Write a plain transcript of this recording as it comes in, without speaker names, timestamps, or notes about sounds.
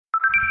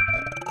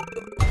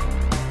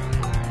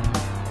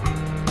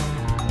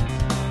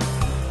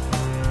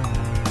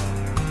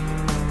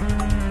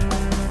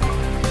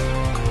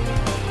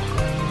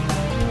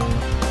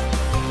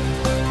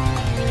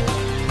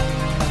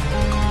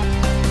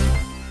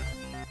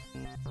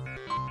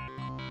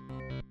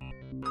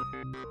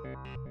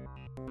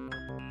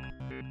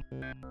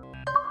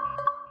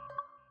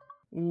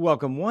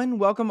Welcome one,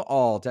 welcome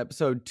all to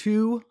episode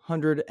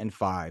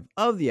 205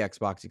 of the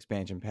Xbox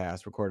Expansion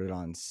Pass, recorded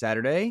on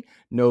Saturday,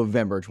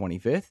 November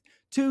 25th,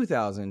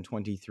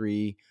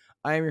 2023.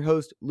 I am your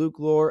host, Luke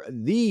Lore,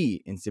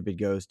 the Insipid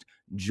Ghost,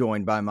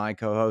 joined by my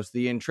co-host,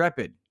 the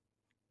intrepid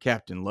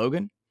Captain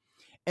Logan.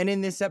 And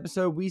in this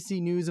episode, we see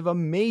news of a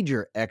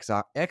major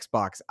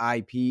Xbox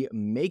IP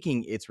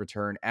making its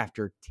return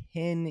after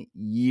 10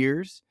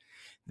 years.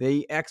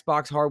 The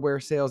Xbox hardware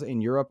sales in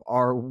Europe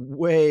are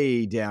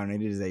way down.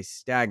 It is a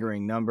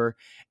staggering number.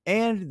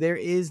 And there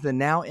is the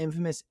now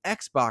infamous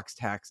Xbox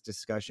tax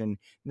discussion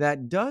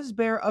that does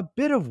bear a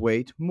bit of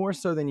weight, more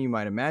so than you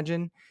might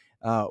imagine.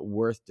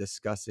 Worth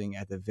discussing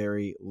at the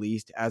very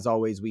least. As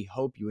always, we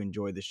hope you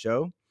enjoy the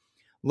show.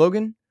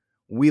 Logan,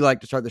 we like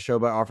to start the show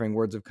by offering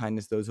words of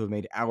kindness to those who have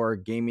made our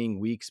gaming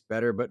weeks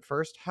better. But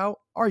first, how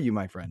are you,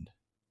 my friend?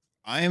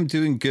 I am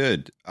doing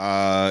good.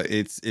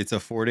 It's a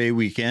 4-day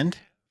weekend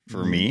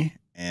for me,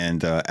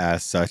 and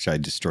as such, I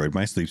destroyed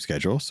my sleep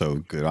schedule, so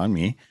good on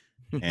me.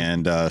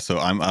 And so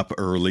I'm up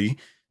early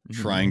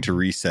trying to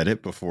reset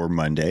it before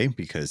Monday,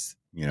 because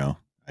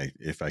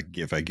if I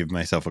give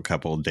myself a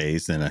couple of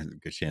days, then a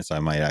good chance I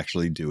might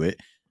actually do it.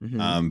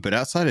 But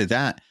outside of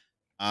that,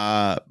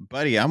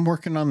 buddy, I'm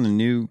working off of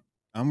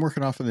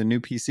the new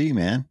PC,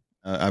 man.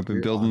 I've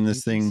been building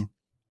this thing.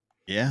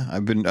 Yeah,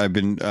 I've been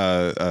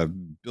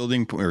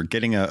building or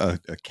getting a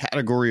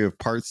category of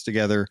parts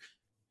together.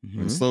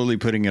 And slowly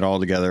putting it all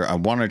together. I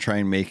want to try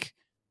and make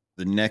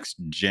the next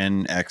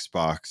gen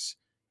Xbox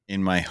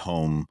in my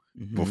home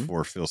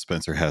before Phil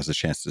Spencer has a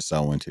chance to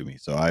sell one to me.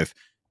 So I've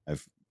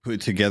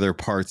put together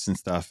parts and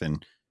stuff,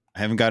 and I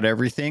haven't got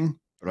everything,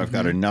 but I've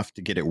got enough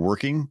to get it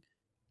working.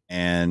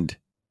 And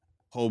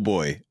oh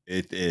boy,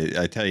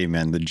 I tell you,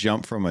 man, the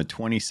jump from a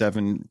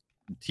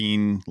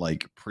 2017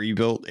 like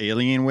pre-built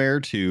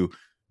Alienware to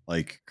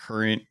like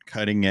current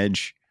cutting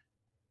edge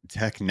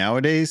tech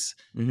nowadays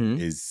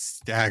is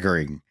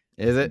staggering.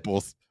 Is it?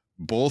 Both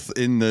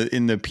in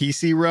the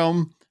PC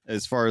realm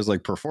as far as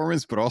like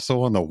performance, but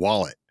also on the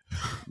wallet.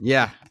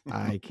 Yeah,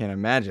 I can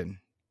imagine.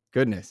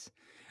 Goodness.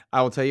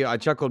 I will tell you, I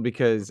chuckled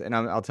because, and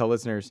I'll tell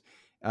listeners,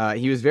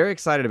 he was very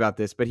excited about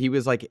this, but he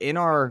was like in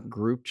our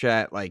group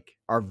chat, like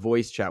our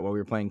voice chat while we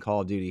were playing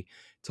Call of Duty,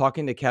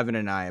 talking to Kevin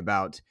and I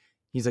about,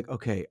 he's like,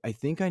 okay, I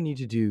think I need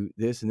to do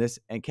this and this.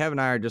 And Kevin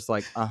and I are just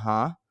like,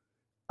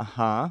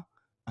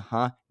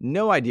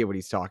 no idea what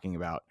he's talking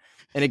about.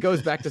 And it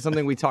goes back to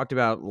something we talked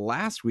about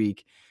last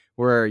week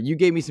where you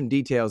gave me some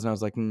details and I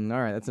was like, all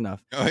right, that's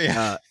enough. Oh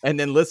yeah. And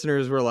then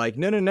listeners were like,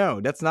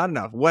 no, that's not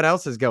enough. What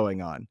else is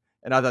going on?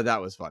 And I thought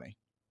that was funny.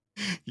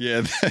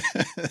 Yeah.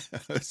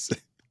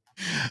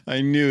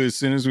 I knew as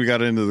soon as we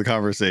got into the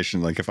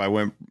conversation, like if I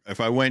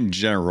went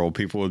general,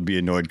 people would be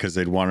annoyed because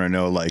they'd want to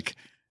know like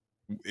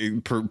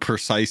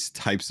precise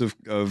types of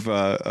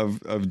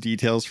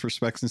details for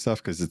specs and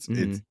stuff. Cause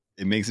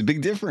it makes a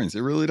big difference.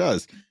 It really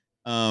does.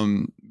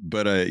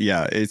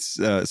 It's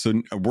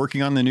so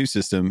working on the new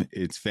system.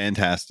 It's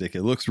fantastic.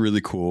 It looks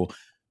really cool.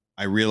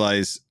 I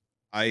realize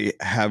I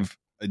have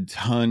a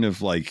ton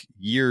of like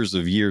years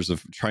of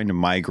trying to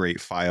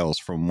migrate files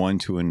from one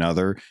to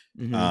another.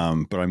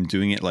 But I'm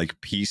doing it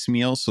like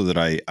piecemeal so that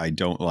I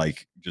don't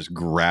like just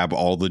grab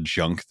all the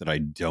junk that I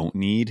don't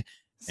need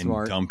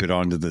and dump it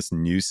onto this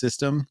new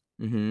system.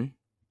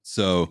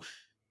 So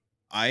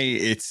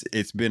it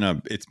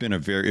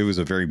was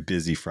a very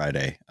busy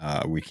Friday.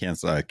 We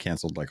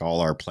canceled like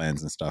all our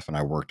plans and stuff, and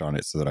I worked on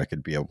it so that I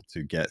could be able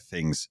to get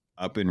things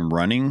up and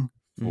running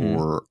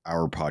for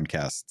our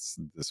podcasts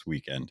this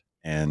weekend.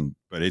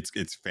 But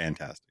it's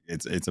fantastic.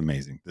 It's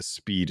amazing. The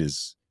speed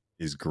is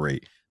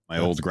great. My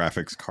old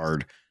graphics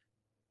card,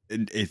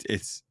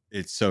 it's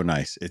so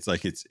nice. It's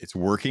like it's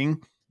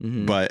working,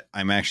 but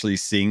I'm actually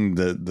seeing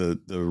the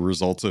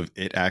results of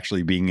it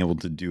actually being able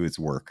to do its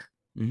work.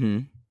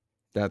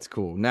 That's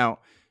cool. Now,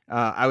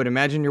 I would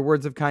imagine your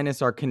words of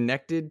kindness are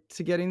connected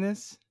to getting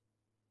this.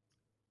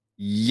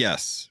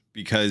 Yes,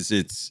 because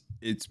it's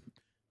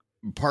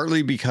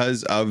partly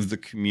because of the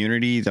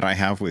community that I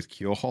have with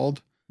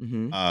Keelhauled,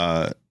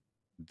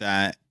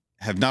 that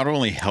have not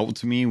only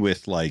helped me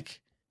with like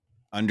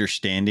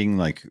understanding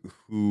like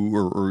who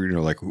or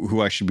like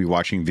who I should be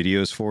watching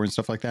videos for and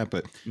stuff like that,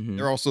 but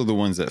they're also the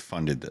ones that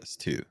funded this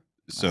too.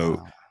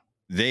 So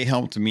they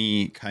helped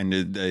me kind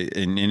of,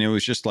 and it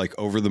was just like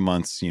over the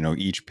months,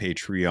 each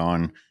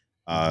Patreon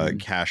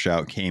cash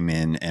out came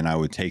in, and I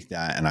would take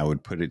that and I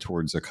would put it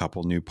towards a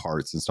couple new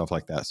parts and stuff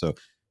like that. So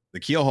the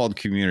Keelhauled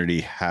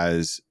community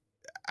has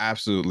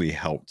absolutely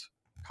helped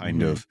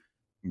kind of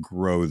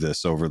grow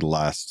this over the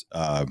last,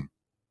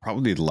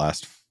 probably the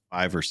last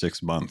 5 or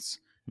 6 months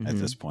at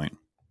this point.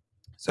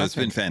 So it's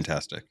been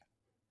fantastic.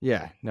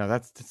 Yeah, no,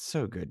 that's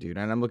so good, dude.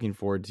 And I'm looking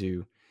forward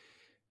to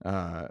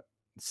uh,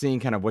 seeing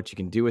kind of what you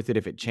can do with it,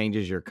 if it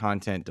changes your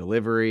content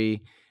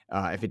delivery,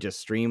 if it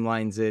just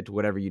streamlines it,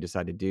 whatever you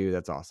decide to do.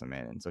 That's awesome,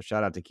 man. And so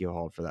shout out to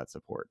Keelhauled for that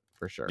support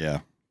for sure. Yeah.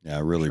 Yeah. I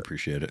For really sure.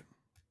 appreciate it.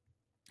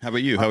 How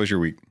about you? Uh, How was your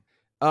week?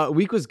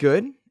 Week was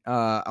good.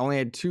 I only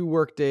had 2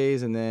 work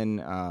days and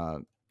then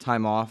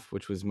time off,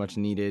 which was much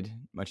needed,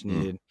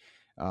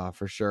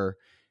 for sure.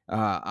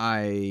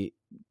 I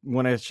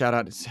want to shout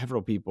out to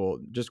several people,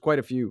 just quite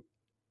a few,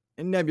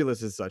 and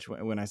nebulous as such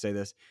when I say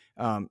this.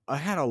 I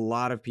had a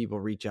lot of people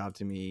reach out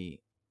to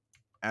me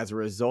as a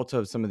result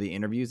of some of the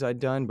interviews I'd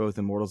done, both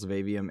Immortals of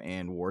Avium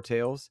and War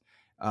Tales.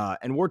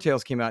 And War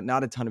Tales came out.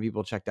 Not a ton of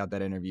people checked out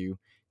that interview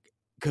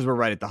because we're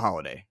right at the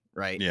holiday,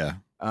 right? Yeah.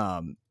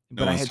 No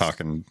No one's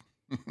talking.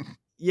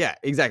 Yeah,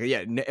 exactly.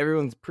 Yeah,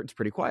 everyone's it's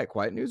pretty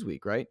quiet news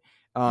week, right?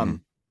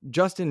 Mm.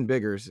 Justin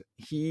Biggers,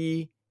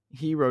 he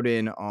wrote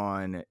in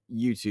on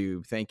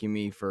YouTube thanking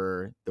me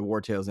for the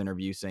War Tales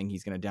interview, saying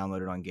he's going to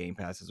download it on Game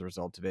Pass as a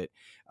result of it.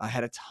 I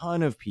had a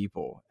ton of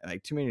people,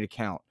 like too many to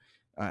count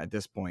at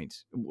this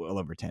point, well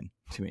over 10,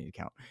 too many to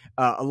count.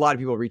 A lot of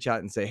people reach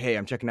out and say, "Hey,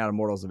 I'm checking out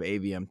Immortals of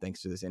Avium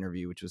thanks to this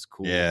interview," which was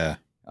cool. Yeah.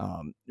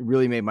 It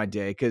really made my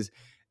day because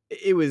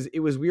it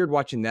was weird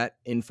watching that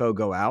info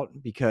go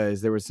out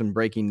because there was some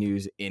breaking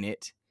news in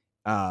it.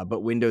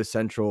 But Windows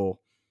Central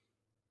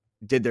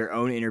did their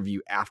own interview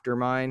after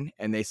mine,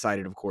 and they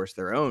cited, of course,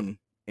 their own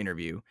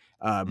interview.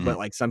 But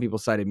like some people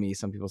cited me,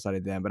 some people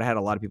cited them. But I had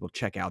a lot of people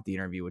check out the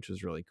interview, which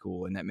was really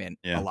cool, and that meant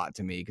a lot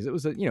to me because it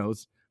was it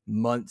was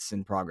months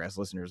in progress.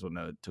 Listeners will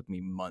know it took me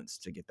months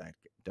to get that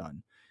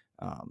done.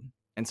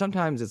 And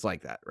sometimes it's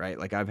like that, right?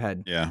 Like I've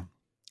had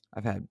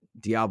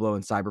Diablo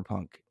and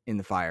Cyberpunk in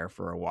the fire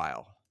for a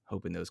while,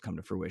 hoping those come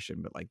to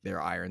fruition, but like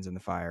they're irons in the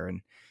fire.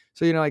 And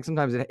so, like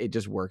sometimes it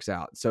just works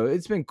out. So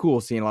it's been cool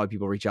seeing a lot of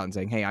people reach out and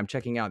saying, "Hey, I'm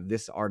checking out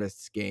this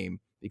artist's game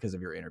because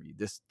of your interview,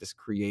 this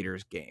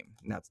creator's game."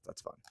 And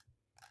that's fun.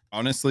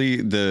 Honestly,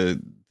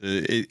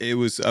 it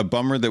was a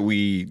bummer that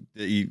we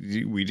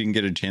didn't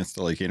get a chance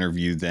to like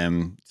interview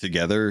them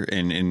together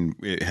and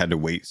it had to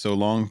wait so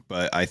long.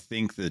 But I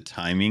think the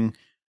timing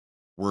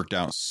worked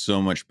out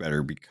so much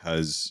better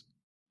because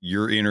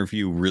your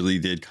interview really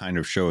did kind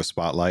of show a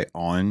spotlight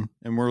on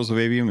Immortals of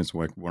Avium. It's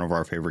like one of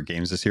our favorite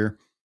games this year.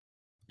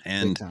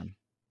 And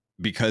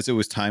because it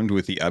was timed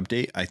with the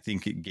update, I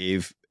think it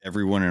gave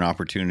everyone an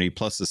opportunity,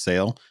 plus the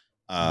sale,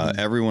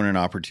 everyone an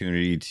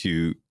opportunity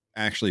to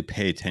actually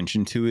pay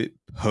attention to it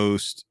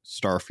post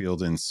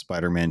Starfield and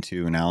Spider-Man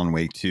 2 and Alan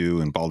Wake 2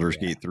 and Baldur's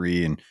Gate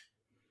 3. And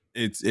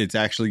it's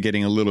actually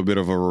getting a little bit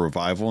of a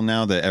revival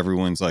now that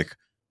everyone's like,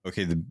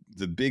 okay,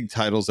 the big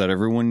titles that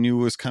everyone knew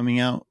was coming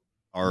out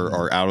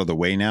are out of the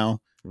way now.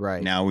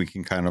 Right. Now we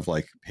can kind of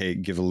like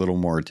give a little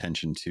more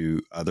attention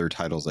to other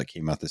titles that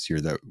came out this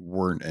year that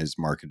weren't as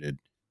marketed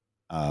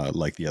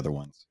like the other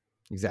ones.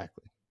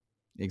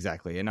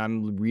 Exactly. And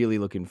I'm really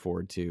looking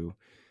forward to,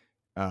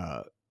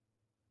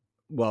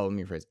 well, let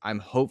me rephrase. I'm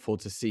hopeful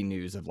to see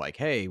news of like,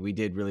 hey, we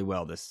did really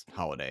well this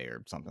holiday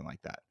or something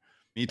like that.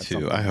 Me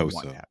too. I hope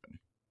so. Happen.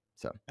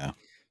 So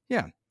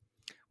yeah.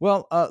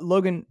 Well,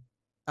 Logan,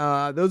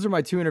 those are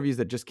my 2 interviews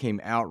that just came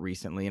out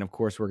recently. And of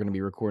course, we're going to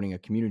be recording a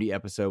community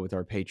episode with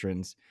our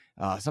patrons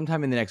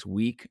sometime in the next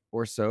week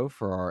or so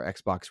for our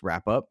Xbox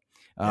wrap up,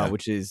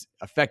 which is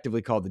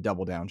effectively called the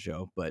Double Down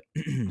Show, but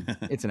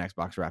it's an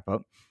Xbox wrap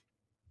up.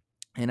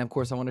 And of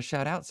course, I want to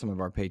shout out some of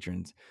our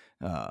patrons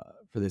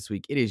for this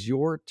week. It is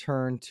your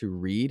turn to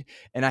read.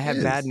 And I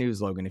have bad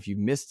news, Logan. If you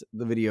missed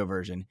the video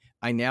version,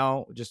 I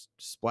now just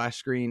splash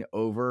screen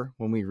over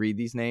when we read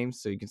these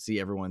names so you can see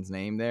everyone's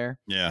name there.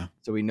 Yeah.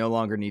 So we no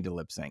longer need to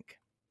lip sync.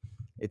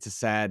 It's a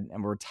sad,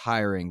 and we're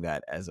retiring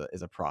that as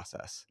a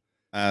process.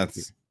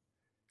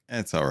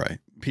 It's all right.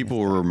 People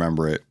will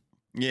remember it.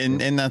 Yeah,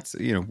 and that's,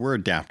 we're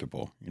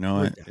adaptable.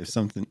 If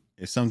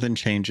something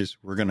changes,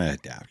 we're going to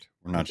adapt.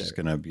 We're not just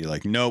going to be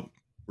like, nope.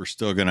 We're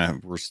still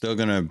gonna,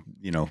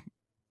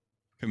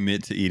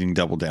 commit to eating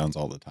Double Downs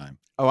all the time.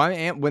 Oh, I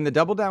am. When the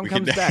Double Down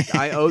comes back,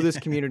 I owe this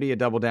community a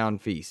Double Down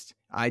feast.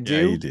 I do.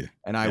 Yeah, you do.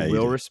 And I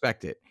will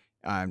respect it.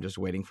 I'm just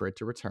waiting for it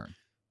to return.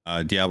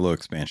 Diablo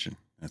expansion.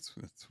 That's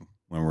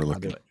when we're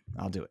looking.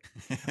 I'll do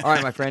it. All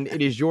right, my friend.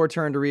 It is your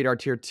turn to read our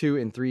tier 2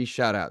 and 3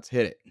 shout outs.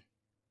 Hit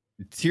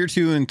it. Tier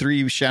 2 and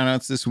 3 shout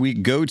outs this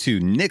week go to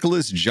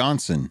Nicholas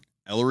Johnson,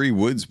 Ellery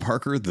Woods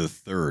Parker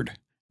III,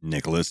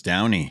 Nicholas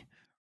Downey,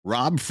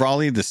 Rob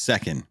Frawley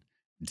II,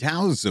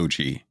 Tao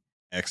Zochi,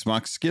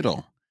 Xmox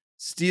Skittle,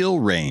 Steel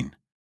Rain,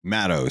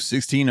 Matto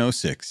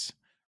 1606,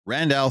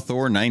 Randall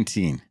Thor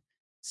 19,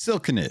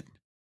 Silkenit,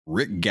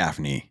 Rick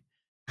Gaffney,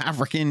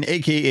 African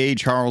aka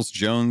Charles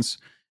Jones,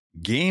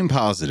 Game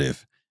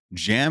Positive,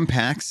 Jam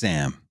Pack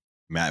Sam,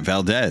 Matt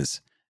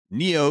Valdez,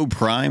 Neo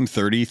Prime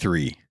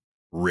 33,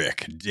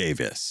 Rick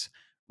Davis,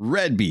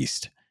 Red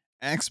Beast,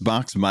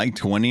 Xbox Mike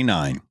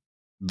 29,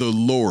 the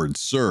Lord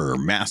Sir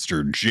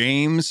Master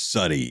James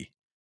Suddy,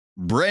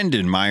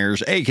 Brendan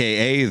Myers,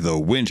 aka the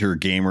Winter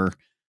Gamer,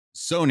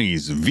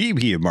 Sony's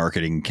VP of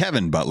Marketing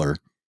Kevin Butler,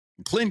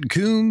 Clint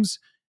Coombs,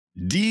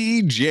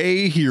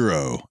 DJ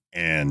Hero,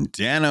 and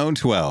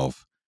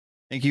Dano12.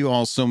 Thank you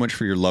all so much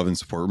for your love and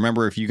support.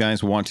 Remember, if you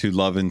guys want to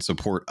love and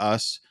support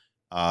us,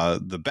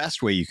 the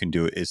best way you can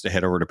do it is to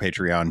head over to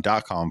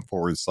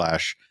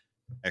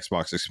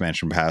patreon.com/Xbox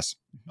Expansion Pass.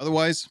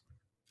 Otherwise,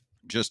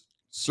 just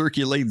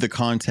circulate the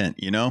content,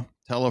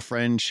 tell a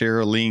friend, share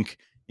a link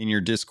in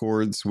your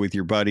Discords with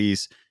your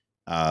buddies.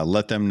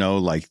 Let them know,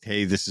 like,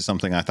 hey, this is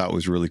something I thought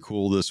was really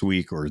cool this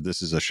week, or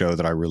this is a show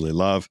that I really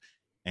love,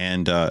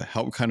 and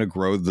help kind of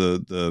grow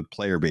the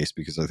player base,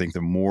 because I think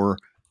the more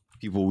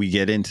people we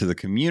get into the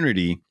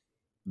community,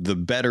 the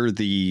better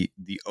the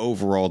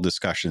overall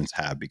discussions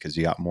have, because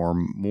you got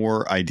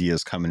more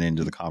ideas coming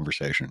into the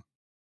conversation.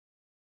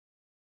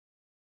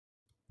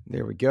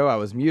 There we go. I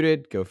was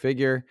muted. Go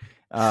figure.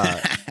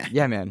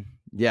 Yeah, man.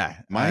 Yeah.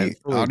 My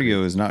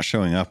audio is not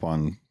showing up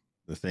on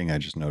the thing. I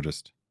just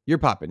noticed. You're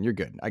popping. You're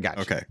good. I got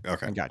you. Okay.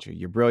 I got you.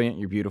 You're brilliant.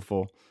 You're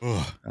beautiful.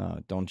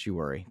 Don't you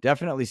worry.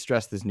 Definitely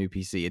stress this new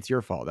PC. It's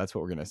your fault. That's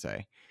what we're going to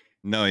say.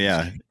 No,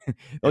 yeah.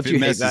 Don't if you it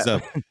messes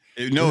up.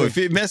 No, if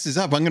it messes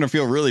up, I'm going to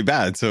feel really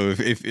bad. So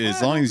if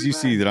as long as you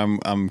see that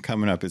I'm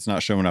coming up, it's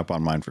not showing up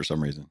on mine for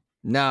some reason.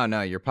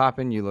 No, you're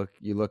popping. You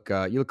look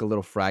a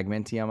little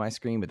fragmenty on my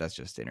screen, but that's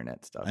just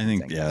internet stuff. I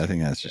think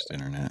that's just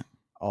internet.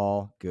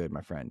 All good,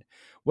 my friend.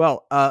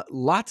 Well,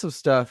 lots of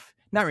stuff.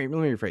 Let me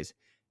rephrase.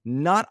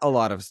 Not a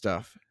lot of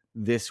stuff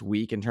this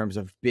week in terms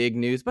of big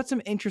news, but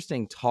some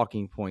interesting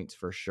talking points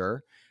for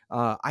sure.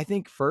 I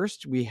think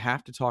first we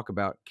have to talk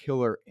about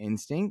Killer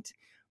Instinct.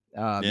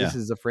 This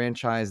is a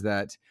franchise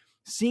that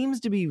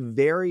seems to be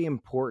very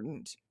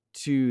important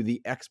to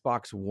the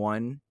Xbox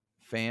One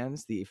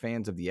fans, the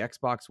fans of the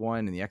Xbox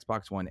One and the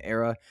Xbox One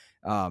era.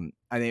 I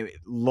think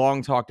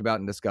long talked about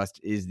and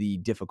discussed is the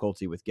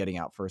difficulty with getting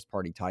out first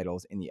party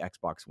titles in the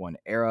Xbox One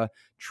era.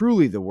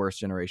 Truly the worst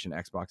generation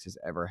Xbox has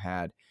ever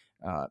had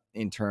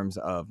in terms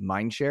of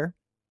mindshare,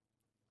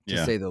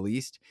 to say the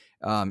least.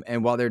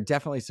 And while there are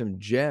definitely some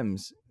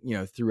gems,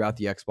 throughout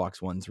the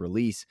Xbox One's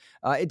release,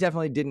 it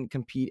definitely didn't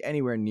compete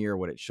anywhere near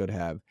what it should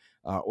have,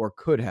 or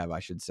could have, I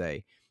should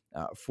say,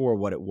 for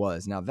what it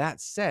was. Now,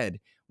 that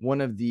said,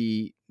 one of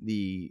the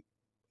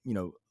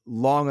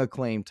long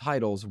acclaimed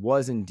titles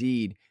was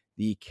indeed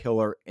the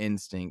Killer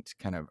Instinct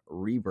kind of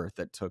rebirth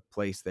that took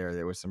place there.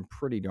 There was some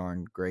pretty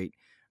darn great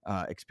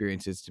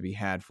experiences to be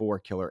had for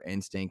Killer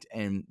Instinct.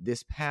 And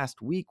this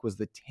past week was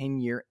the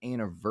 10-year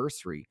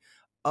anniversary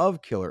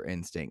of Killer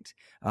Instinct.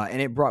 And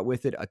it brought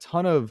with it a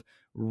ton of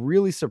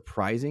really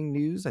surprising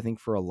news, I think,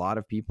 for a lot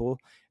of people.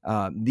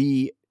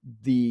 The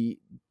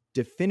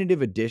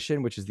definitive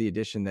edition, which is the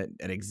edition that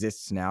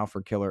exists now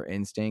for Killer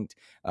Instinct,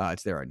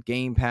 it's there on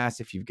Game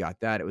Pass. If you've got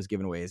that, it was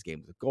given away as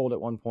Games with Gold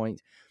at one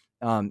point.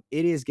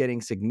 It is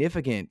getting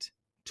significant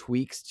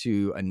tweaks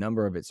to a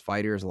number of its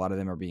fighters. A lot of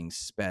them are being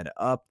sped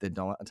up. They've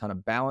done a ton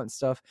of balance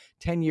stuff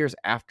 10 years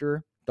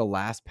after the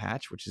last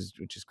patch, which is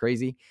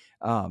crazy.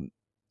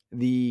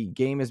 The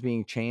game is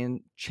being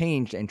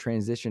changed and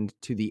transitioned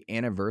to the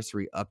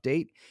anniversary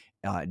update,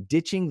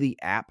 ditching the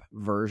app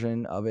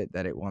version of it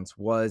that it once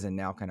was, and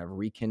now kind of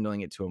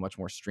rekindling it to a much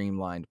more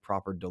streamlined,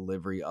 proper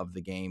delivery of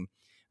the game.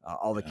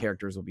 All the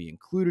characters will be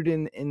included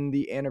in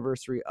the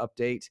anniversary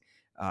update.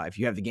 If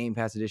you have the Game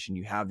Pass edition,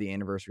 you have the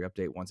anniversary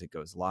update once it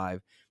goes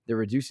live. They're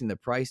reducing the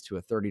price to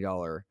a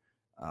 $30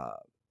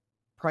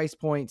 price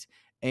point.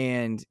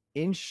 And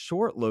in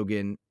short,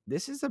 Logan,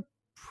 this is a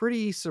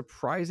pretty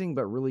surprising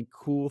but really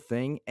cool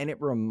thing. And it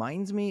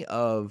reminds me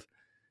of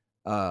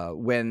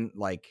when,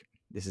 like,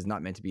 this is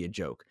not meant to be a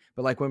joke,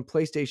 but like when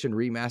PlayStation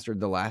remastered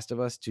The Last of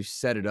Us to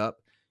set it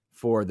up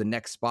for the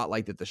next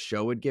spotlight that the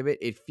show would give it,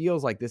 it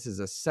feels like this is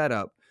a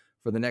setup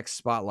for the next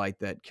spotlight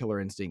that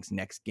Killer Instinct's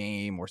next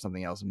game or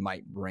something else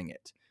might bring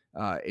it.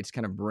 It's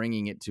kind of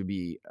bringing it to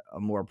be a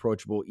more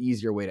approachable,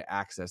 easier way to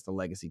access the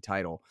legacy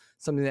title.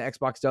 Something that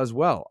Xbox does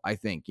well, I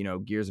think.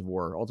 Gears of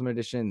War Ultimate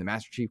Edition, the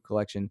Master Chief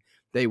Collection,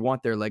 they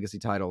want their legacy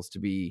titles to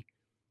be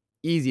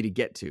easy to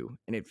get to,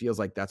 and it feels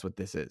like that's what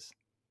this is.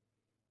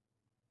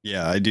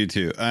 Yeah, I do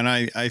too. And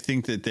I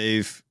think that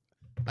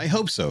I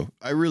hope so.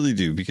 I really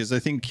do, because I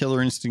think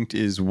Killer Instinct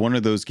is one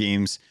of those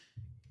games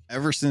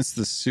ever since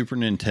the Super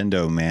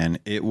Nintendo, man.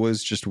 It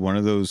was just one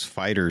of those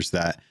fighters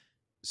that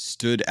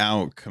stood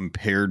out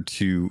compared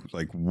to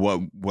like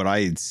what I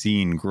had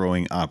seen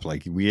growing up.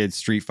 Like, we had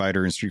Street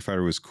Fighter, and Street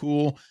Fighter was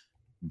cool,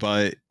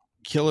 but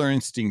Killer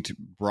Instinct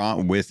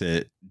brought with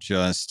it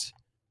just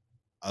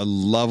a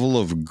level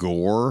of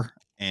gore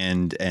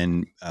and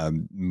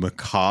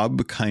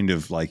macabre kind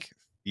of like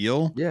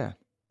feel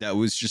that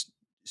was just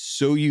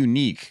so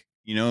unique.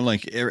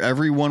 Like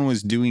everyone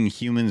was doing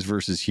humans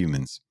versus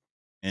humans,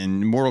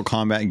 and Mortal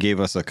Kombat gave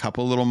us a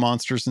couple little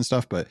monsters and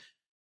stuff, but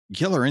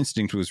Killer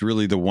Instinct was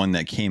really the one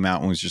that came out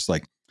and was just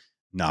like,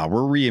 nah,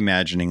 we're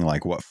reimagining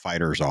like what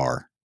fighters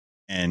are.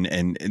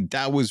 And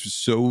that was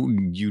so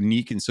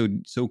unique and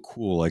so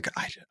cool. Like,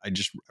 I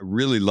just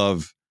really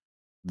love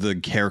the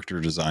character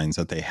designs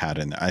that they had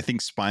in there. I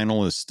think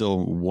Spinal is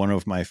still one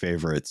of my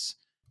favorites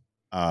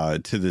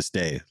to this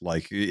day.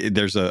 Like,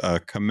 there's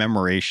a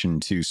commemoration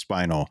to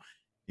Spinal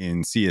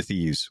in Sea of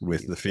Thieves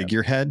with the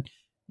figurehead.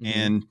 Mm-hmm.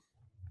 And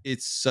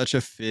it's such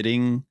a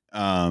fitting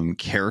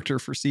character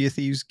for Sea of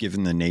Thieves,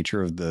 given the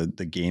nature of the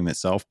game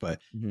itself. But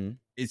Mm-hmm.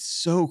 it's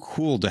so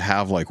cool to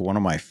have like one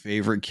of my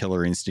favorite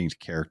Killer Instinct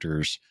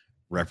characters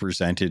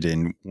represented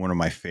in one of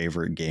my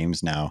favorite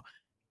games now.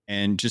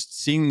 And just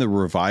seeing the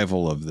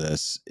revival of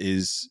this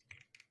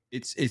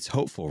it's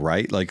hopeful,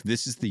 right? Like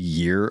this is the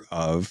year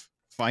of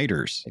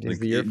fighters. It is like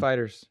the year of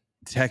fighters.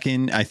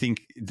 Tekken, I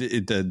think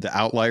the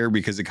outlier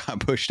because it got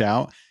pushed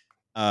out.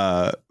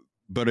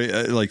 But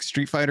like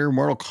Street Fighter,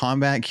 Mortal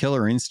Kombat,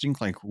 Killer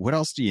Instinct, like what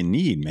else do you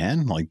need,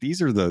 man? Like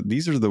these are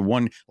the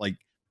one, like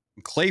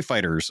Clay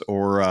Fighters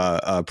or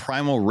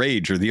Primal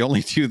Rage are the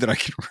only two that I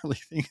can really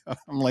think of.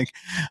 I'm like,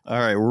 all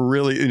right, we're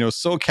really,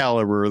 Soul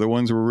Calibur are the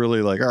ones we're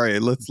really like, all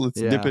right, let's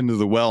dip into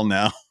the well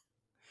now.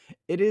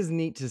 It is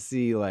neat to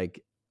see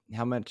like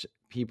how much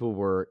people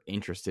were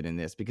interested in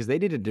this, because they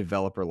did a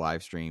developer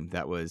live stream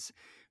that was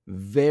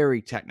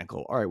very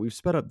technical. All right, we've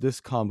sped up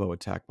this combo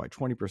attack by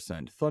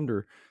 20%.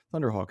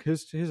 Thunderhawk,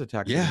 his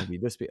attack is going to be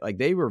this big. Like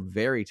they were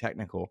very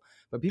technical,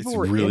 but people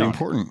were really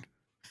important.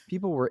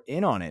 People were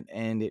in on it,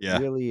 and it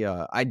really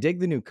I dig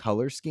the new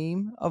color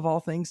scheme of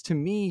all things. To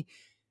me,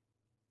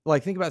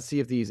 like think about Sea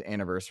of Thieves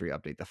anniversary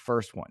update, the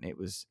first one.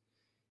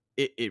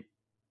 It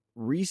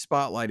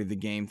re-spotlighted the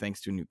game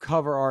thanks to new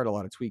cover art, a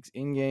lot of tweaks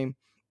in game.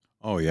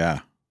 Oh yeah.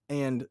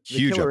 And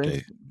huge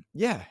update.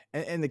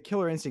 And the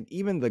Killer Instinct,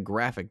 even the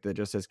graphic that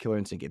just says Killer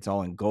Instinct, it's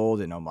all in gold,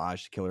 in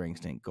homage to Killer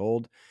Instinct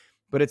Gold.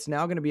 But it's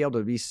now going to be able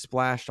to be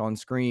splashed on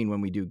screen when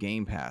we do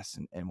Game Pass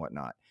and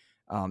whatnot.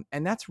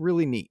 And that's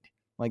really neat.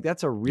 Like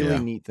that's a really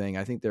neat thing.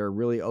 I think they're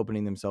really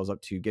opening themselves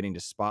up to getting to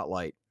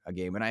spotlight a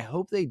game. And I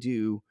hope they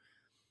do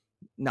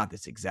not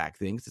this exact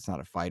thing, because it's not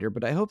a fighter,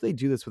 but I hope they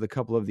do this with a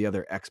couple of the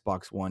other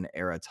Xbox One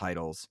era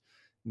titles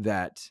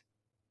that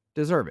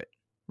deserve it.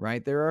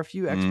 Right? There are a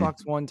few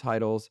Xbox One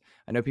titles.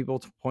 I know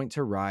people point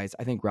to Rise.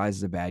 I think Rise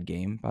is a bad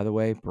game, by the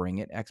way. Bring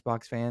it,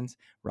 Xbox fans.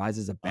 Rise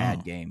is a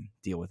bad game.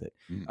 Deal with it.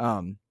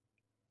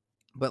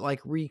 But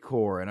like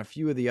Recore and a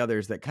few of the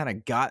others that kind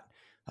of got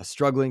a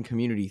struggling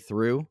community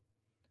through.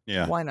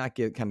 Yeah. Why not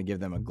give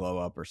them a glow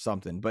up or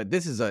something? But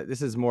this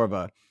is more of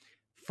a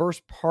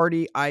first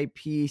party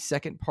IP,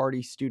 second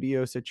party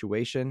studio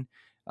situation.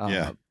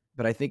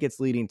 But I think it's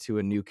leading to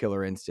a new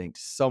Killer Instinct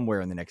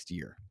somewhere in the next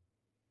year.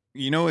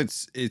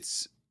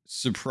 It's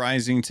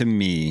surprising to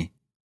me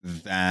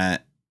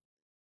that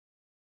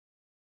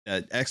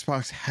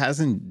Xbox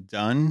hasn't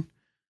done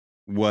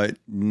what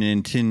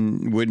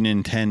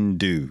Nintendo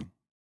do,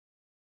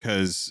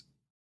 because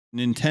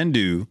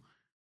Nintendo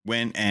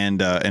went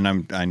and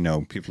I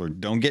know people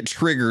don't get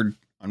triggered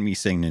on me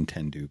saying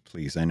Nintendo,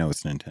 please. I know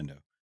it's Nintendo,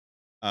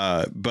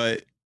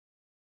 but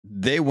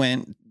they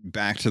went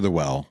back to the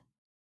well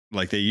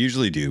like they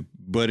usually do,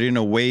 but in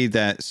a way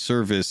that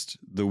serviced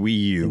the Wii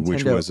U, Nintendo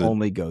which was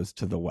only goes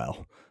to the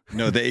well.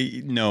 No,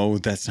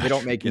 that's not. They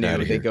don't make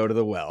new. They go to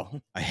the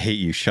well. I hate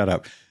you. Shut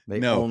up. They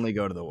only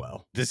go to the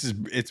well.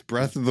 It's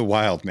Breath of the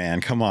Wild,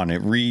 man. Come on.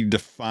 It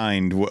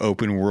redefined what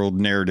open world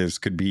narratives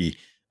could be.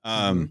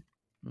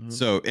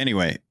 So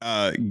anyway,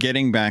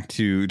 getting back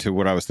to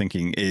what I was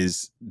thinking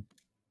is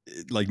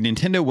like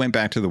Nintendo went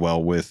back to the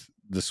well with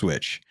the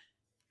Switch,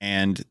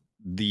 and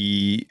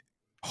the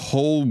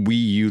whole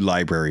Wii U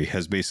library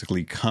has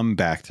basically come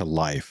back to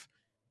life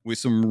with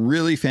some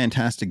really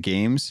fantastic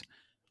games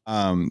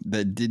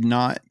that did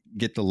not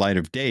get the light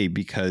of day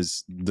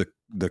because the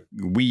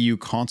Wii U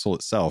console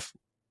itself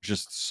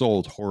just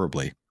sold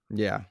horribly.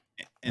 Yeah.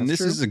 And this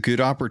is a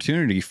good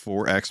opportunity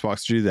for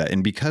Xbox to do that.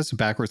 And because of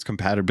backwards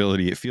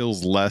compatibility, it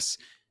feels less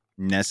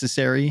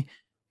necessary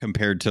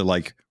compared to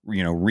like,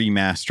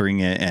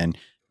 remastering it and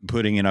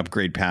putting an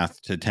upgrade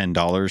path to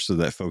 $10 so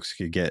that folks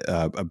could get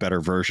a better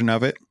version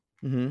of it.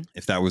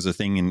 If that was a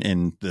thing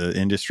in the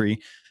industry.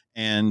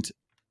 And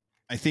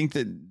I think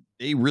that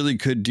they really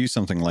could do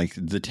something like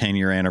the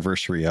 10-year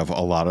anniversary of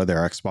a lot of their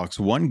Xbox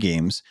One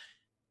games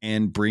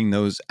and bring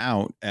those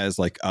out as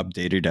like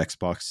updated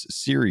Xbox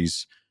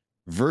Series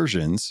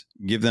versions,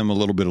 give them a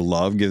little bit of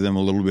love, give them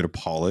a little bit of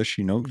polish,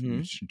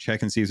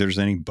 check and see if there's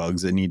any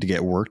bugs that need to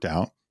get worked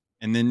out,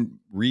 and then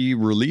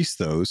re-release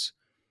those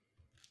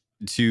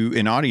to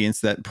an audience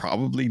that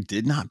probably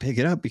did not pick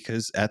it up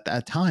because at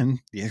that time,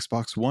 the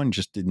Xbox One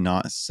just did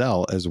not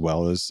sell as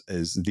well as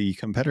the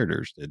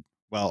competitors did.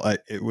 Well,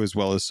 it was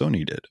well as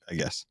Sony did, I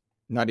guess.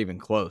 Not even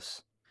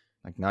close.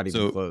 Like not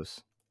even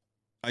close.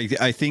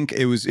 I think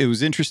it was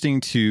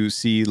interesting to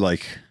see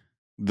like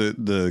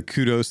the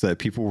kudos that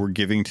people were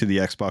giving to the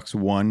Xbox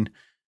One,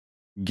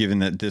 given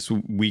that this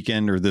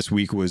weekend or this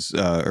week was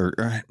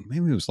or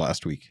maybe it was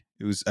last week.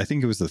 I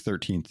think it was the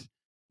 13th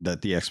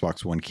that the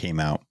Xbox One came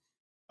out.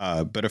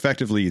 But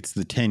effectively it's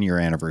the 10-year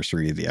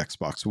anniversary of the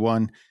Xbox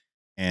One,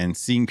 and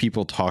seeing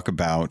people talk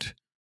about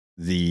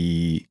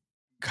the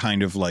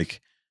kind of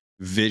like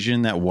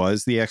vision that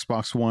was the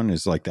Xbox One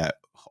is like that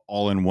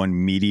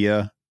all-in-one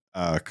media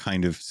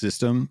kind of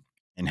system,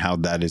 and how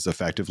that is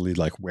effectively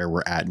like where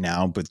we're at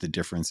now. But the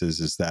difference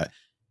is that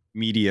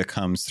media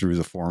comes through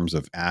the forms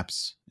of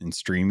apps and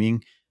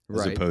streaming,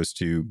 as Right. opposed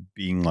to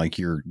being like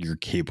your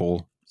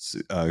cable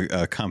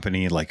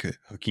company, like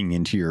hooking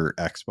into your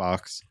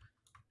Xbox.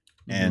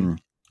 Mm-hmm.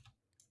 And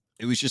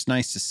it was just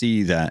nice to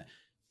see that,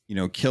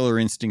 Killer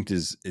Instinct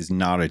is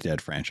not a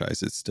dead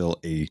franchise. It's still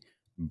a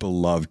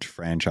beloved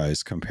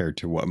franchise compared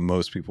to what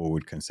most people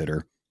would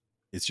consider.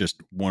 It's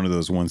just one of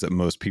those ones that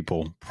most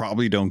people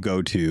probably don't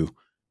go to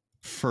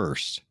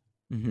first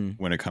Mm-hmm.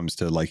 when it comes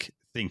to like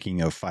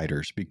thinking of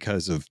fighters,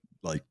 because of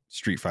like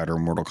Street Fighter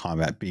and Mortal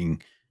Kombat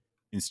being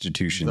The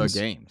institutions.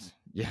 games.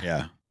 Yeah.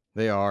 Yeah.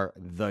 They are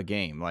the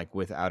game. Like,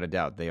 without a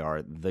doubt, they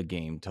are the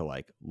game to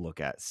like look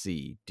at,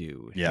 see,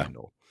 do, Yeah.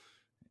 handle.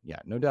 Yeah,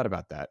 no doubt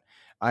about that.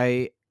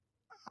 I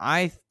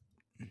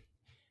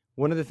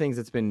One of the things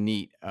that's been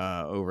neat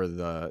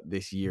over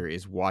this year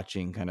is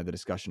watching kind of the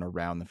discussion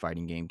around the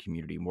fighting game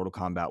community. Mortal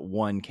Kombat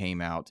 1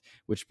 came out,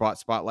 which brought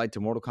spotlight to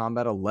Mortal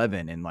Kombat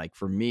 11. And like,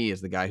 for me, as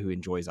the guy who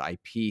enjoys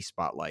IP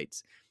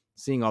spotlights,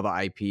 seeing all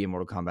the IP in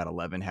Mortal Kombat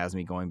 11 has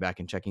me going back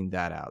and checking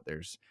that out.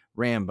 There's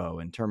Rambo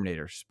and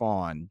Terminator,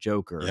 Spawn,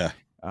 Joker, Yeah.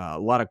 a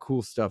lot of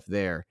cool stuff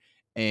there.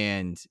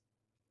 And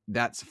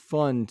that's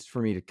fun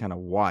for me to kind of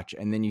watch.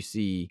 And then you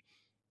see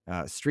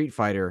Street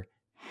Fighter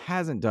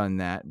hasn't done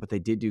that, but they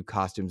did do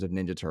costumes of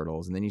Ninja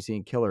Turtles. And then you see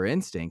in Killer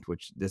Instinct,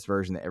 which this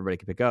version that everybody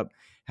can pick up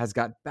has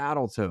got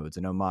Battletoads,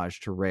 an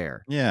homage to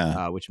Rare,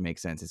 Yeah. which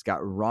makes sense. It's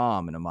got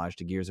ROM, an homage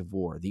to Gears of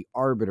War. The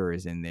Arbiter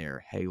is in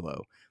there,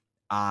 Halo.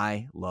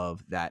 I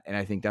love that. And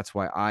I think that's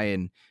why I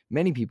and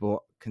many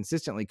people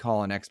consistently call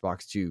on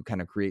Xbox to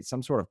kind of create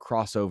some sort of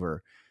crossover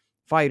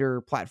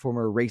fighter,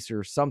 platformer,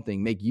 racer,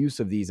 something, make use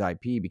of these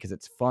IP, because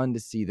it's fun to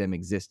see them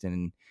exist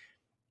in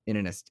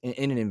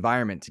an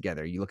environment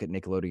together. You look at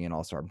Nickelodeon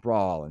All-Star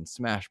Brawl and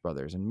Smash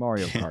Brothers and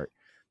Mario Kart.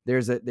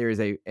 There's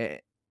a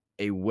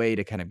way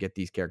to kind of get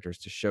these characters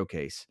to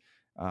showcase,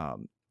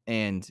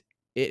 and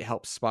it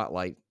helps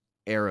spotlight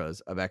eras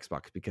of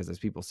Xbox, because as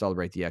people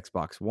celebrate the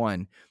Xbox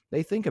One,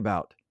 they think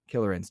about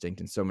Killer Instinct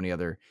and so many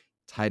other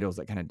titles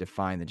that kind of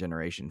define the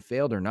generation.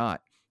 Failed or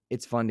not,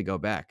 it's fun to go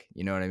back.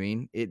 You know what I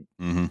mean?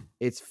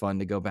 It's fun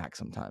to go back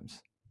sometimes.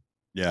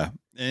 Yeah.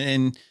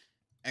 And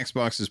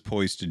Xbox is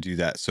poised to do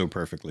that so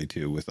perfectly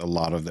too, with a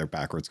lot of their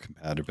backwards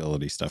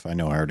compatibility stuff. I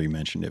know I already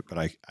mentioned it, but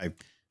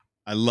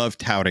I love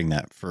touting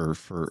that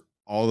for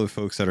all the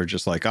folks that are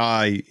just like,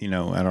 I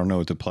don't know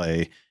what to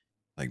play.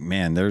 Like,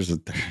 man, there's a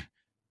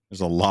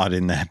lot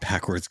in that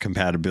backwards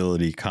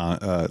compatibility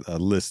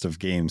list of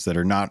games that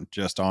are not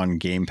just on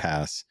Game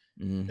Pass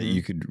that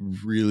you could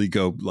really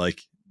go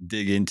like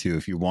dig into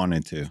if you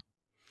wanted to.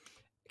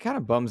 It kind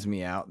of bums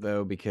me out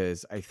though,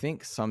 because I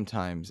think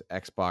sometimes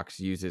Xbox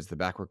uses the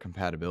backward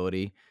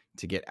compatibility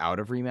to get out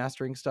of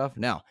remastering stuff.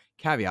 Now,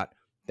 caveat,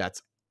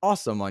 that's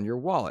awesome on your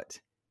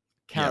wallet.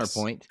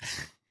 Counterpoint,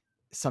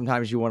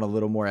 sometimes you want a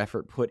little more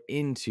effort put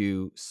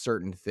into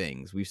certain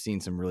things. We've seen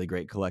some really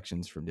great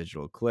collections from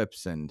Digital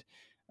Eclipse, and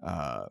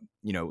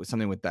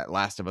something with that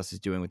Last of Us is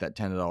doing with that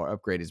 $10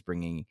 upgrade is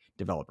bringing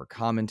developer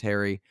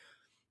commentary.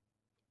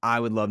 I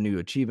would love new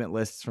achievement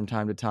lists from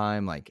time to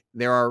time. Like,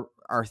 there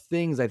are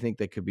things I think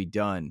that could be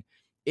done.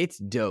 It's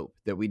dope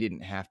that we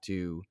didn't have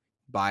to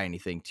buy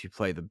anything to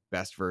play the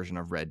best version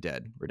of Red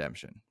Dead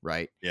Redemption,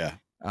 right? Yeah.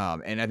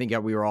 And I think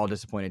that we were all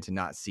disappointed to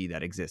not see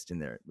that exist in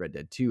the Red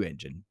Dead 2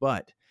 engine.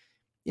 But,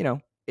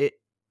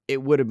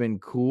 it would have been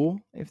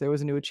cool if there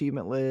was a new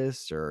achievement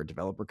list or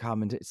developer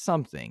comment,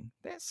 something.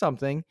 That's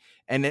something.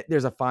 And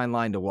there's a fine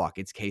line to walk.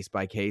 It's case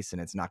by case,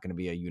 and it's not going to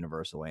be a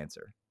universal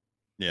answer.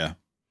 Yeah.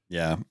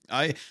 Yeah.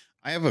 I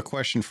have a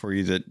question for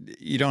you that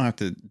you don't have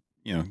to,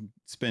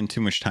 spend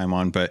too much time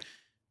on, but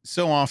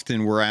so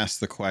often we're asked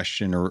the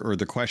question, or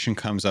the question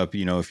comes up,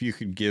 if you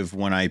could give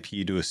one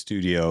IP to a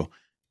studio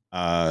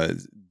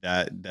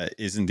that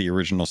isn't the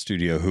original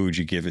studio, who would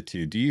you give it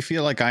to? Do you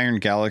feel like Iron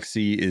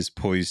Galaxy is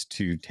poised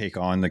to take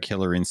on the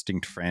Killer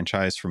Instinct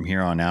franchise from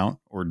here on out?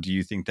 Or do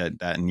you think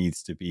that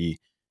needs to be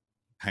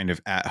kind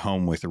of at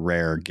home with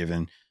Rare,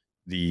 given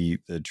the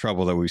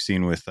trouble that we've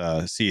seen with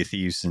Sea of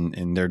Thieves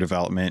and their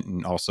development,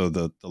 and also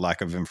the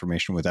lack of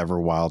information with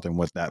Everwild and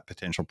what that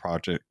potential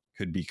project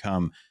could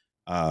become?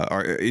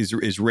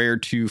 Is Rare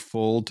too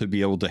full to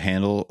be able to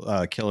handle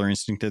Killer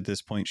Instinct at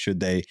this point? Should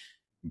they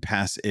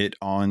pass it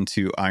on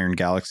to Iron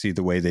Galaxy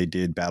the way they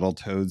did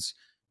Battletoads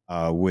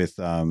with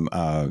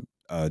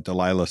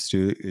Delilah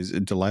Is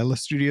it Delilah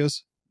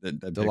Studios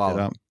that picked it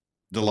up?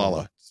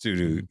 Delilah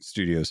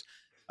Studios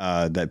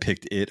that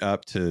picked it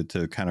up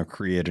to kind of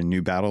create a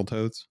new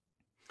Battletoads.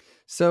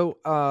 So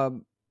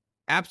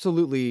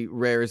absolutely,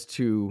 Rare is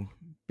too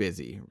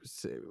busy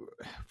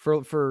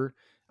for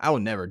I will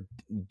never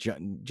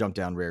jump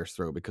down Rare's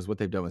throat, because what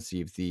they've done with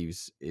Sea of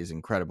Thieves is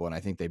incredible, and I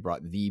think they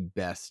brought the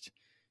best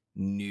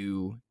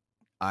new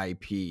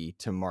IP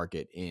to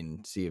market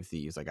in Sea of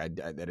Thieves. Like,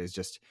 that is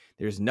just,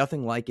 there's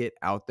nothing like it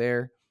out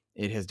there.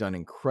 It has done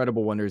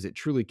incredible wonders. It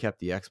truly kept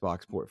the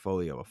Xbox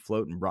portfolio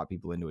afloat and brought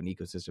people into an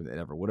ecosystem that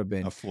never would have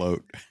been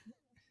afloat.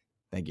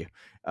 Thank you.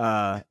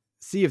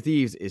 Sea of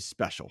Thieves is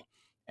special,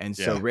 and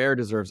so Rare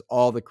deserves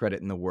all the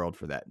credit in the world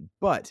for that.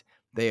 But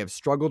they have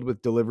struggled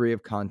with delivery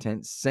of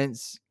content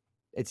since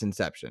its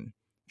inception.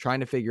 trying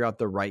to figure out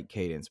the right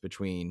cadence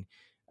between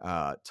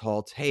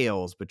tall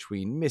tales,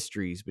 between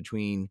mysteries,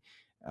 between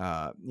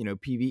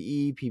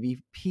PvE,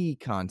 PvP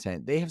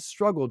content. They have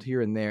struggled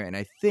here and there, and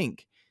I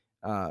think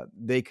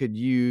they could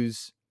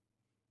use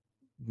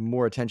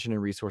more attention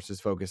and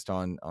resources focused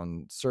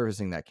on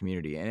servicing that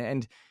community.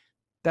 And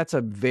that's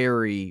a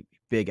very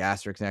big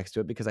asterisk next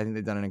to it, because I think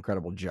they've done an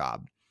incredible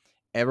job.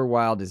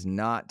 Everwild is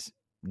not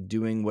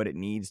doing what it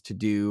needs to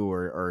do,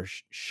 or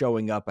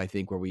showing up, I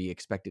think, where we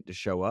expect it to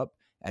show up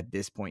at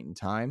this point in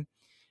time.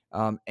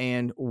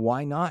 And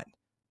why not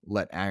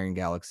let Iron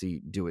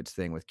Galaxy do its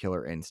thing with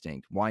Killer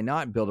Instinct? Why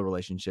not build a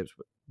relationship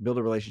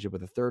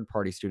with a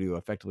third-party studio,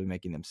 effectively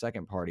making them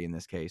second party in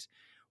this case?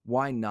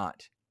 Why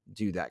not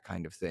do that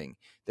kind of thing?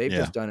 They've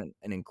just done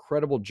an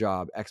incredible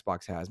job,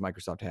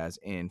 Microsoft has,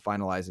 in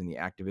finalizing the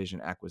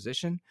Activision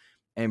acquisition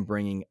and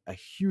bringing a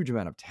huge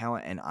amount of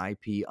talent and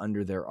IP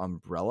under their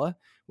umbrella,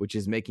 which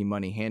is making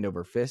money hand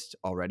over fist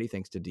already,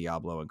 thanks to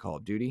Diablo and Call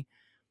of Duty.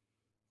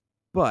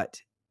 But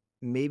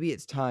maybe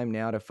it's time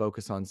now to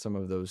focus on some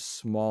of those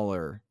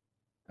smaller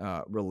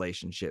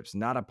relationships,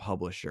 not a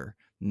publisher,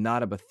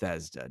 not a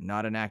Bethesda,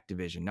 not an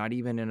Activision, not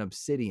even an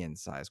Obsidian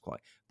size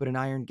quality, but an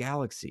Iron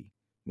Galaxy.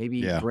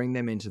 Maybe bring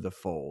them into the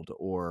fold,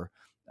 or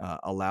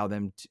allow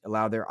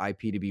their IP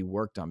to be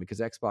worked on, because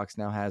Xbox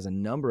now has a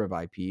number of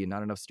IP and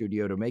not enough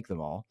studio to make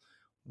them all.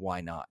 Why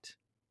not?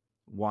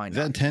 Why not?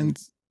 That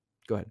tends.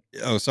 Go ahead.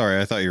 Oh,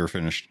 sorry. I thought you were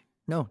finished.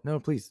 No,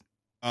 please.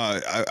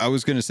 I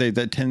was going to say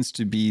that tends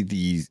to be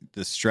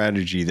the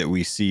strategy that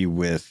we see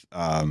with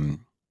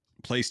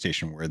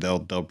PlayStation, where they'll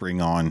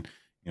bring on,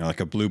 like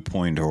a Blue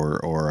Point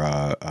or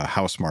a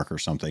Housemarque or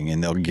something,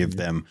 and they'll give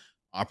them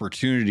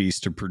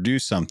opportunities to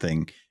produce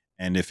something.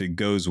 And if it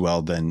goes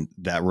well, then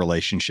that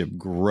relationship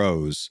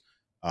grows,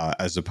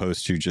 as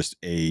opposed to just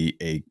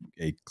a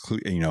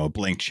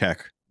blank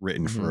check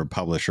written for a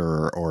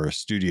publisher or a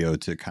studio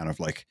to kind of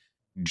like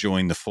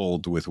join the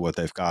fold with what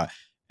they've got.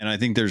 And I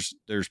think there's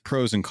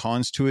pros and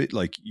cons to it.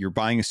 Like, you're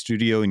buying a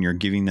studio and you're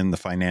giving them the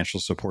financial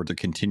support to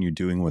continue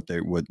doing what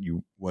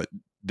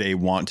they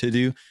want to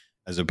do,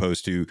 as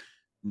opposed to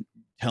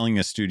telling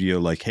a studio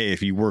like, hey,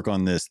 if you work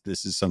on this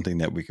is something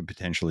that we could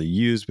potentially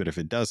use, but if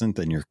it doesn't,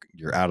 then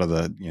you're out of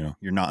the,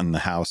 you're not in the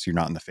house, you're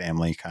not in the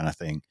family kind of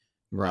thing.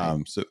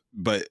 Right.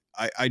 But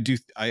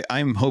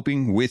I'm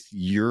hoping, with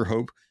your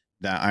hope,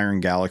 that Iron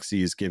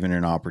Galaxy is given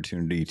an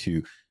opportunity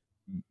to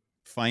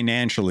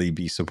financially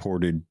be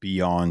supported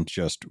beyond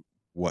just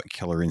what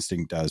Killer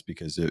Instinct does,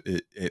 because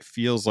it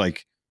feels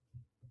like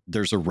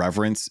there's a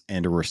reverence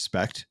and a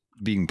respect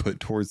being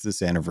put towards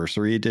this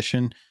anniversary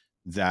edition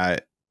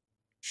that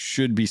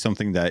should be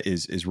something that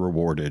is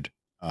rewarded,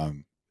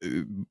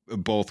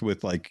 both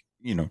with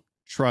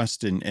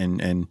trust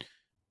and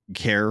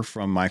care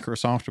from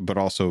Microsoft, but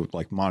also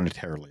like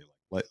monetarily.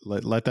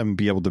 Let them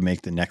be able to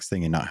make the next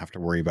thing and not have to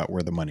worry about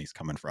where the money's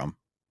coming from.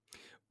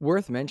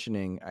 Worth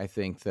mentioning, I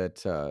think,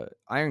 that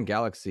Iron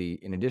Galaxy,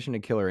 in addition to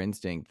Killer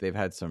Instinct, they've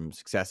had some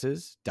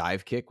successes.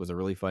 Dive Kick was a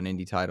really fun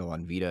indie title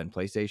on Vita and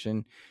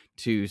PlayStation,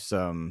 to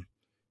some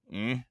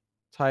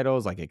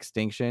titles like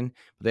Extinction.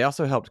 But they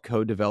also helped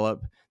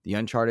co-develop the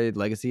Uncharted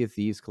Legacy of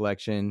Thieves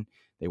collection.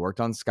 They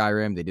worked on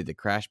Skyrim. They did the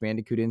Crash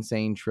Bandicoot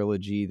Insane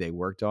trilogy. They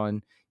worked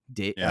on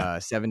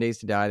 7 Days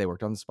to Die. They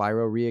worked on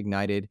Spyro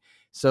Reignited.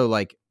 So,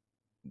 like,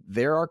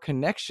 there are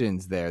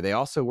connections there. They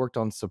also worked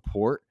on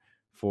support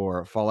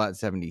for Fallout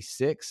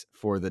 76,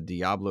 for the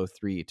Diablo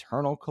 3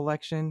 Eternal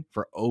collection,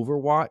 for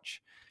Overwatch.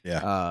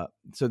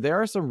 So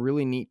there are some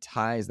really neat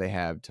ties they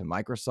have to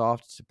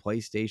Microsoft, to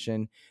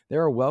PlayStation.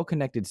 They're a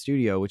well-connected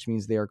studio, which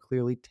means they are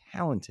clearly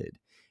talented.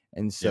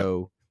 And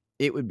so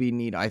it would be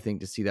neat, I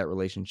think, to see that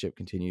relationship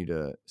continue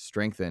to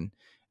strengthen,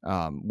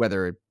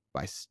 whether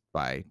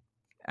by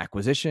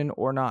acquisition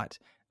or not.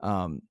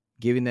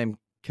 Giving them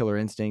Killer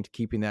Instinct,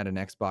 keeping that an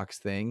Xbox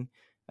thing,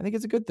 I think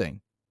it's a good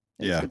thing.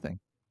 It's a good thing.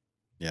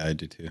 Yeah, I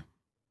do too.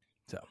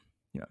 So,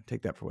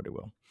 take that for what it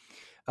will.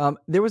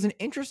 There was an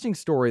interesting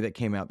story that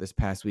came out this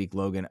past week,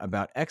 Logan,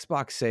 about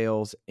Xbox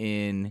sales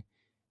in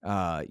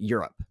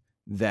Europe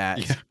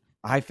that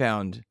I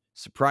found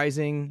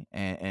surprising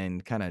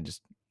and kind of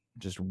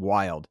just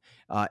wild.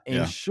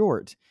 In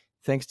short,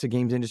 thanks to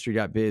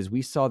GamesIndustry.biz,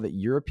 we saw that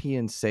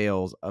European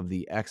sales of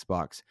the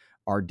Xbox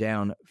are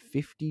down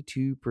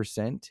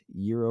 52%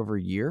 year over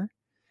year.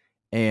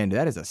 And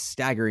that is a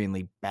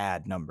staggeringly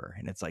bad number.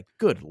 And it's like,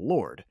 good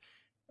Lord.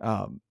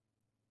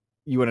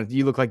 You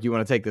look like you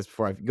want to take this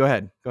before go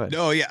ahead.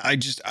 No, yeah,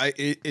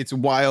 it's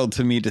wild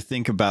to me to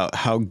think about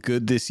how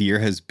good this year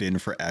has been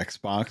for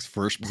Xbox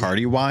first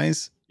party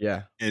wise.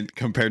 Yeah. And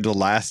compared to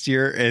last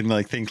year, and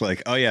think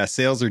oh yeah,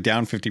 sales are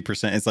down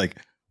 50%. It's like,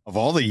 of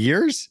all the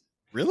years,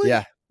 really?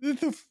 Yeah.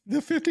 The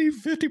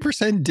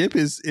 50% dip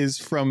is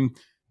from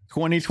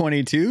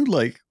 2022.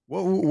 Like,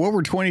 what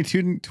were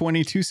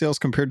 2022 sales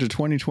compared to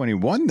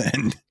 2021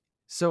 then?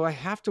 So I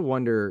have to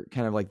wonder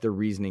kind of like the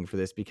reasoning for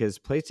this, because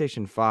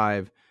PlayStation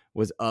 5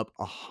 was up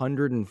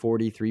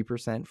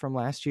 143% from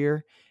last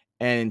year.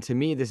 And to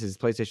me, this is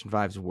PlayStation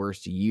 5's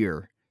worst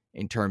year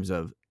in terms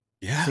of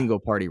Yeah. single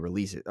party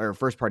releases or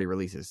first party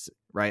releases,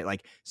 right?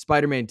 Like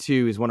Spider-Man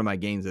 2 is one of my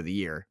games of the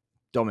year.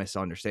 Don't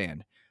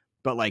misunderstand.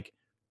 But like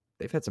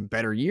they've had some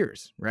better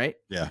years, right?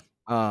 Yeah.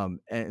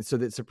 And so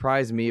that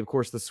surprised me. Of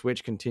course, the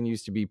Switch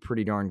continues to be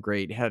pretty darn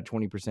great. It had a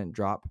 20%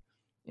 drop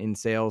in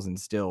sales, and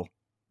still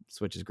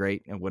Switch is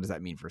great. And what does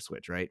that mean for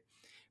Switch, right?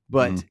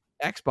 But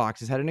Xbox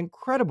has had an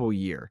incredible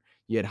year.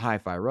 You had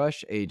Hi-Fi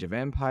Rush, Age of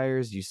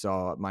Empires. You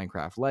saw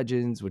Minecraft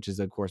Legends, which is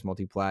of course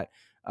multi-plat.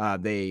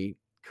 They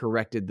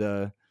corrected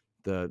the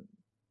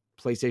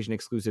PlayStation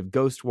exclusive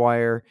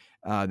Ghostwire.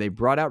 They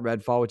brought out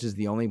Redfall, which is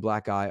the only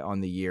Black Eye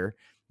on the year.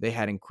 They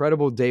had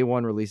incredible day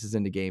one releases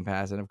into Game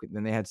Pass, and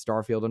then they had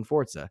Starfield and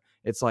Forza.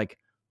 It's like,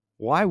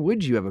 why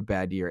would you have a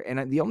bad year?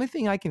 And the only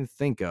thing I can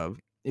think of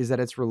is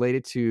that it's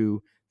related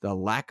to the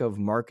lack of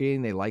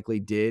marketing they likely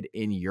did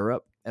in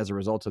Europe as a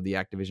result of the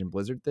Activision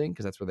Blizzard thing,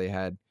 because that's where they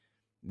had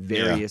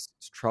various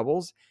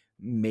troubles.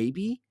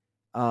 Maybe.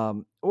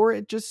 Or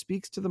it just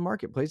speaks to the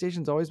market.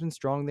 PlayStation's always been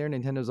strong there.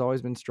 Nintendo's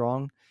always been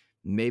strong.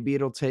 Maybe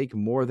it'll take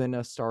more than a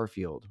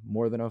Starfield,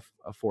 more than a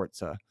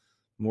Forza,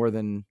 more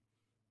than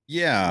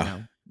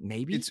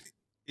maybe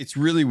it's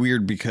really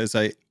weird because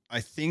I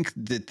think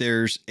that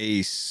there's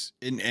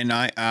and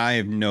I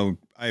have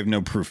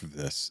no proof of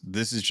this.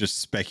 This is just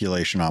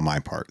speculation on my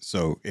part.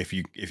 So if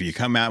you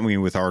come at me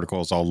with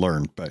articles, I'll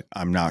learn, but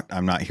I'm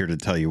not here to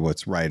tell you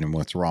what's right and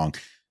what's wrong.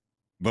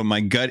 But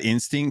my gut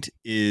instinct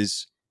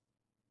is,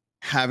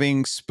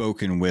 having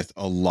spoken with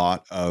a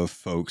lot of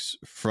folks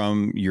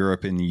from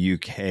Europe and the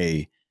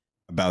UK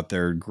about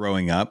their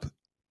growing up,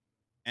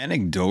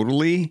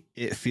 anecdotally,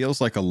 it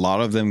feels like a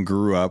lot of them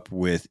grew up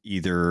with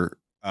either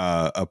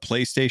a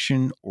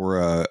PlayStation or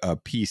a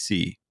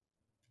PC.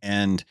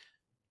 And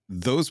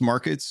those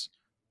markets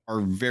are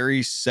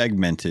very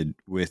segmented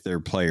with their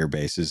player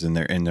bases and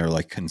their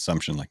like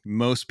consumption. Like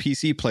most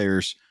PC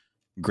players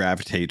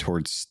gravitate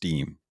towards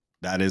Steam.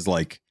 That is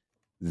like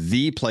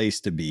the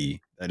place to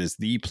be. That is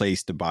the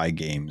place to buy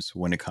games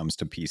when it comes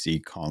to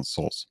PC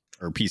consoles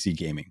or PC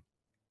gaming.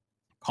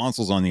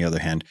 Consoles, on the other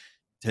hand,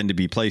 tend to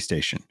be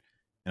PlayStation.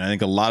 And I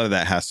think a lot of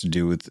that has to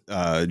do with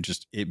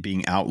just it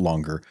being out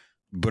longer,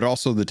 but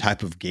also the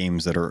type of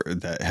games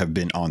that have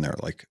been on there.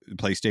 Like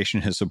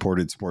PlayStation has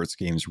supported sports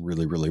games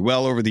really, really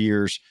well over the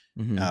years.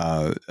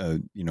 FIFA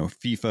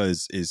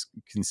is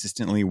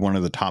consistently one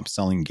of the top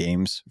selling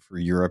games for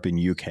Europe and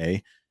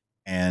UK.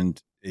 And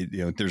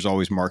there's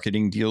always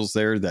marketing deals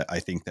there that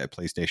I think that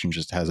PlayStation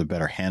just has a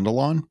better handle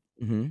on.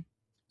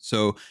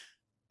 So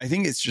I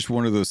think it's just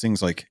one of those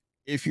things, like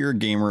if you're a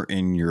gamer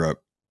in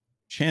Europe,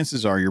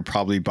 chances are you're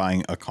probably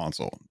buying a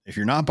console. If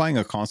you're not buying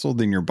a console,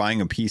 then you're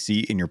buying a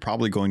PC and you're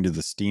probably going to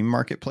the Steam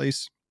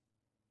marketplace.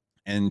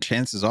 And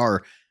chances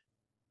are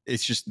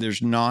it's just,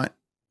 there's not,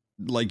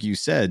 like you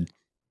said,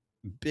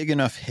 big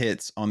enough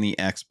hits on the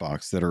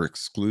Xbox that are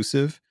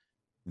exclusive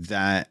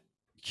that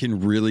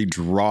can really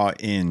draw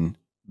in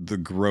the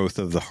growth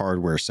of the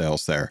hardware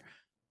sales there.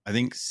 I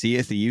think Sea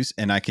of Thieves,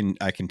 and I can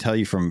tell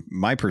you from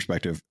my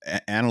perspective,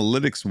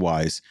 analytics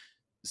wise,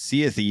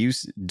 Sea of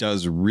Thieves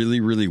does really,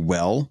 really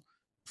well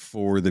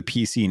for the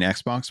PC and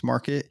Xbox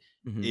market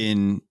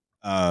in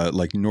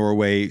like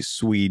Norway,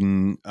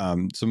 Sweden,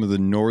 some of the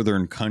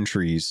northern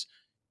countries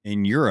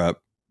in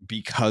Europe,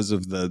 because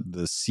of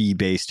the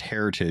sea-based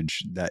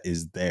heritage that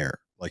is there.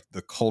 Like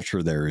the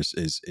culture there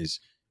is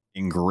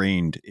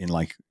ingrained in,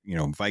 like,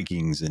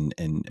 Vikings and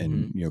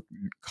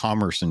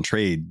commerce and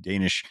trade,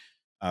 Danish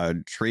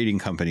trading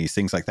companies,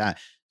 things like that.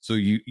 So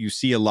you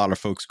see a lot of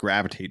folks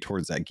gravitate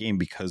towards that game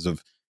because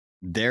of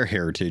their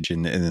heritage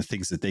and the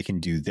things that they can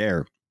do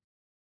there.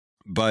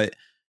 But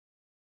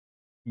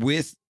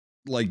with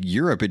like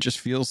Europe, it just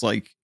feels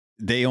like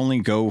they only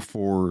go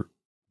for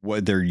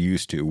what they're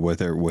used to, what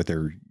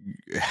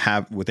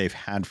they've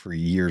had for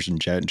years and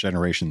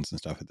generations and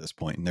stuff at this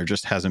point. And there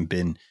just hasn't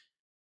been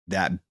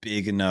that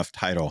big enough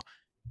title.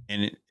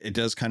 And it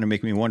does kind of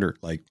make me wonder,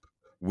 like,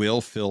 will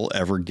Phil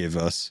ever give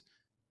us,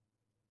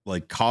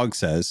 like Cog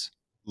says,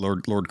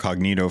 Lord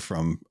Cognito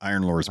from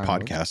Iron Lords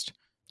podcast,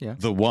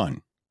 the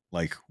one?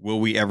 Like, will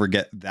we ever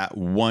get that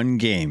one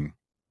game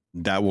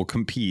that will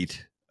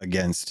compete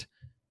against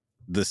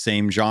the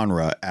same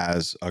genre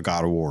as a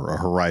God of War, a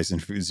Horizon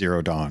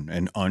Zero Dawn,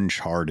 an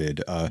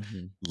Uncharted,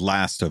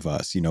 Last of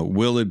Us?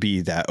 Will it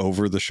be that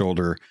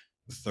over-the-shoulder,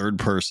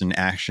 third-person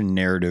action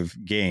narrative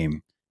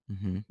game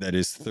that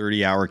is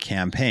 30-hour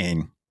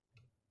campaign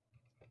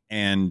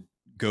and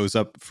goes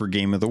up for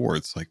Game of the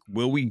Awards? Like,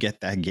 will we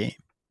get that game?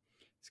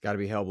 It's got to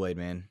be Hellblade,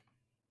 man.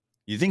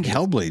 You think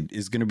Hellblade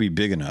is going to be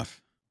big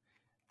enough?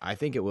 I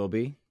think it will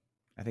be.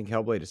 I think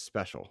Hellblade is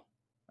special.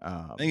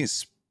 I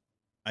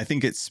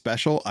think it's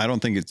special. I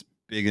don't think it's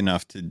big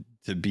enough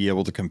to be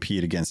able to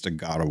compete against a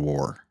God of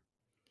War.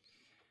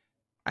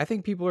 I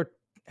think people are.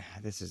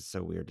 This is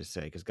so weird to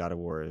say because God of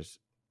War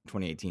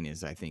 2018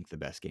 is, I think, the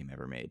best game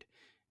ever made.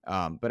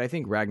 But I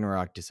think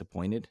Ragnarok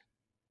disappointed.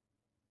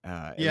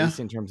 At least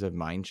in terms of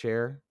mind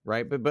share,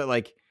 right? But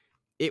like,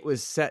 it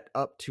was set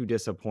up to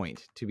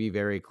disappoint. To be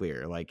very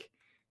clear, like,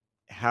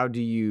 how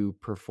do you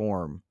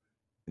perform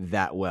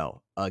that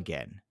well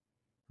again,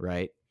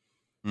 right?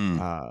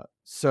 Mm.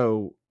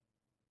 So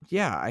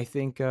yeah, I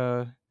think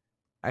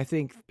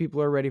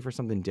people are ready for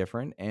something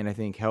different, and I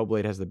think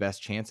Hellblade has the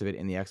best chance of it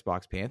in the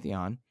Xbox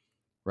Pantheon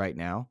right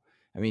now.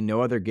 I mean,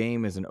 no other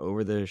game is an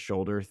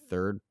over-the-shoulder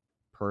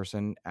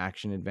third-person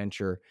action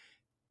adventure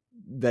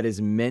that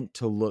is meant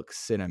to look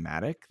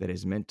cinematic, that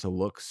is meant to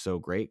look so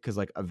great. Because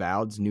like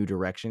Avowed's new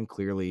direction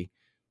clearly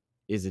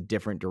is a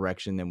different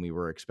direction than we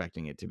were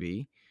expecting it to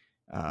be.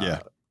 Yeah,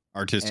 And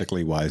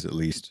artistically wise, at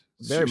least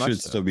very much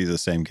should so. still be the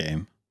same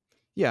game.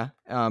 Yeah,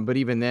 but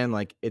even then,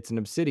 like it's an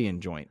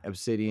Obsidian joint.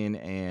 Obsidian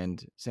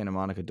and Santa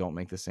Monica don't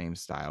make the same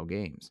style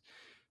games,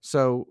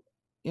 so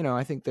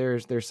I think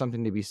there's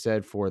something to be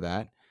said for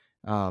that.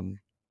 Um,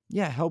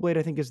 yeah, Hellblade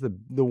I think is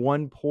the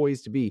one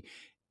poised to be,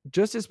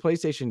 just as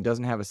PlayStation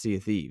doesn't have a Sea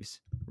of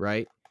Thieves,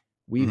 right?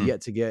 We've Mhm.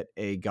 yet to get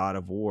a God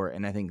of War,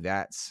 and I think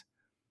that's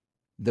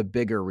the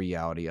bigger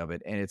reality of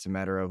it. And it's a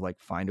matter of like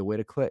find a way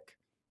to click.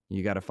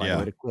 You got to find a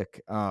way Yeah, to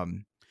click.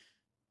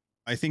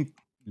 I think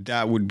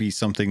that would be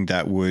something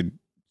that would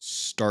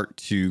start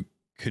to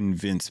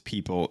convince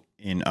people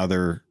in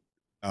other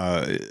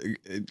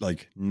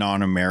like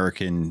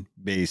non-American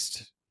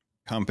based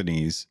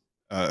companies,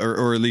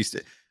 or at least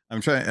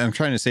I'm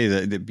trying to say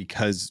that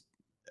because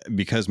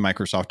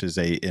Microsoft is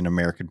an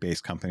American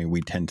based company,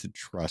 we tend to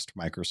trust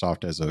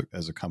Microsoft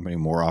as a company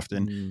more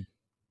often.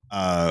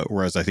 mm,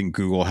 Whereas I think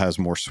Google has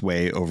more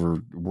sway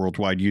over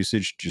worldwide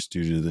usage just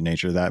due to the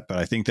nature of that. But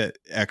I think that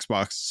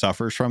Xbox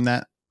suffers from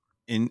that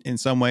in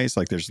some ways.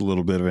 Like there's a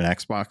little bit of an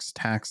Xbox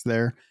tax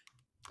there.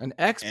 an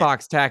And,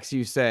 Xbox tax,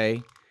 you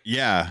say?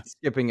 yeah.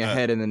 Skipping Uh,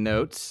 ahead in the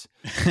notes.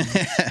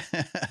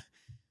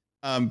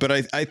 but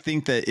I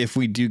think that if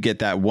we do get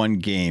that one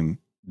game,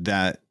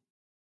 that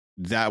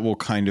will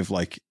kind of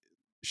like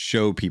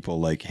show people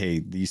like, hey,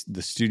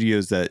 the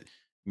studios that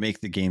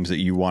make the games that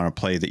you want to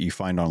play that you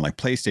find on like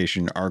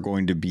PlayStation are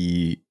going to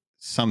be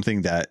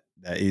something that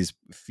is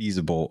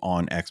feasible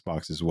on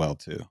Xbox as well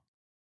too.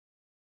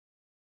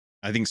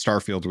 I think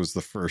Starfield was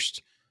the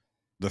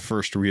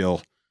first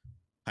real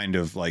kind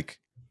of like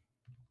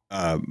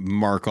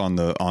mark on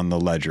the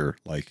ledger,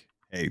 like,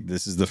 hey,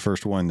 this is the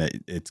first one that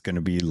it's going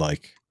to be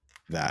like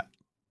that.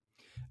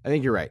 I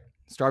think you're right.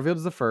 Starfield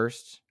is the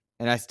first,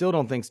 and I still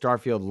don't think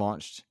Starfield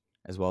launched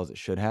as well as it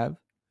should have.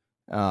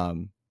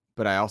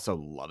 But I also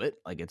love it.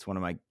 Like it's one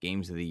of my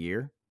games of the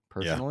year Yeah.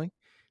 personally.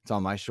 It's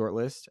on my short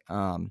list.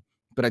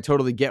 But I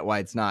totally get why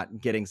it's not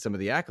getting some of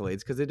the accolades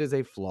because it is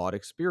a flawed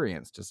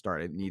experience to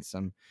start. It needs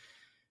some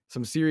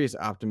serious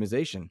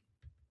optimization.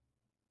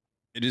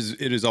 It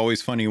is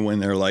always funny when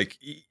they're like,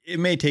 it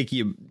may take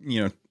you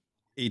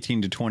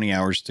 18 to 20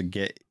 hours to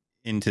get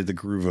into the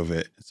groove of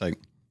it. It's like,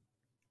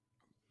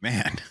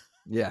 man.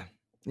 Yeah.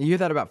 You hear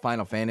that about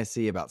Final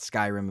Fantasy, about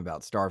Skyrim,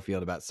 about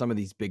Starfield, about some of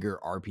these bigger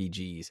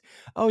RPGs.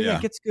 Oh, yeah, it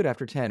Yeah. gets good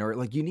after 10, or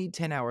like you need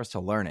 10 hours to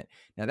learn it.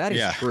 Now, that is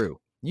Yeah. true.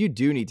 You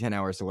do need 10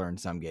 hours to learn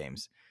some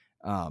games,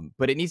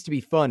 but it needs to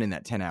be fun in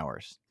that 10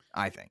 hours,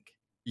 I think.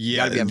 You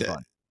got Yeah. to be having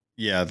fun.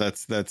 Yeah,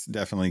 that's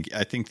definitely.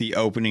 I think the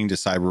opening to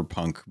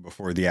Cyberpunk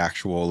before the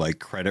actual like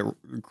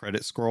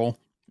credit scroll,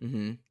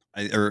 Mm-hmm.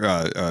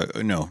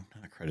 no,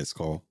 not a credit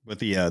scroll, but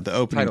the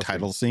opening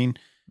title scene.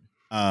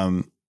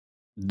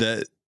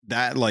 That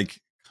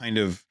like kind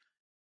of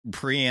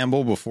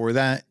preamble before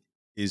that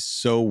is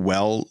so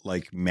well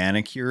like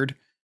manicured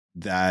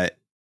that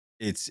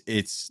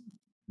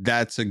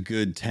that's a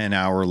good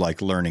 10-hour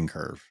like learning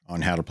curve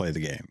on how to play the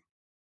game.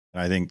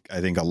 And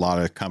I think a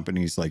lot of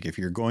companies, like if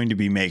you're going to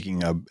be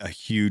making a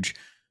huge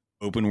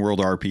open world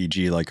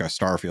RPG like a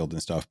Starfield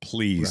and stuff,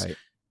 please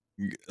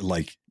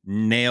like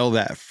nail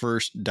that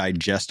first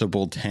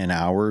digestible 10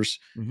 hours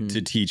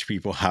to teach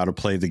people how to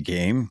play the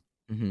game,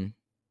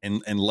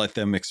 and let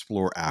them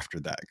explore after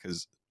that.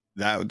 Cause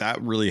that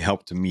really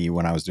helped me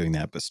when I was doing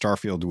that. But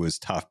Starfield was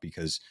tough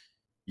because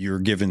you're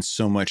given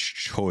so much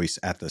choice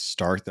at the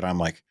start that I'm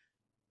like,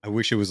 I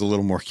wish it was a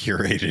little more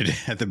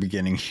curated at the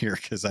beginning here,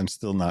 because I'm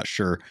still not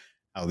sure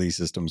how these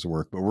systems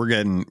work. But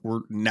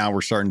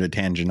we're starting to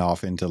tangent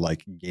off into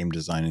like game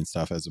design and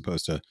stuff, as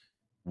opposed to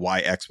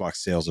why Xbox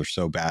sales are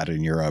so bad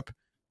in Europe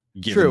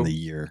given the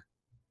year.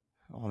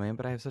 Oh man,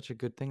 but I have such a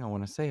good thing I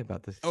want to say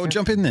about this. Oh,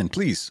 jump in then,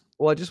 please.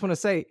 Well, I just want to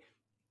say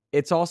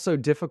it's also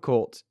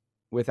difficult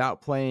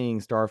without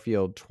playing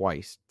Starfield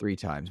twice, 3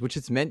 times, which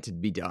it's meant to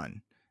be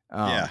done.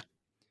 Yeah.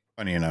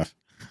 Funny enough.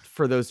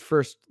 For those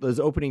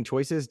opening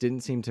choices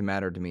didn't seem to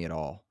matter to me at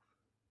all.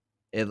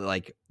 It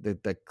like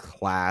the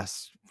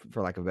class,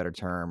 for lack of a better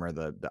term, or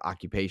the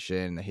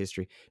occupation, the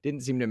history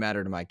didn't seem to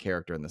matter to my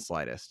character in the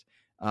slightest.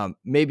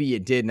 Maybe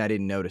it did and I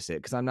didn't notice it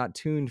because I'm not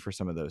tuned for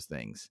some of those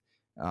things.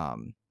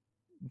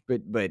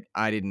 But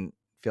I didn't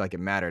feel like it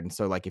mattered. And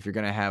so like if you're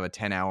gonna have a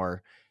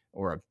 10-hour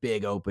or a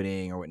big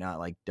opening or whatnot,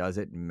 like does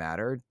it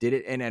matter? Did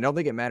it? And I don't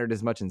think it mattered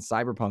as much in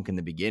Cyberpunk in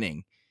the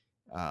beginning.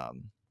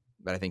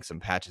 But I think some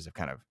patches have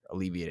kind of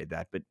alleviated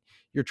that. But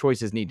your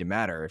choices need to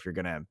matter if you're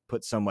going to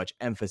put so much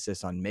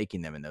emphasis on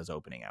making them in those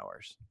opening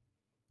hours.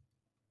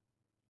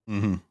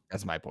 Mm-hmm.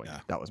 That's my point. Yeah.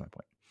 That was my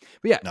point.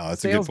 But yeah, no,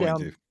 that's a good point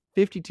too.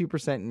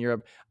 52% in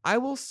Europe. I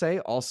will say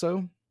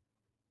also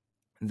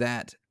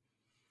that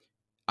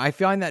I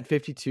find that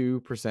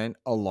 52%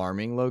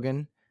 alarming,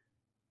 Logan,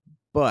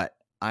 but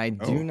I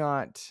do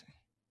not,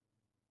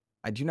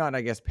 I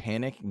guess,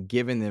 panic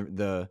given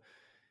the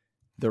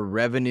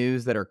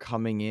revenues that are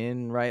coming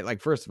in, right? Like,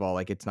 first of all,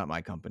 like, it's not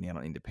my company. I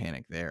don't need to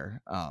panic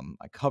there.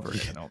 I cover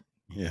it. I don't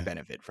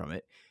benefit from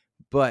it.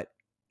 But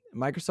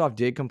Microsoft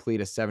did complete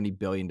a $70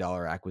 billion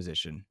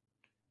acquisition,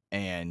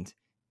 and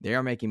they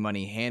are making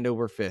money hand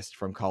over fist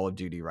from Call of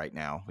Duty right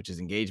now, which is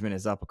engagement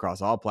is up across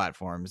all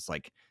platforms,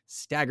 like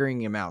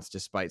staggering amounts,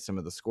 despite some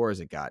of the scores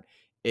it got.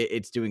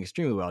 It's doing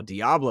extremely well.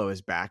 Diablo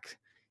is back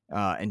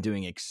and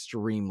doing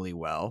extremely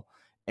well.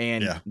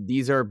 And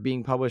these are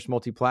being published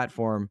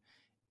multi-platform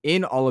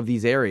in all of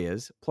these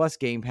areas. Plus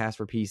Game Pass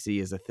for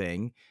PC is a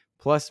thing.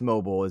 Plus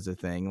mobile is a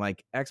thing.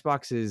 Like,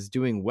 Xbox is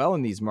doing well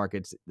in these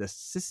markets. The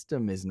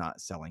system is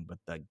not selling, but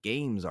the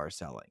games are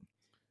selling,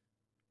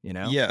 you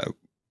know? Yeah.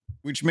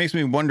 Which makes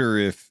me wonder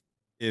if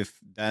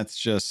that's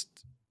just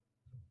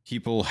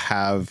people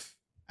have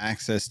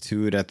access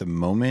to it at the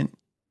moment.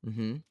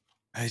 Mm-hmm.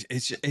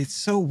 It's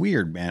so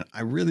weird, man.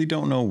 I really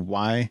don't know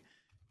why.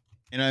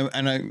 And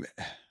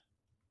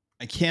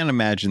I can't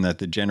imagine that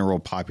the general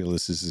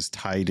populace is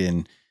tied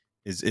in,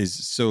 is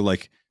so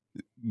like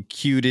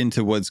cued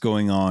into what's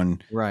going on,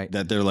 right?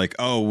 That they're like,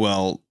 oh,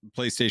 well,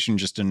 PlayStation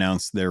just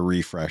announced their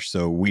refresh,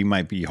 so we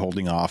might be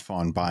holding off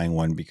on buying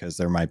one because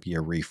there might be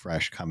a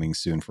refresh coming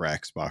soon for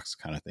Xbox,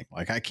 kind of thing.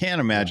 Like, I can't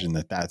imagine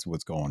that that's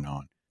what's going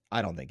on.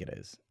 I don't think it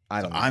is.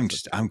 I'm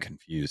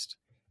confused.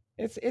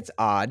 It's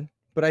odd,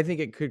 but I think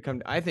it could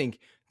come. I think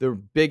the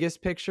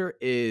biggest picture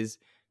is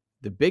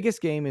the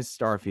biggest game is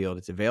Starfield.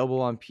 It's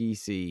available on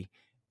PC,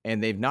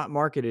 and they've not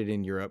marketed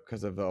in Europe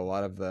because of a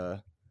lot of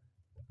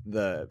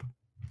the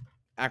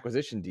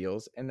acquisition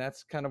deals, and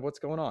that's kind of what's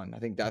going on. I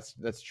think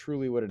that's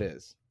truly what it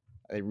is.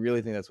 I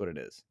really think that's what it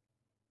is,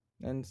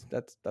 and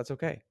that's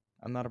okay.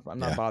 I'm not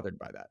bothered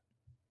by that.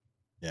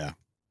 Yeah,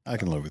 I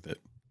can live with it.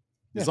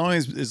 As long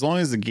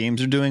as the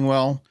games are doing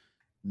well,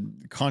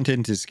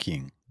 content is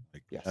king.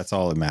 Like, that's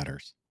all that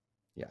matters.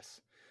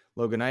 Yes.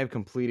 Logan, I have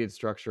completed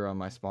structure on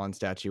my spawn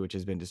statue, which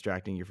has been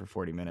distracting you for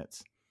 40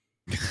 minutes.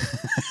 You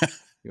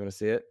want to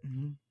see it?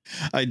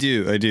 I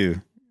do.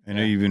 I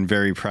know you've been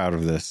very proud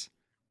of this.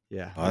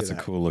 Yeah. Oh, that's a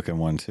cool looking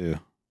one too.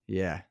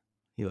 Yeah.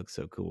 He looks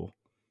so cool.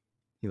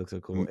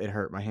 It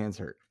hurt. My hands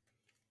hurt.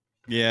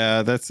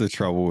 Yeah, that's the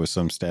trouble with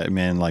some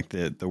man. Like,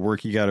 the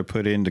work you got to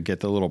put in to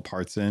get the little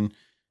parts in.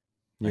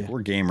 Like,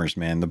 we're gamers,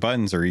 man. The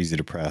buttons are easy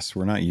to press.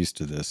 We're not used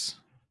to this.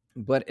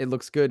 But it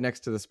looks good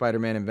next to the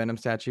Spider-Man and Venom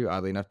statue.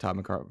 Oddly enough, Todd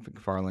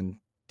McFarlane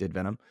did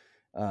Venom.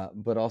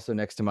 But also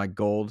next to my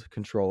gold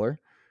controller,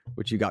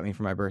 which you got me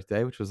for my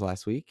birthday, which was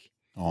last week.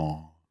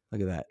 Oh,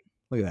 look at that.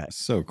 Look at that.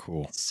 So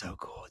cool. It's so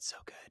cool. It's so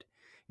good.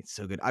 It's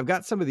so good. I've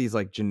got some of these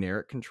like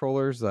generic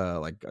controllers,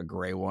 like a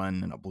gray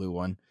one and a blue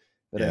one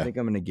that I think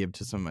I'm going to give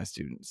to some of my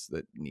students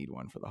that need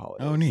one for the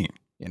holidays. Oh, neat.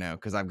 You know,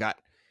 because I've got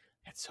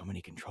so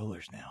many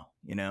controllers now,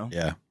 you know?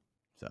 Yeah.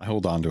 So I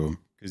hold on to them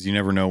because you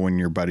never know when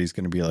your buddy's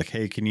going to be like,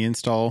 hey, can you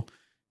install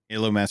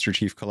Halo Master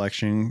Chief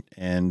Collection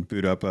and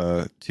boot up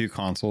 2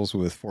 consoles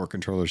with 4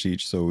 controllers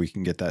each so we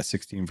can get that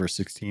 16 versus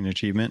 16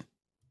 achievement?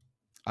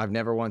 I've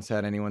never once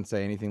had anyone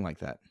say anything like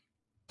that.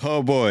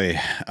 Oh, boy.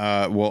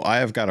 Well, I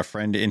have got a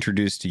friend to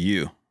introduce to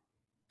you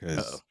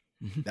because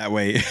that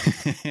way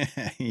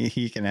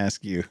he can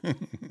ask you.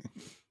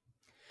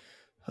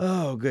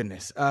 Oh,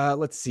 goodness.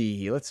 Let's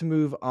see. Let's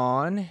move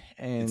on.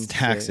 And it's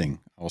taxing.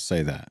 I'll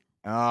say that.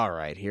 All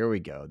right, here we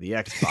go. The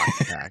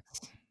Xbox tax.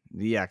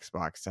 The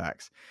Xbox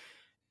tax.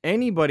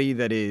 Anybody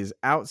that is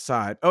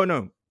outside. Oh,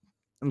 no.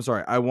 I'm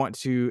sorry. I want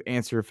to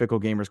answer Fickle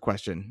Gamer's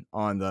question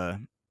on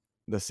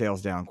the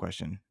sales down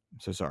question. I'm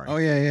so sorry. Oh,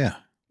 yeah.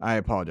 I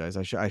apologize.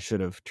 I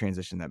should have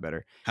transitioned that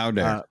better. How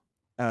dare.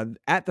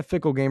 At the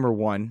Fickle Gamer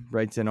 1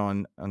 writes in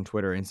on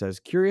Twitter and says,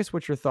 curious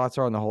what your thoughts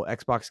are on the whole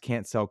Xbox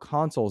can't sell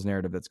consoles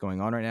narrative that's going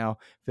on right now.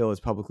 Phil has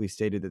publicly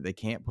stated that they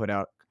can't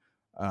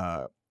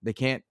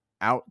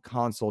out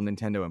console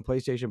Nintendo and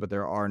PlayStation,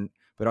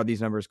 but are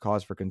these numbers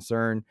cause for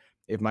concern?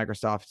 If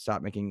Microsoft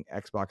stopped making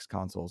Xbox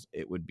consoles,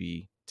 it would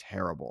be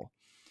terrible.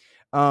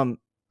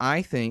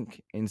 I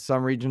think in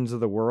some regions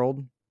of the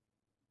world,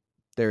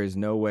 there is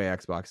no way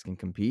Xbox can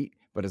compete,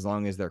 but as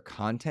long as their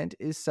content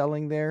is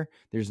selling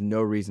there's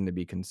no reason to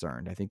be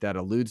concerned. I think that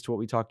alludes to what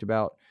we talked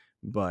about,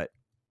 but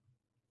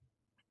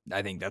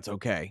I think that's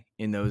okay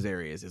in those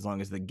areas as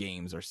long as the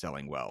games are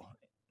selling well.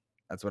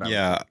 That's what I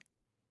would think.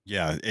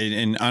 Yeah,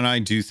 and I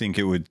do think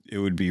it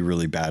would be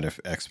really bad if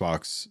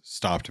Xbox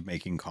stopped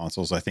making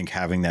consoles. I think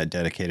having that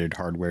dedicated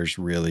hardware is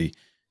really,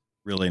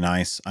 really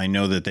nice. I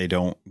know that they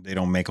don't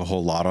make a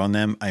whole lot on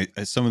them.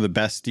 Some of the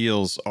best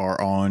deals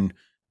are on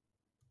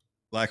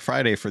Black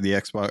Friday for the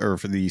Xbox or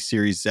for the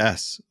Series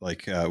S.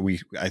 Like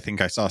I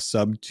think I saw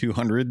sub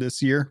 200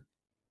 this year,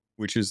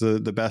 which is the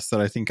best that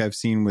I think I've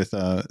seen with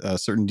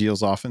certain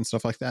deals off and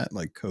stuff like that,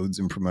 like codes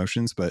and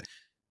promotions. But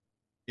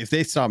if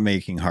they stop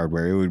making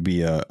hardware, it would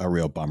be a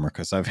real bummer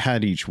because I've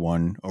had each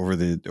one over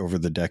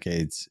the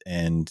decades,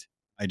 and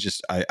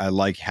I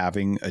like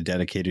having a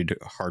dedicated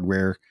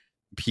hardware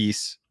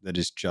piece that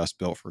is just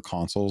built for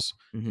consoles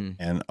Mm-hmm.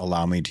 and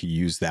allow me to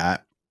use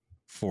that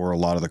for a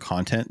lot of the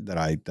content that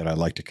I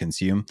like to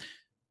consume.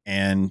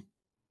 And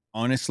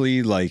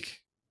honestly,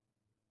 like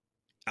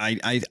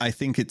I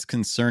think it's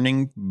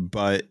concerning,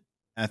 but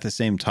at the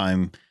same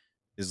time,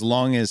 as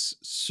long as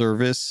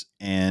service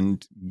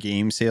and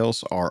game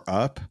sales are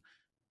up,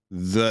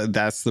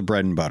 that's the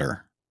bread and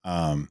butter.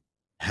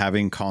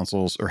 Having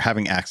consoles or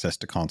having access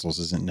to consoles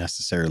isn't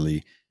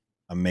necessarily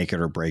a make it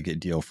or break it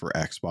deal for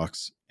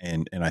Xbox.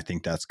 And I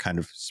think that's kind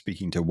of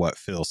speaking to what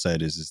Phil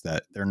said is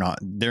that they're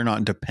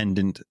not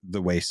dependent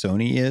the way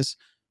Sony is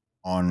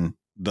on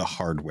the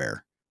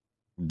hardware.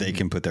 They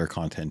can put their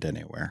content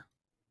anywhere.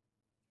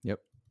 Yep.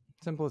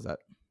 Simple as that.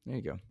 There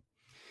you go.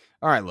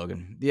 All right,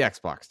 Logan, the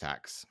Xbox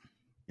tax.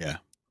 Yeah.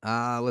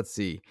 Let's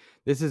see.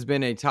 This has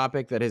been a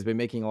topic that has been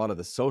making a lot of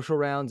the social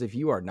rounds. If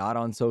you are not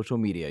on social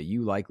media,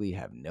 you likely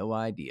have no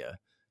idea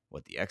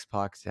what the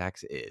Xbox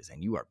tax is,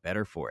 and you are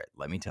better for it,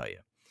 let me tell you.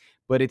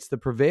 But it's the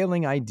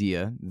prevailing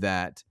idea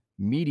that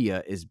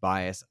media is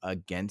biased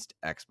against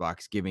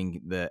Xbox,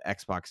 giving the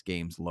Xbox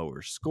games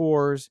lower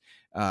scores,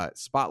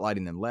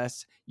 spotlighting them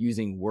less,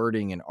 using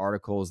wording in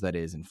articles that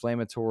is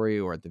inflammatory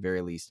or at the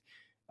very least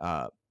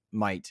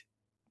might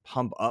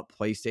pump up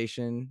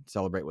PlayStation,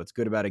 celebrate what's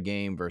good about a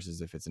game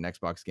versus if it's an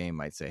Xbox game,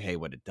 might say, hey,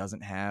 what it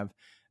doesn't have.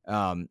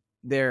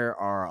 There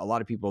are a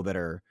lot of people that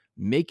are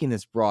making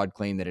this broad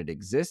claim that it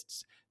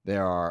exists.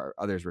 There are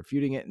others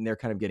refuting it, and they're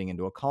kind of getting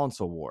into a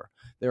console war.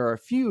 There are a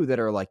few that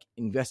are like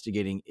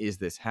investigating, is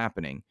this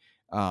happening?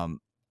 I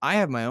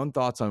have my own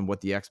thoughts on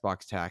what the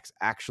Xbox tax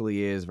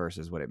actually is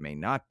versus what it may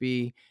not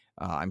be.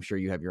 I'm sure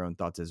you have your own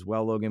thoughts as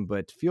well, Logan,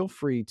 but feel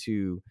free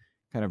to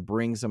kind of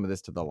bring some of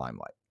this to the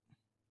limelight.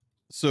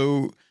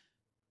 So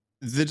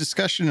the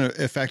discussion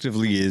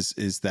effectively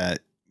is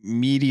that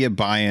media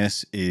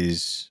bias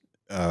is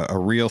a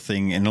real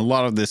thing, and a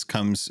lot of this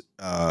comes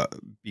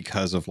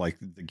because of like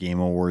the Game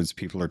Awards.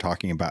 People are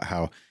talking about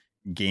how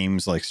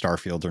games like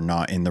Starfield are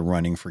not in the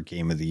running for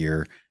Game of the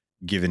Year,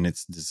 given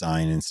its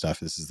design and stuff.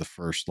 This is the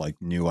first like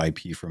new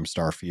IP from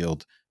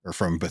Starfield or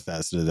from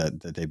Bethesda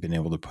that they've been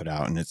able to put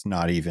out, and it's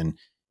not even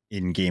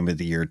in Game of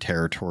the Year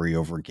territory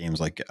over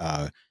games like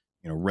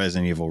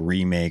Resident Evil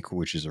Remake,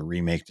 which is a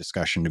remake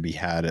discussion to be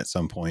had at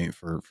some point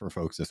for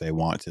folks if they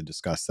want to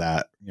discuss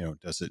that.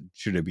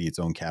 Should it be its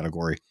own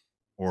category?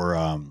 Or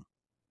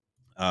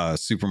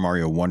Super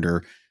Mario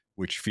Wonder,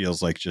 which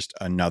feels like just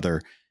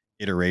another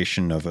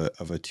iteration of a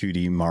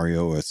 2D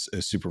Mario, a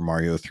Super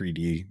Mario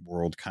 3D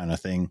World kind of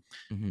thing.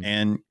 Mm-hmm.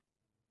 And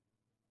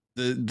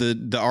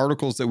the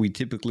articles that we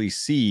typically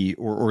see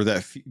or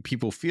that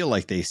people feel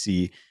like they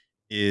see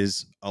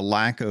is a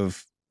lack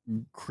of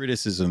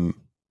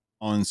criticism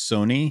on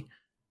Sony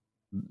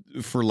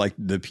for like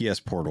the PS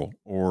Portal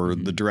or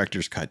the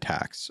director's cut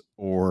tax,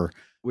 or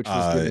which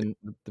was given,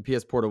 the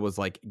PS Portal was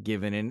like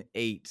given an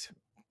 8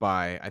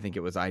 by, I think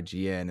it was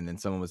IGN, and then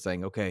someone was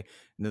saying, okay,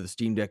 the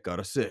Steam Deck got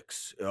a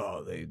 6.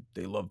 Oh,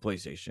 they love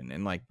PlayStation.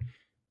 And like,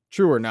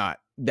 true or not,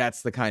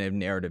 that's the kind of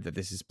narrative that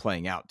this is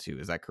playing out to.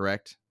 Is that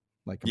correct?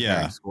 Like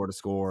comparing score to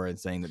score and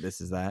saying that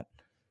this is that.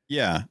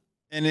 Yeah.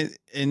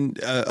 And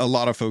a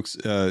lot of folks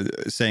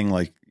saying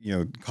like,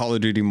 Call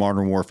of Duty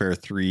Modern Warfare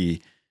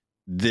 3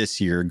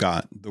 this year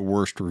got the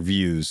worst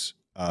reviews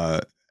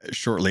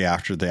shortly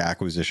after the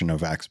acquisition of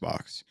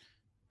Xbox.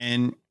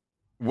 And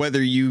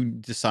whether you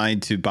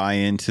decide to buy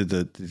into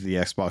the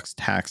Xbox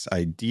tax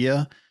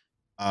idea,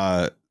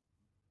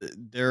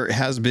 there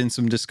has been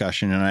some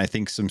discussion, and I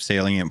think some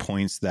salient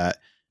points that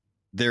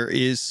there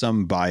is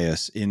some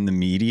bias in the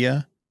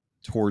media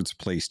towards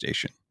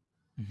PlayStation.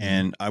 Mm-hmm.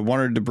 And I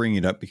wanted to bring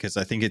it up because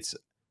I think it's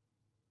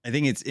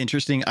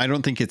interesting. I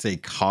don't think it's a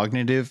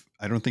cognitive.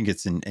 I don't think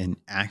it's an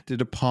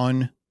acted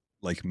upon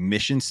like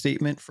mission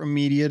statement from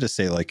media to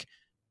say like,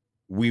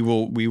 we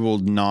will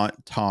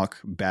not talk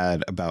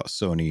bad about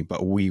Sony,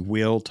 but we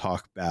will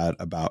talk bad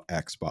about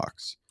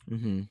Xbox.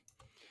 Mm-hmm.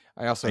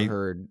 I also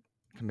heard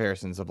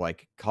comparisons of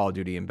like Call of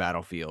Duty and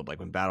Battlefield, like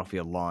when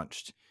Battlefield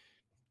launched,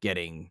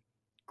 getting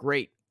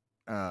great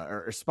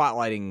or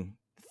spotlighting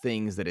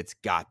things that it's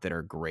got that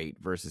are great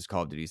versus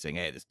Call of Duty saying,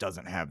 hey, this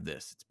doesn't have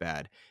this, it's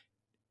bad.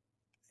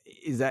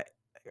 Is that,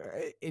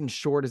 in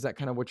short, is that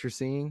kind of what you're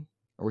seeing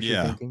or what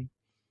you're thinking?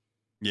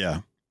 Yeah.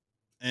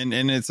 And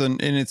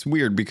it's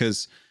weird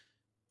because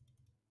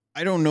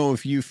I don't know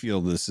if you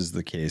feel this is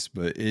the case,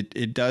 but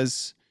it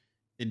does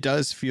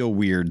feel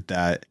weird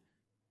that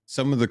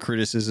some of the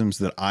criticisms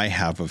that I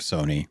have of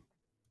Sony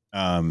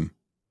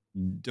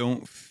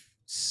don't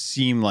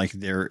seem like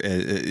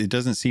it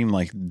doesn't seem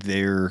like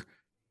they're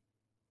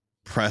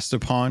pressed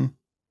upon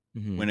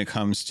when it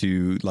comes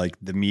to like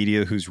the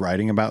media who's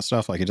writing about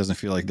stuff. Like it doesn't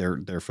feel like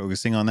they're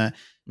focusing on that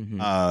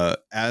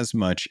as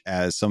much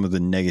as some of the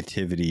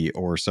negativity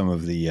or some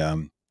of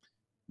the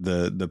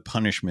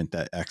punishment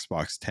that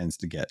Xbox tends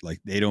to get. Like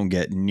they don't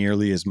get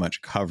nearly as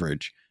much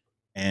coverage.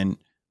 And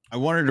I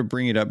wanted to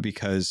bring it up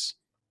because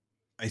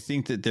I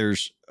think that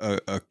there's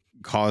a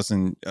cause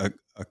and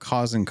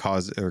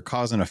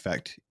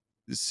effect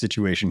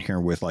situation here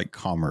with like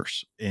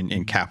commerce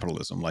and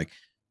capitalism. Like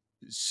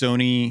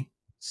Sony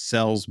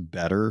sells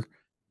better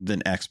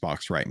than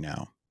Xbox right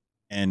now.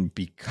 And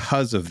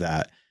because of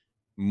that,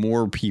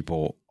 more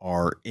people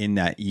are in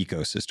that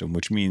ecosystem,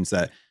 which means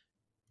that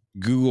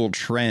Google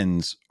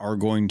Trends are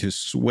going to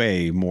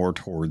sway more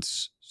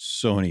towards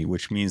Sony,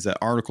 which means that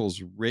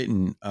articles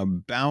written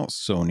about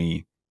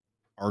Sony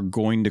are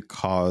going to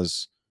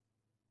cause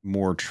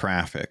more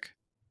traffic,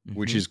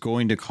 which is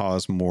going to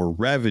cause more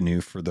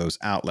revenue for those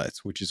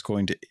outlets, which is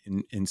going to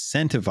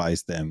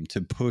incentivize them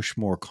to push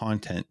more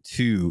content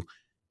to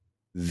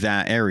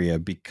that area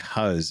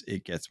because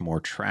it gets more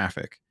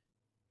traffic.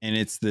 And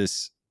it's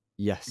this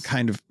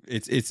kind of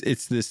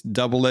it's this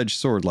double-edged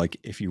sword. Like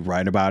if you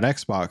write about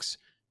Xbox,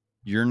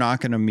 you're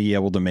not going to be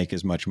able to make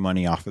as much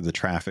money off of the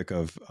traffic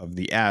of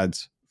the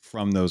ads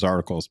from those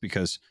articles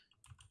because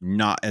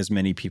not as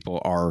many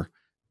people are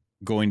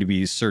going to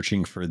be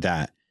searching for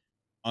that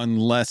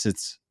unless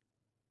it's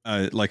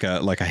like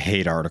a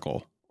hate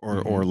article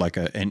or like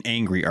an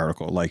angry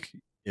article. Like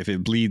if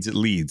it bleeds, it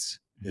leads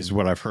is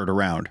what I've heard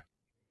around.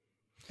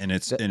 And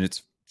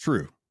it's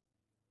true.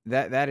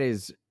 That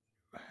is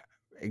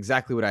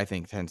exactly what I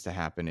think tends to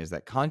happen, is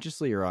that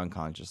consciously or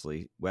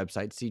unconsciously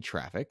websites see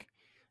traffic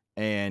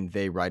and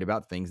they write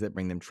about things that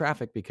bring them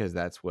traffic because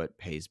that's what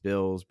pays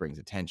bills, brings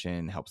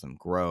attention, helps them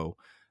grow.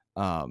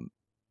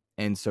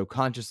 And so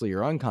consciously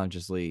or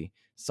unconsciously,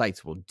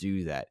 sites will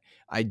do that.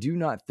 I do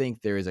not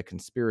think there is a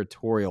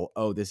conspiratorial,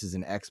 oh, this is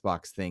an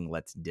Xbox thing,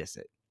 let's diss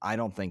it. I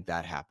don't think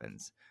that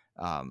happens.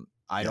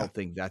 I don't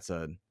think that's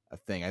a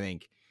thing. I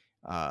think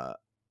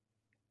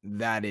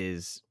that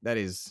is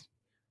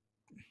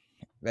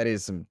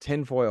some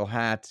tinfoil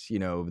hats,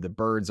 the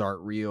birds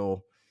aren't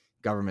real,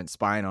 government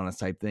spying on us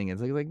type thing.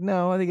 It's like,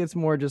 no, I think it's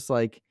more just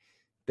like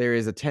there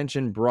is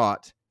attention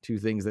brought to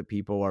things that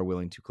people are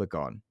willing to click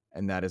on.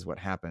 And that is what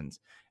happens.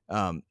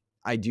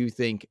 I do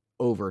think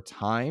over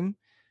time,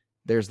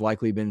 there's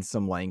likely been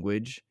some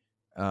language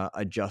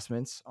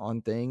adjustments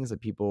on things that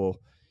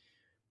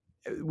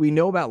we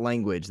know about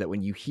language, that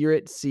when you hear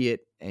it, see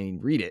it,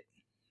 and read it,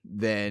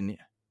 then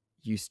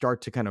you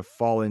start to kind of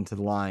fall into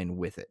the line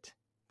with it.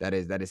 That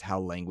is how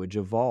language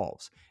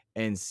evolves.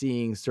 And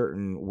seeing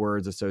certain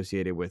words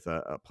associated with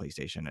a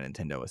PlayStation, a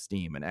Nintendo, a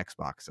Steam, an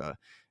Xbox,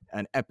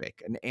 an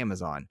Epic, an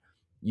Amazon,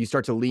 you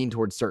start to lean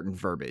towards certain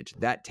verbiage.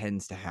 That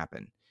tends to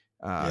happen.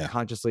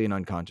 Consciously and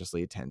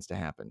unconsciously, it tends to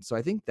happen. So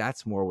I think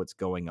that's more what's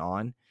going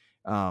on.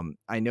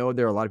 I know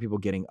there are a lot of people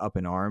getting up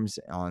in arms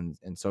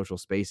in social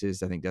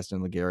spaces. I think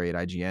Destin Legary at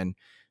IGN,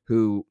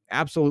 who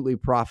absolutely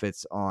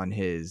profits on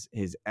his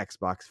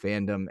Xbox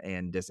fandom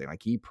and dissing.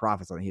 Like he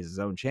profits on it. He has his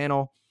own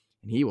channel,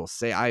 and he will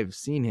say, I've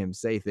seen him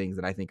say things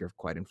that I think are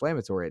quite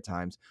inflammatory at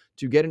times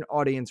to get an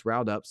audience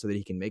riled up so that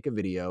he can make a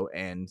video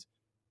and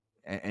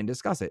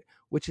discuss it,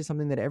 which is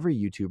something that every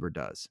YouTuber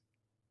does.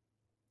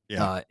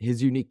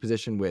 His unique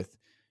position with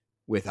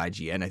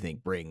IGN, I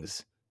think,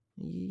 brings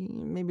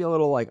maybe a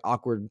little like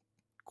awkward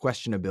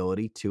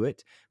questionability to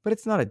it, but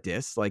it's not a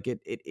diss. Like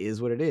it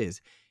is what it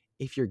is.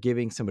 If you're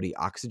giving somebody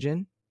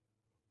oxygen,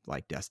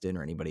 like Destin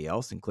or anybody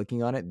else, and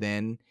clicking on it,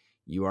 then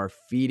you are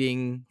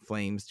feeding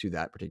flames to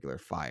that particular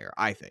fire,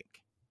 I think.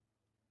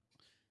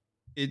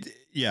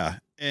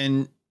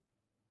 And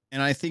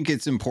I think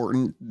it's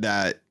important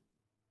that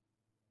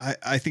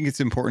I think it's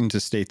important to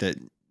state that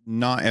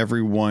not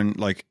everyone,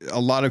 like a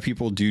lot of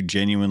people do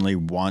genuinely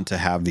want to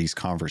have these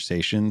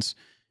conversations,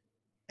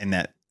 and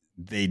that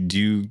they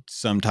do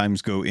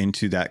sometimes go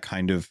into that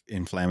kind of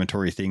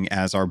inflammatory thing,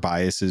 as our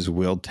biases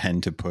will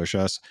tend to push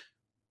us.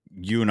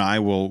 You and I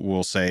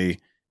will say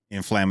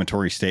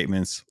inflammatory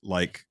statements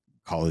like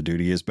Call of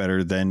Duty is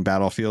better than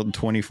Battlefield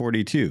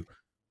 2042,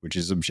 which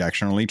is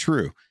objectionably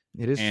true.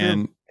 It is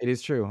true. It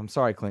is true. I'm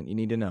sorry, Clint. You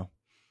need to know.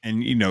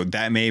 And,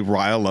 that may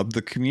rile up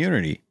the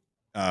community,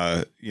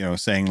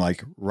 saying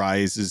like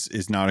Rise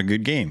is not a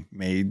good game.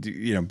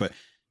 But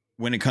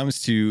when it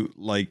comes to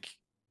like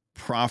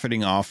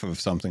profiting off of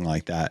something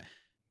like that,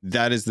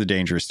 that is the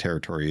dangerous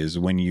territory, is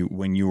when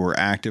you are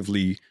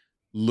actively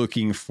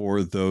looking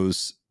for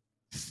those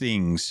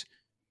things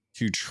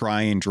to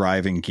try and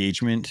drive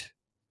engagement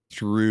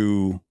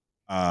through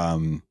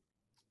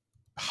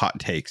hot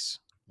takes.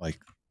 Like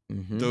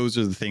those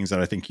are the things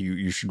that I think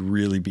you should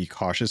really be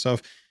cautious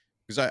of,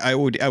 because I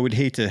would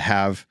hate to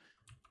have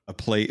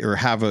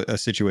a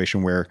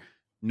situation where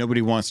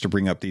nobody wants to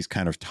bring up these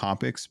kind of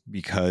topics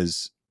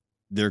because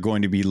they're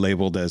going to be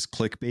labeled as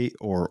clickbait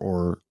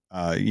or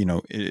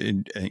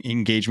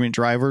engagement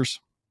drivers.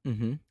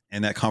 And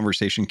that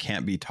conversation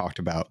can't be talked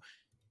about,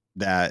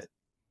 that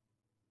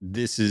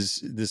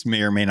this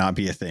may or may not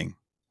be a thing.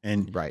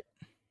 And right.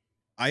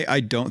 I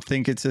don't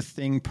think it's a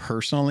thing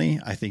personally.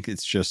 I think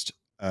it's just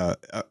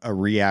a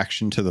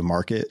reaction to the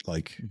market.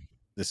 Like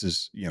this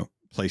is,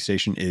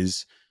 PlayStation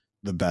is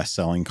the best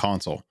selling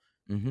console.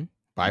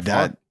 By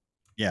far.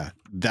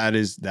 That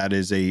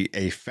is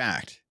a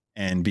fact.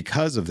 And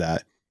because of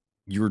that,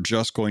 you're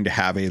just going to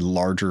have a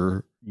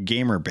larger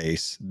gamer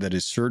base that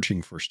is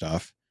searching for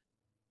stuff.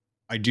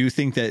 I do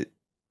think that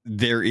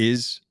there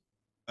is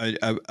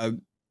a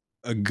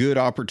a good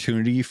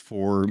opportunity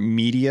for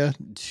media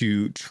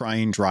to try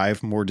and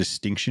drive more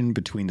distinction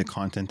between the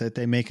content that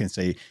they make and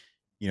say,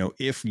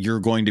 if you're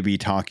going to be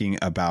talking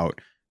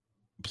about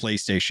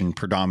PlayStation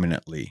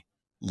predominantly,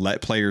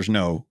 let players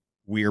know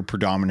we are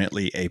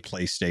predominantly a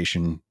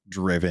PlayStation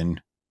driven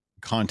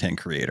content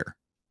creator,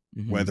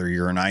 whether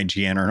you're an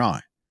IGN or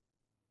not.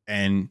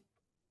 And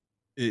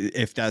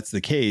if that's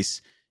the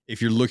case,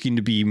 if you're looking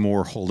to be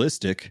more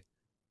holistic,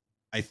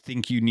 I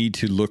think you need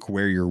to look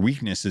where your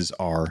weaknesses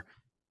are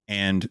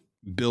and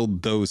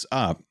build those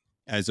up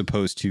as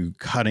opposed to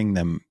cutting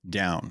them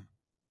down.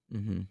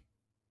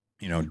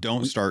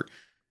 Don't start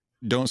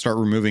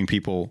removing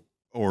people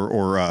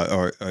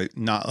or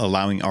not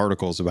allowing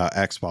articles about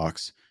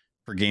Xbox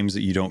for games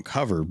that you don't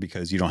cover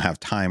because you don't have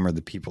time or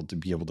the people to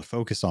be able to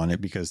focus on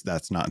it because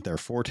that's not their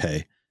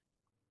forte.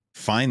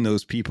 Find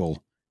those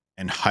people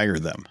and hire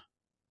them.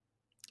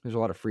 There's a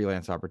lot of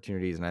freelance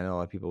opportunities, and I know a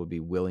lot of people would be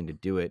willing to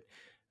do it.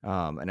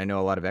 And I know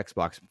a lot of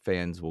Xbox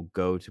fans will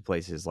go to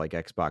places like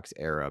Xbox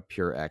Era,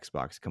 Pure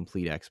Xbox,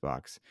 Complete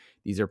Xbox.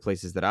 These are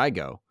places that I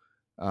go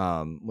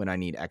when I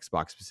need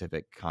Xbox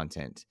specific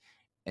content.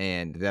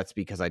 And that's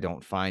because I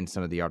don't find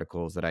some of the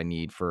articles that I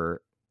need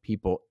for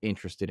people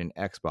interested in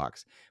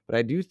Xbox. But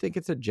I do think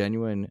it's a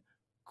genuine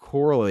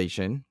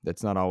correlation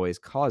that's not always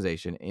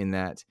causation, in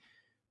that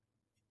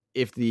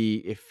if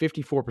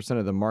 54%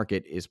 of the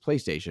market is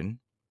PlayStation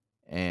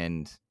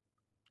and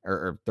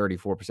or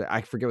 34%,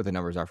 I forget what the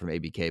numbers are from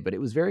ABK, but it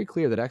was very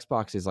clear that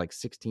Xbox is like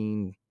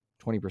 16-20%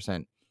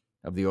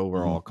 of the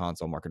overall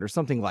console market or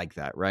something like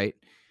that, right?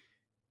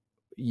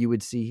 You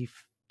would see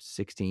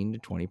 16 to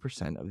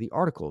 20% of the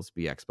articles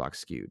be Xbox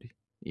skewed,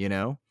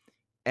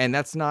 and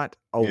that's not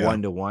a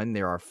one-to-one.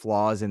 There are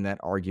flaws in that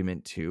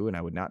argument too, and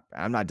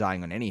I'm not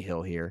dying on any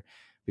hill here,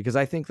 because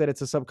I think that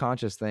it's a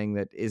subconscious thing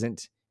that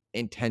isn't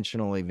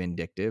intentionally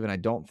vindictive. And I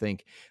don't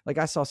think, like,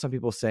 I saw some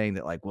people saying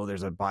that, like, well,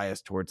 there's a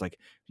bias towards, like,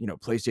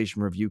 PlayStation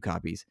review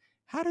copies.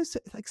 How does,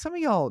 like, some of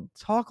y'all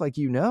talk like,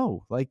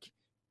 like,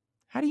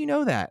 how do you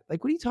know that?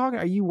 Like, what are you talking?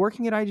 Are you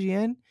working at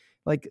IGN?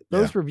 Like,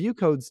 those review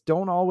codes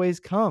don't always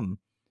come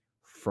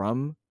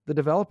from the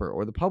developer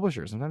or the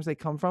publisher. Sometimes they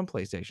come from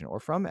PlayStation or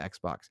from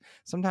Xbox.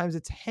 Sometimes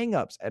it's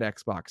hangups at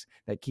Xbox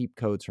that keep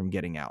codes from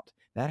getting out.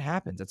 That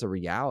happens. That's a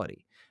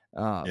reality.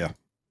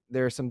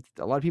 There's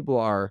a lot of people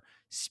are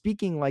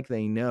speaking like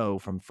they know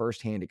from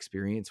firsthand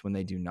experience when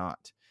they do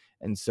not.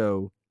 And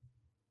so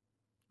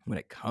when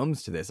it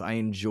comes to this, I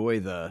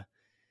enjoy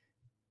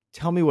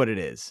tell me what it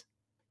is.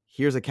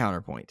 Here's a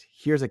counterpoint.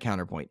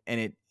 And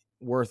it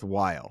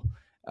worthwhile.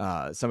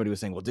 Somebody was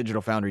saying, well,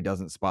 Digital Foundry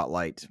doesn't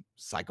spotlight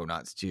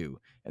Psychonauts 2.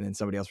 And then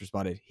somebody else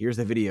responded, here's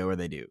the video where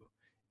they do.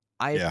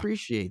 I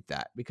appreciate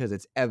that because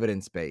it's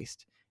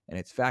evidence-based and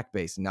it's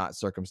fact-based, not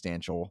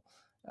circumstantial,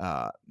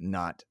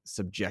 not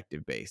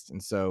subjective-based.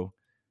 And so,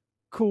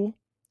 cool.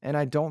 And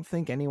I don't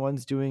think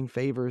anyone's doing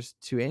favors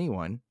to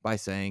anyone by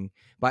saying,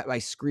 by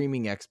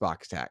screaming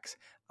Xbox tax.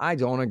 I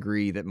don't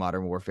agree that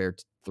Modern Warfare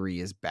 3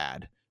 is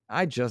bad.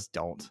 I just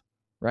don't,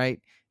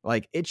 right?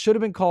 Like, it should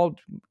have been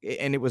called,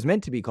 and it was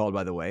meant to be called,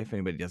 by the way, if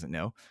anybody doesn't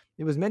know,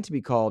 it was meant to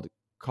be called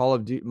Call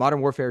of Duty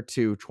Modern Warfare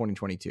 2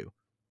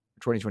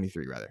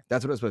 2023, rather.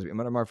 That's what it was supposed to be.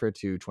 Modern Warfare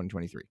 2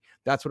 2023.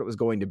 That's what it was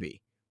going to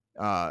be.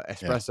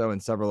 Espresso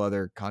and several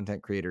other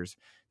content creators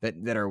that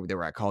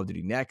were at Call of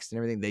Duty Next and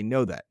everything, they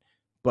know that.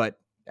 But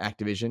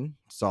Activision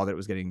saw that it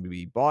was getting to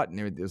be bought,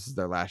 and this is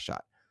their last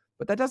shot.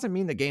 But that doesn't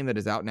mean the game that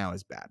is out now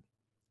is bad.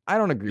 I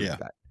don't agree with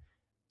that.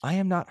 I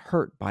am not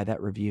hurt by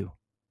that review.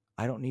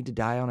 I don't need to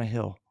die on a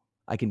hill.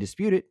 I can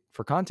dispute it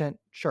for content,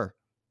 sure.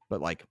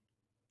 But, like,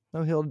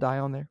 no hill to die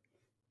on there.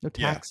 No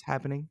tax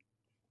happening.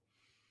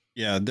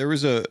 Yeah, there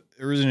was an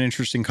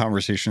interesting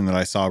conversation that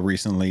I saw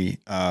recently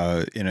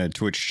in a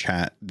Twitch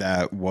chat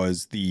that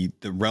was the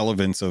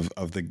relevance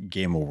of the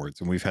Game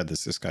Awards. And we've had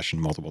this discussion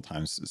multiple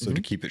times. So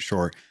to keep it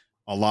short,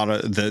 a lot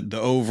of the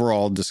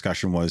overall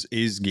discussion was,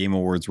 is Game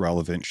Awards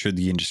relevant? Should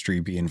the industry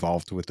be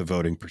involved with the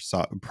voting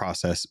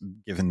process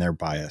given their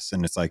bias?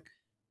 And it's like,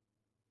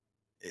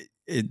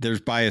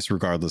 there's bias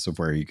regardless of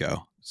where you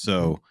go.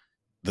 So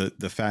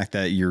the fact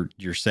that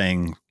you're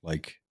saying,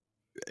 like,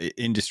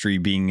 industry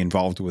being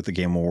involved with the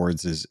Game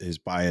Awards is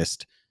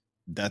biased,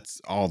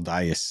 that's all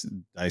DICE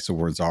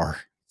awards are.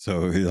 So,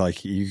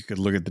 like, you could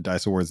look at the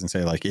DICE awards and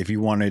say, like, if you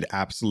wanted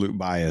absolute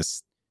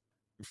bias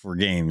for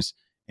games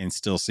and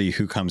still see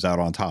who comes out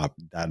on top,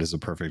 that is a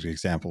perfect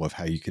example of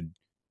how you could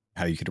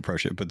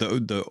approach it. But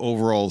the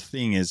overall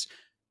thing is,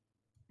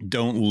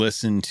 don't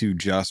listen to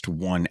just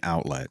one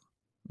outlet.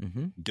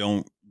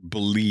 Don't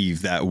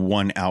believe that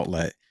one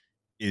outlet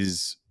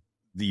is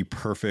the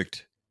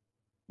perfect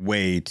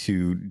way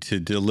to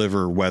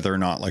deliver whether or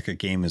not, like, a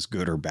game is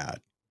good or bad.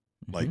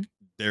 Like,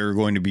 there are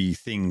going to be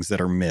things that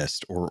are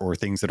missed or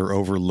things that are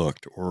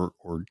overlooked or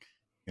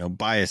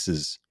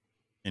biases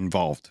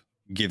involved,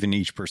 given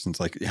each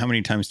person's, like, how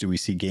many times do we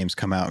see games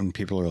come out and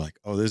people are like,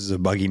 oh, this is a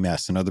buggy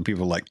mess, and other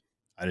people are like,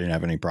 I didn't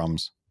have any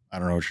problems, I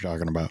don't know what you're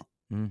talking about.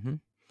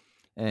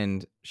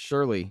 And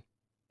surely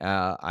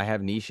I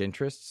have niche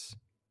interests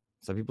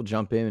Some people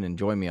jump in and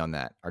join me on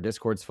that. Our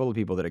Discord's full of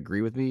people that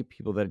agree with me,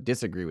 people that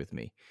disagree with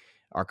me.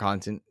 Our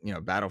content,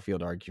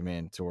 Battlefield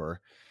argument,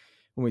 or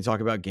when we talk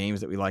about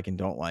games that we like and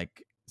don't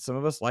like. Some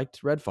of us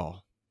liked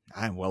Redfall.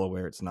 I'm well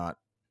aware it's not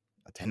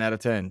a 10 out of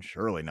 10,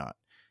 surely not.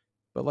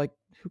 But like,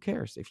 who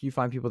cares? If you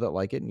find people that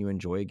like it and you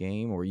enjoy a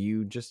game, or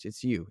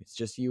it's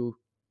just you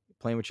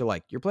playing what you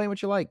like. You're playing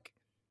what you like.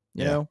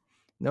 You know,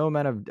 no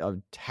amount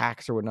of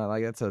tax or whatnot.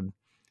 Like, that's a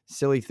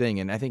silly thing.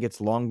 And I think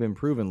it's long been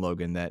proven,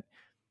 Logan, that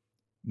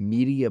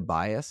media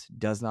bias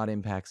does not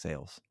impact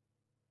sales.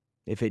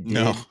 If it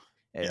did,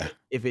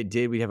 if it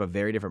did, we'd have a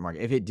very different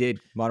market. If it did,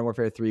 Modern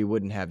Warfare 3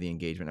 wouldn't have the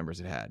engagement numbers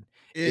it had.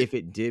 If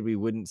it did, we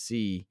wouldn't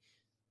see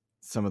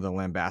some of the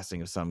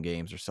lambasting of some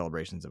games or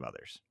celebrations of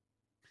others.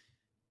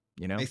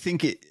 I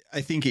think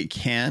it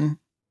can,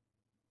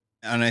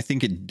 and I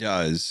think it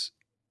does,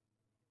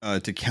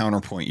 to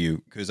counterpoint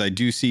you, because I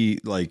do see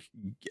like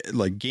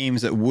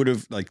games that would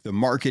have, like, the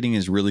marketing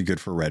is really good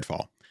for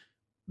Redfall.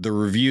 The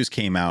reviews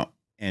came out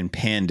and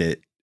panned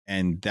it,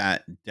 and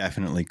that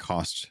definitely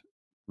cost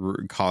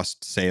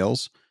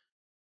sales.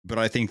 But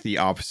I think the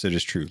opposite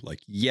is true. Like,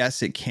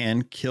 yes, it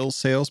can kill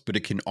sales, but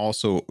it can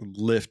also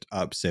lift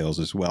up sales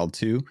as well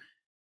too.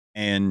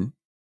 And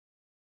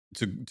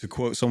to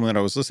quote someone that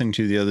I was listening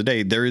to the other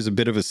day, there is a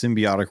bit of a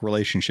symbiotic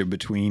relationship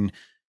between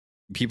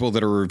people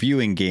that are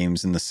reviewing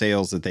games and the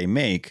sales that they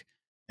make,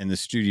 and the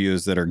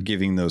studios that are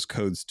giving those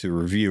codes to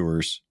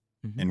reviewers,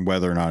 and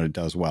whether or not it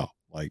does well.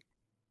 Like,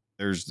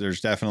 there's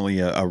definitely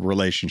a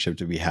relationship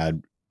to be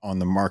had on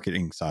the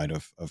marketing side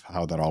of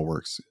how that all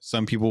works.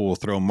 Some people will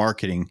throw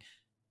marketing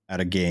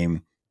at a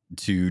game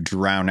to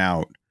drown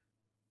out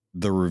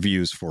the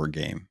reviews for a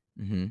game,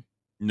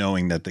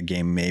 knowing that the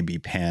game may be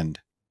panned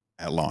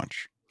at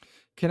launch.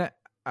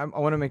 I'm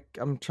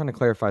trying to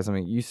clarify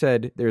something. You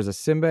said there's a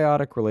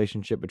symbiotic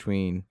relationship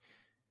between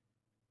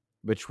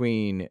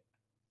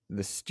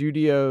the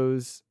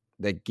studios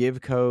that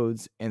give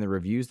codes and the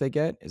reviews they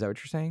get. Is that what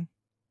you're saying?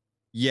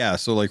 Yeah.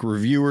 So like,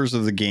 reviewers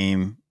of the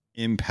game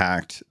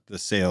impact the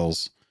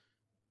sales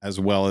as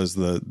well as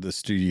the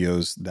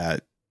studios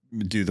that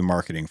do the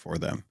marketing for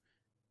them.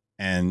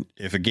 And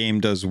if a game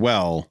does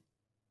well,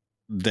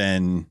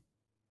 then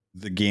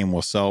the game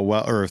will sell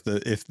well, or if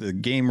the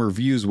game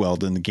reviews well,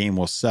 then the game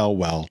will sell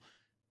well.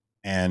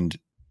 And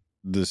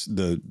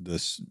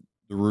the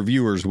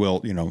reviewers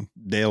will,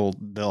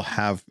 they'll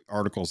have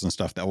articles and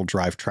stuff that will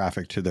drive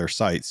traffic to their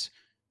sites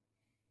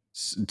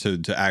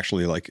to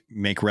actually like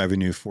make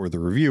revenue for the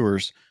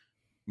reviewers,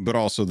 but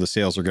also the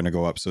sales are going to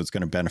go up. So it's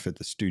going to benefit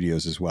the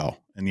studios as well.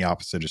 And the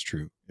opposite is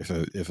true. If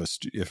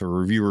a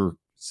reviewer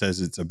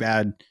says it's a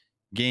bad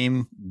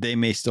game, they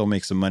may still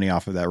make some money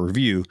off of that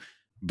review,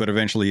 but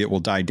eventually it will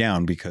die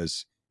down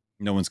because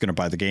no one's going to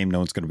buy the game. No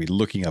one's going to be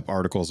looking up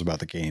articles about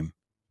the game.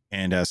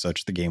 And as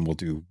such, the game will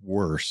do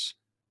worse.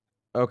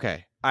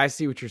 Okay. I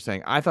see what you're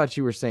saying. I thought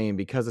you were saying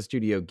because the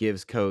studio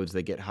gives codes,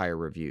 they get higher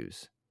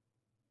reviews.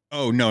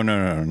 Oh, no.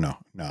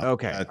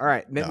 Okay. All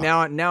right.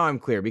 No. Now I'm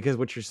clear, because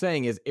what you're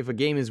saying is if a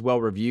game is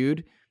well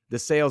reviewed, the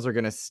sales are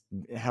going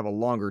to have a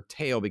longer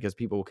tail because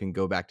people can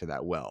go back to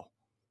that well.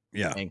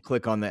 Yeah. And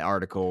click on the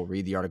article,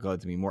 read the article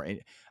to be more.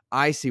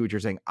 I see what you're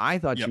saying. I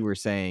thought you were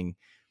saying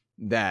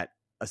that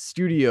a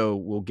studio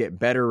will get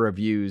better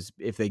reviews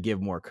if they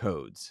give more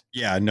codes.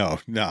 Yeah, no.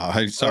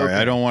 I'm sorry. Okay.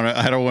 I don't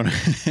want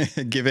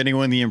to give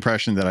anyone the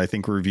impression that I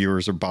think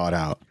reviewers are bought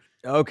out.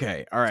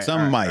 Okay. All right.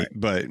 Some might,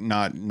 but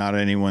not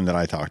anyone that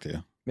I talk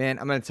to. Man,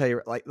 I'm going to tell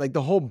you, like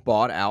the whole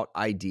bought out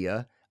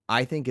idea,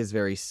 I think is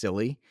very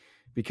silly,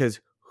 because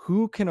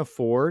who can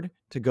afford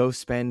to go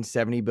spend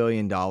 $70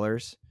 billion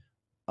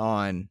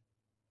on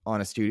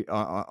a studio,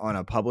 on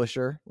a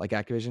publisher like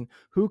Activision?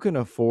 Who can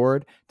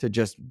afford to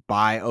just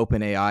buy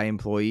OpenAI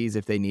employees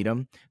if they need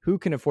them? Who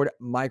can afford it?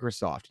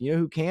 Microsoft. You know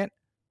who can't?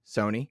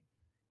 Sony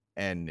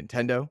and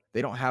Nintendo.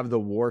 They don't have the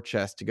war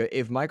chest to go.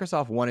 If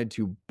Microsoft wanted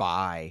to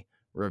buy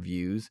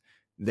reviews,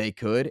 they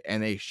could,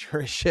 and they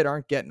sure as shit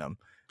aren't getting them.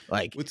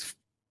 Like,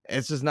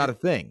 it's just not a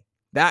thing.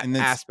 That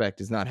aspect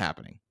is not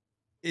happening.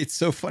 It's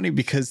so funny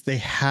because they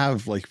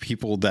have like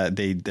people that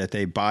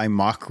they buy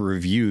mock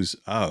reviews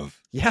of.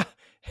 Yeah.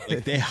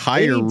 Like, they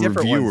hire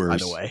reviewers,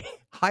 ones, by the way.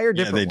 Hire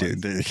different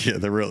ones.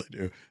 They really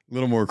do. A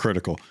little more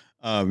critical.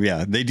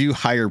 They do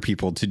hire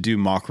people to do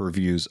mock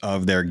reviews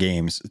of their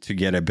games to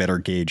get a better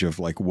gauge of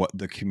like what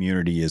the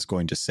community is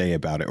going to say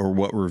about it, or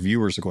what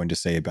reviewers are going to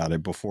say about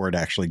it before it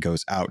actually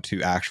goes out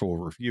to actual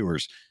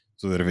reviewers,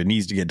 so that if it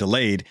needs to get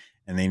delayed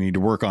and they need to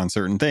work on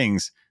certain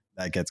things,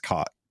 that gets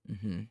caught.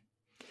 Mm-hmm.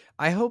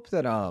 I hope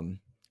that I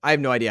have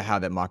no idea how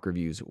that mock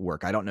reviews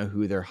work. I don't know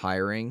who they're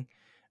hiring.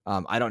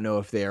 I don't know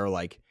if they're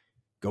like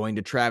going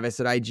to Travis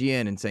at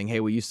IGN and saying, hey,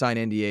 will you sign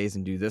NDAs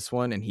and do this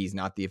one? And he's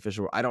not the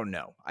official. I don't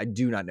know. I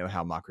do not know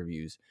how mock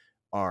reviews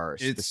are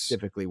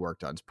specifically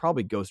worked on. It's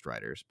probably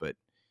ghostwriters, but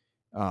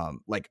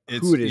who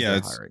it is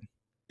they're hiring.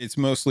 It's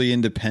mostly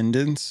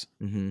independents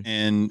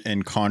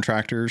and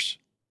contractors.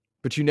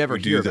 But you never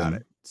hear about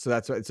it. So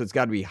it's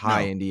got to be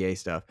high NDA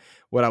stuff.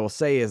 What I will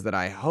say is that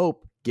I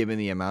hope, given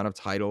the amount of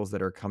titles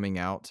that are coming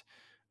out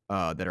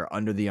that are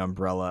under the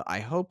umbrella. I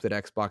hope that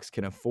Xbox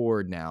can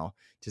afford now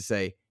to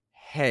say,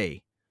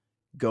 hey,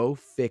 go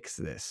fix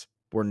this.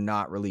 We're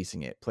not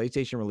releasing it.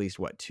 PlayStation released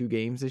 2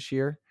 games this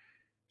year?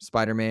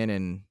 Spider-Man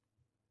and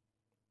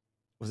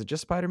was it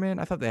just Spider-Man?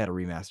 I thought they had a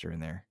remaster in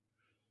there.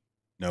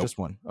 No, Just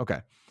one.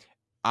 Okay.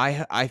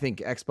 I think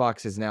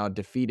Xbox has now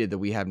defeated that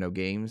we have no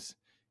games.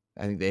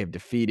 I think they have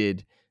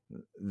defeated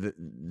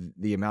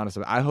the amount of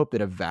stuff. I hope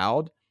that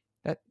Avowed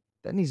that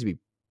needs to be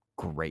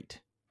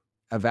great.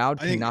 Avowed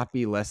cannot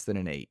be less than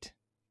an 8.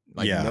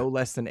 No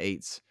less than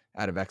 8s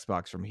out of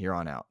Xbox from here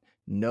on out.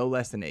 No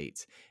less than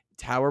 8s.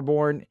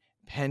 Towerborn,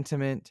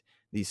 Pentiment,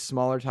 these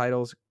smaller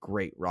titles,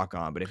 great, rock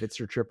on. But if it's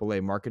your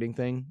AAA marketing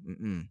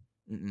thing,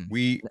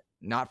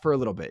 not for a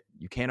little bit.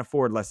 You can't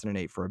afford less than an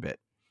 8 for a bit.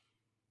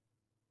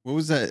 What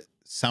was that?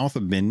 South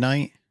of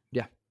Midnight?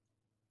 Yeah.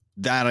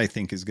 That I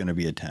think is going to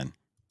be a 10.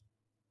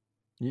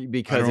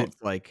 Because it's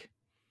like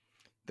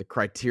the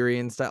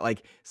Criterion style.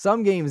 Like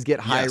some games get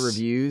high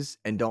reviews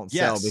and don't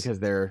sell because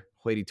they're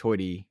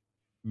hoity-toity.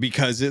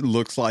 Because it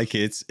looks like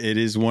it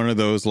is one of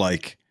those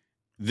like,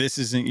 this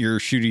isn't your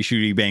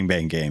shooty bang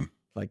bang game.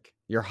 Like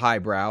your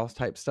highbrow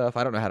type stuff.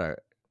 I don't know how to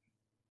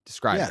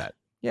describe that.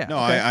 Yeah.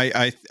 No,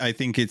 okay. I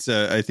think it's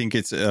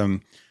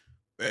for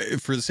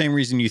the same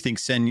reason you think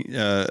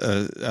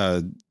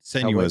Senua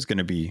is going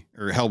to be,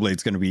 or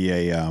Hellblade's going to be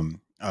a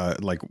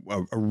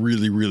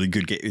really, really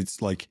good game.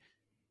 It's like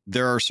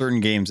there are certain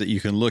games that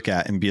you can look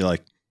at and be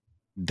like,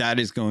 that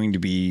is going to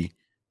be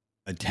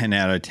a 10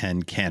 out of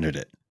 10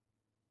 candidate.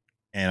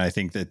 And I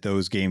think that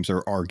those games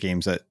are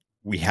games that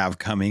we have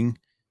coming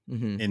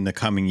in the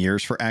coming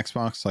years for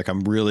Xbox. Like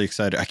I'm really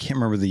excited. I can't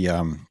remember the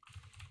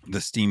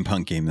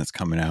steampunk game that's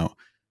coming out.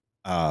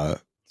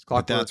 It's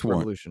Clockwork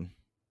Revolution.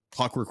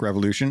 Clockwork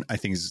Revolution, I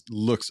think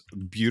looks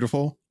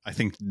beautiful. I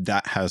think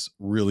that has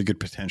really good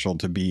potential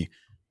to be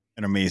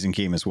an amazing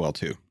game as well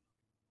too.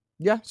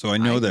 Yeah. So I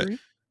know that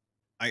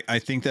I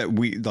think that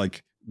we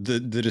like the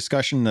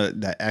discussion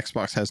that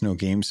Xbox has no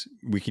games.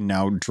 We can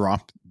now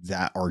drop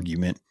that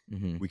argument.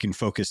 We can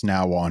focus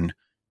now on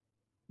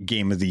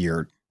Game of the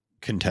Year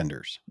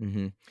contenders.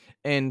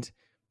 And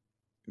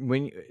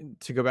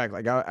to go back,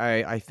 like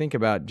I think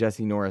about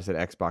Jesse Norris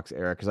at Xbox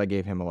era because I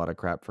gave him a lot of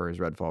crap for his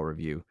Redfall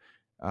review.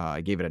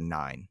 I gave it a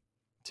 9.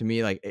 To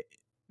me, like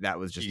that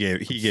was just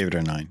he gave it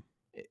a 9.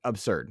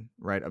 Absurd,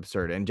 right?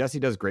 Absurd. And Jesse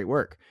does great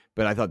work,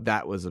 but I thought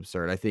that was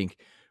absurd. I think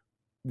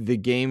the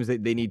games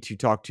that they need to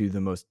talk to the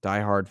most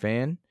diehard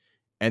fan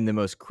and the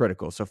most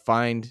critical. So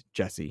find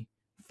Jesse,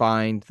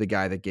 find the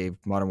guy that gave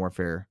Modern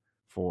Warfare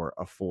 4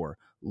 a 4.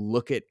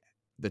 Look at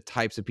the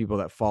types of people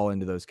that fall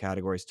into those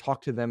categories.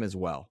 Talk to them as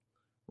well,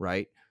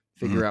 right?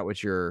 Figure out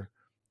what your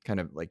kind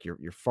of like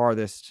your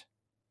farthest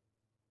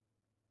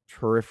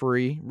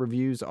periphery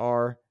reviews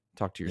are.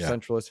 Talk to your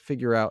centralists.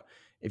 Figure out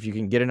if you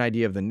can get an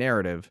idea of the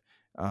narrative.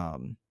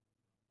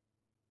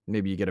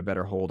 Maybe you get a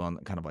better hold on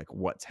kind of like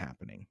what's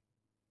happening.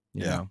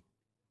 You know?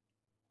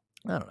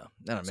 I don't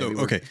know. So,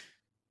 okay.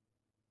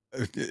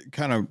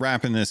 Kind of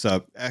wrapping this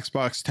up,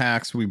 Xbox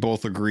tax, we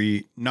both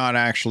agree, not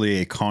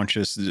actually a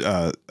conscious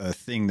a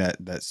thing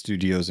that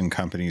studios and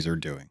companies are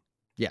doing.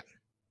 Yeah.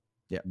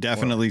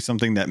 Definitely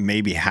something that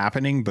may be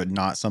happening, but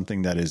not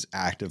something that is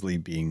actively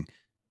being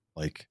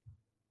like,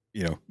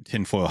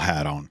 tinfoil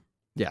hat on.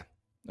 Yeah.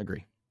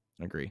 Agree.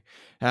 I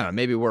don't know.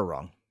 Maybe we're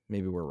wrong.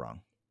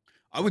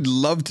 I would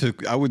love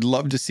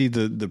to see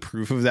the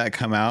proof of that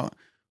come out,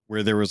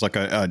 where there was like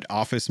an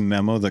office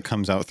memo that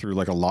comes out through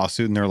like a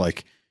lawsuit, and they're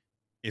like,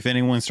 if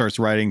anyone starts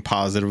writing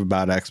positive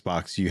about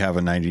Xbox, you have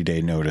a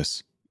 90-day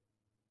notice.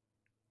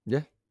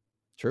 Yeah,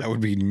 sure. That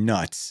would be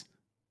nuts.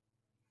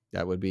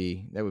 That would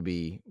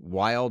be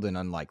wild and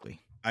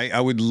unlikely. I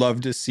would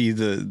love to see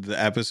the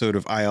episode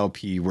of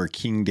ILP where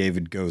King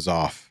David goes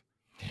off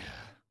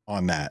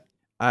on that.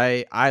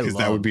 Because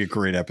that would be a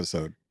great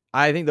episode.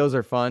 I think those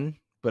are fun,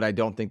 but I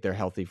don't think they're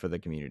healthy for the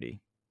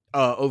community.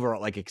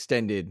 Overall, like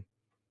extended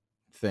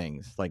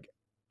things. Like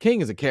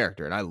King is a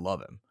character, and I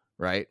love him,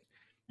 right?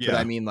 Yeah. But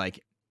I mean, like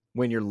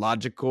when you're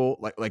logical,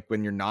 like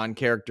when your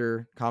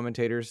non-character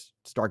commentators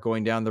start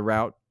going down the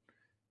route,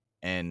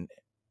 and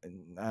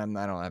I don't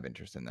have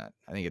interest in that.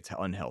 I think it's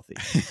unhealthy.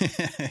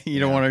 You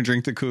don't want to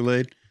drink the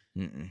Kool-Aid?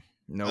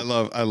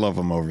 No. I love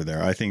them over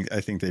there. I think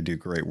they do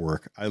great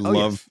work. I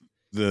love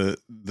the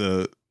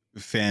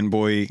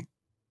fanboy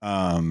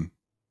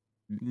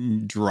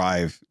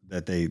drive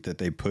that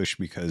they push,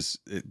 because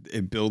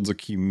it builds a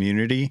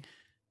community.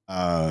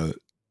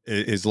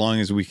 As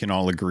long as we can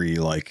all agree,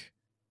 like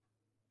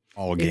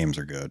all games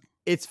are good.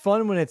 It's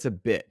fun when it's a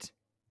bit.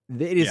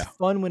 It is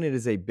fun when it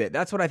is a bit.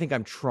 That's what I think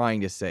I'm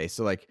trying to say.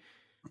 So like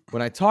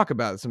when I talk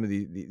about some of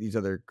these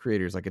other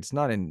creators, like it's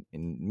not in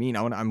mean.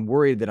 I'm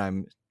worried that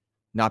I'm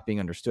not being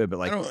understood. But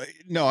like,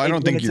 I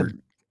don't think you're.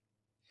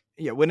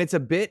 When it's a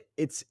bit,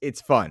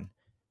 it's fun.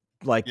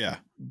 Like,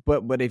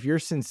 but if you're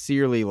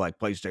sincerely like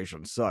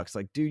PlayStation sucks,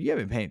 like, dude, you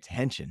haven't been paying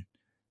attention.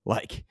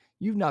 Like,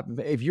 you've not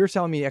been. If you're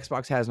telling me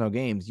Xbox has no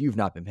games, you've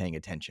not been paying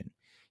attention.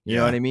 You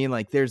know what I mean?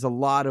 Like, there's a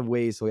lot of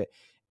ways to.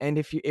 And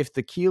if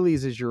the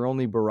Keeleys is your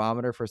only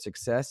barometer for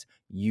success,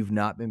 you've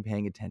not been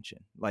paying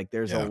attention. Like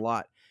there's a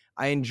lot.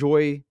 I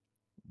enjoy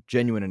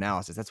genuine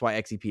analysis. That's why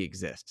XEP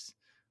exists.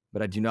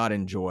 But I do not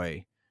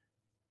enjoy,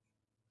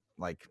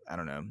 like, I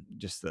don't know,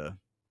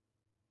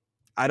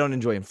 I don't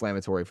enjoy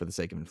inflammatory for the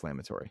sake of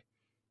inflammatory.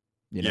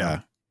 You know?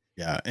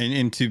 Yeah.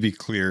 And to be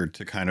clear,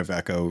 to kind of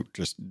echo,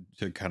 just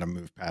to kind of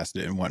move past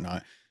it and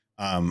whatnot,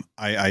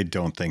 I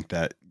don't think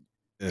that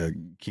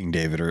King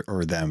David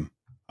or them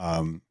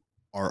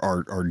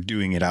are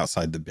doing it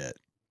outside the bit.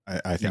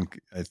 I think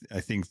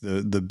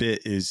the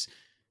bit is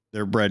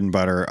their bread and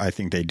butter. I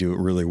think they do it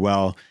really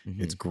well.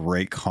 Mm-hmm. It's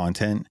great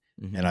content.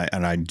 Mm-hmm.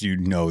 And I do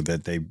know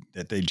that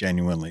they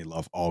genuinely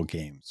love all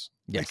games.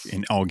 Yes. Like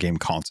in all game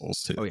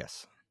consoles too. Oh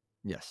yes.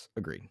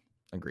 Agreed.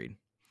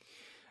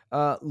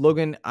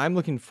 Logan, I'm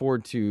looking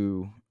forward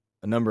to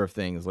a number of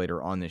things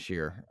later on this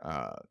year,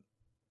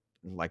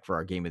 like for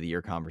our Game of the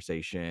Year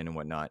conversation and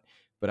whatnot.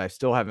 But I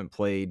still haven't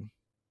played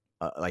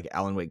like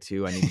Alan Wake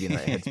 2. I need to be in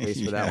that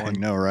headspace for that one. I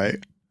know,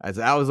 right?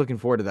 I was looking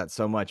forward to that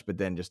so much, but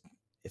then just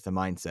it's a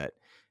mindset.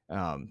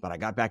 But I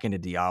got back into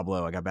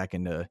Diablo. I got back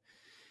into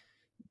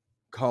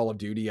Call of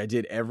Duty. I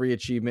did every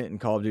achievement in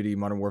Call of Duty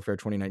Modern Warfare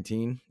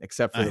 2019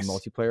 except for the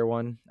multiplayer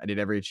one. I did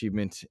every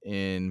achievement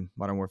in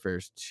Modern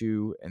Warfare's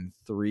 2 and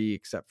 3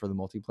 except for the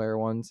multiplayer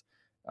ones.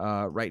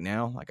 Right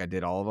now, like I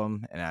did all of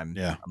them, and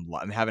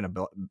I'm having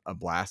a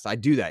blast. I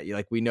do that.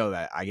 Like we know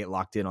that I get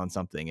locked in on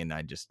something and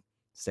I just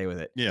stay with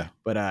it. Yeah.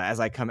 But as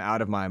I come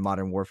out of my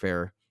Modern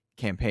Warfare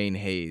campaign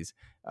haze,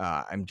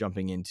 I'm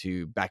jumping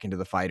back into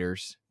the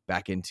fighters,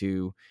 back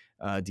into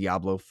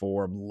Diablo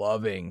 4. I'm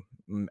loving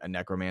a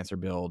Necromancer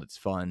build. It's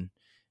fun.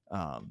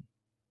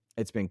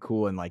 It's been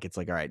cool. And like, it's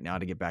like, all right, now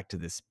to get back to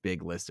this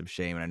big list of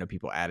shame. And I know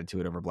people added to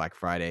it over Black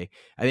Friday.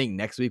 I think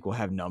next week we'll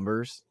have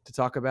numbers to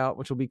talk about,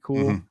 which will be cool.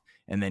 Mm-hmm.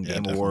 And then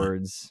Game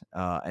Awards.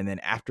 And then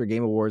after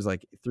Game Awards,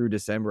 like through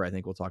December, I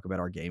think we'll talk about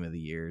our Game of the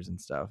Years and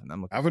stuff. And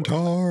I'm looking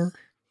Avatar.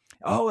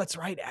 Oh, that's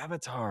right.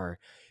 Avatar.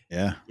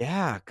 Yeah.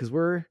 Yeah. Cause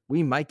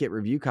we might get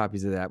review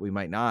copies of that. We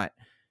might not,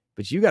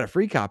 but you got a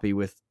free copy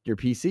with your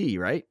PC,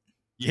 right?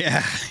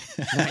 Yeah.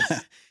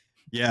 Nice.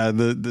 Yeah.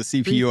 The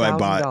CPU I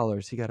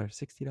bought. He got a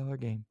 $60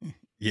 game.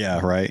 Yeah.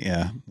 Right.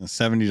 Yeah. A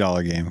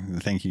 $70 game.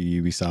 Thank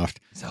you, Ubisoft.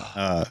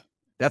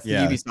 That's the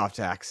Ubisoft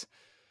tax.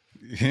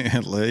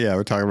 Yeah.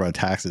 We're talking about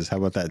taxes. How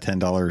about that $10,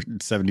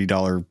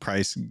 $70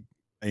 price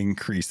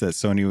increase that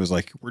Sony was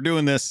like, we're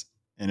doing this.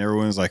 And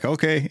everyone was like,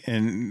 okay.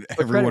 And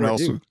everyone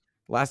else.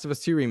 Last of Us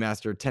 2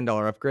 remastered,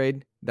 $10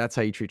 upgrade. That's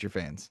how you treat your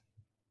fans.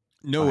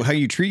 No, how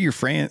you treat your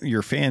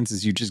fans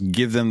is you just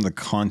give them the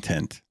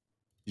content.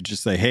 You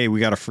just say, hey, we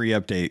got a free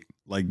update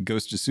like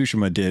Ghost of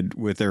Tsushima did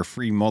with their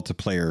free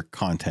multiplayer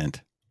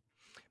content.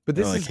 But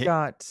this has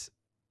got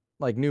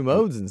like new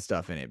modes and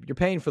stuff in it. You're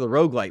paying for the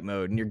roguelite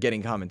mode and you're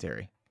getting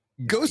commentary.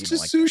 Ghost of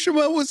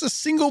Tsushima was a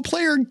single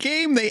player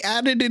game. They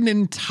added an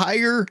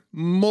entire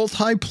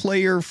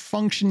multiplayer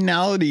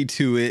functionality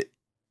to it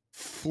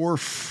for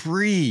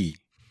free.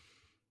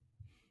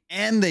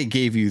 And they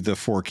gave you the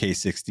 4K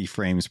 60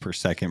 frames per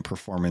second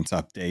performance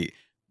update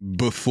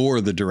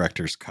before the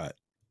director's cut.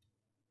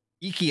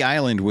 Iki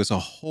Island was a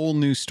whole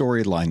new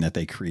storyline that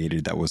they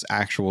created that was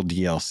actual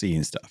DLC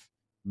and stuff.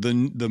 The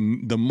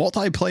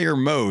multiplayer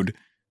mode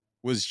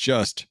was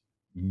just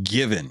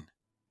given.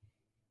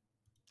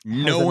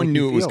 No one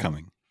knew it was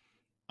coming.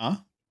 Huh?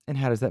 And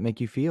how does that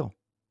make you feel?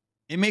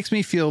 It makes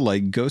me feel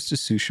like Ghost of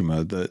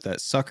Tsushima,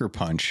 that sucker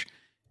punch,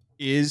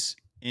 is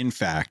in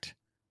fact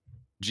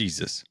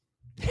Jesus.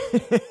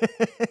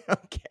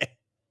 Okay.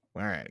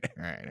 All right.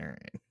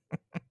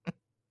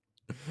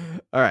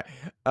 All right.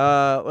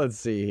 Let's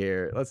see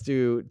here. Let's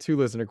do 2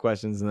 listener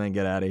questions and then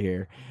get out of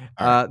here.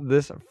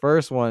 This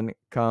first one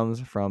comes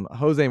from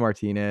Jose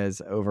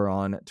Martinez over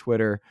on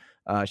Twitter.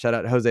 Shout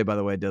out Jose, by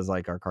the way, does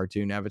like our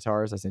cartoon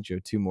avatars. I sent you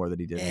 2 more that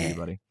he did for you,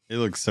 buddy. They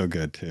look so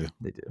good too.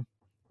 They do.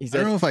 I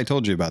don't know if I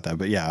told you about that,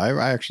 but yeah,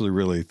 I actually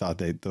really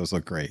thought those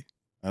look great.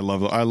 I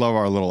love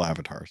our little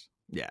avatars.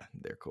 Yeah,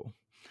 they're cool.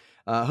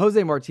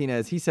 Jose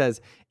Martinez, he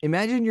says,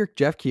 imagine you're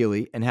Jeff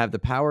Keighley and have the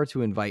power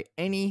to invite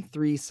any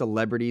 3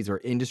 celebrities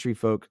or industry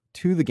folk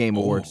to the Game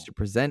Awards to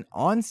present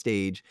on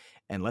stage,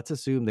 and let's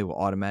assume they will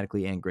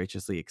automatically and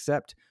graciously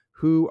accept.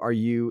 Who are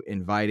you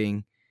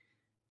inviting?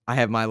 I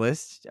have my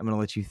list. I'm going to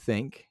let you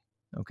think.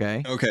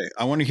 Okay.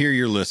 I want to hear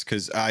your list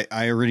because I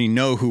already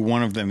know who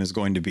one of them is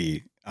going to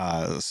be.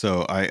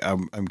 So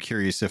I'm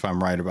curious if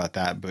I'm right about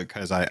that,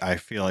 because I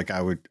feel like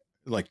I would,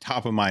 like,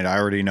 top of mind, I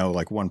already know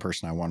like one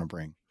person I want to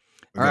bring.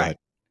 All right.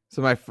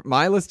 So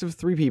my list of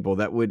 3 people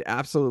that would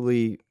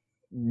absolutely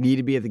need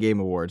to be at the Game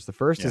Awards. The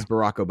first is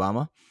Barack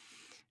Obama.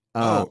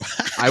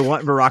 I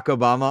want Barack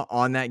Obama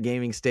on that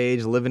gaming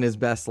stage, living his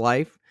best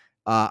life.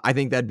 I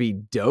think that'd be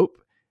dope.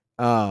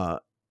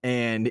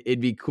 And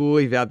it'd be cool.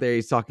 He's out there.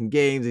 He's talking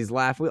games. He's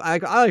laughing. I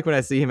like when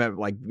I see him at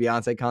like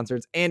Beyonce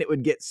concerts, and it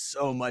would get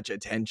so much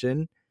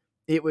attention.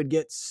 It would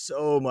get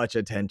so much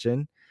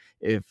attention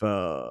if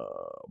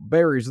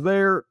Barry's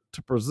there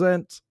to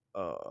present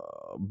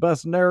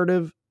best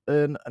narrative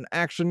in an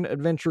action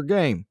adventure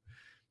game.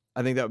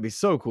 I think that would be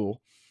so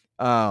cool.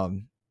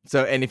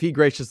 So, and if he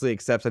graciously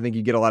accepts, I think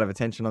you get a lot of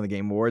attention on the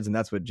Game Awards, and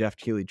that's what Jeff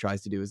Keighley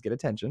tries to do, is get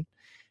attention.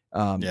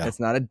 That's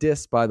not a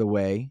diss, by the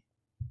way.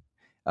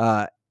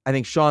 I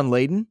think Sean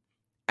Layden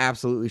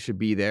absolutely should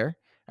be there.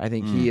 I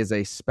think he is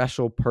a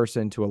special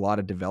person to a lot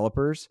of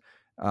developers.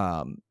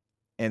 And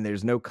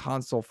there's no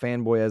console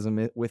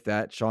fanboyism with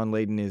that. Sean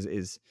Layden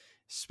is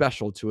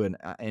special to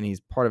and he's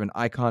part of an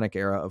iconic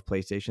era of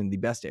PlayStation, the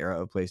best era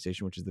of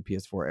PlayStation, which is the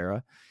PS4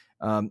 era.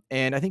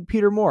 And I think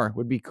Peter Moore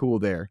would be cool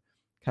there,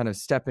 kind of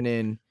stepping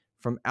in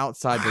from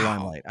outside the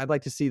limelight. I'd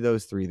like to see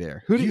those three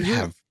there. Who do you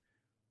have?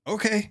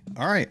 Okay.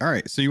 All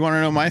right. So you want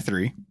to know my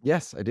three?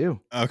 Yes, I do.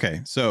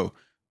 Okay. So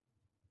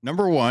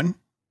number 1,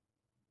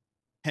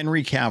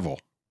 Henry Cavill.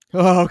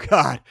 Oh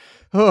God.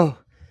 Oh,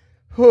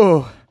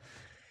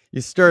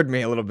 you stirred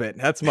me a little bit.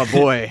 That's my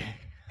boy.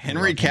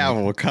 Henry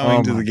Cavill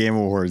coming to the Game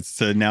Awards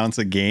to announce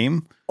a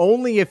game.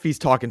 Only if he's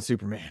talking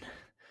Superman.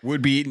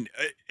 Would be,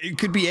 it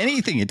could be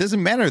anything. It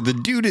doesn't matter. The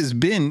dude has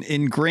been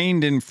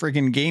ingrained in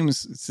freaking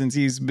games since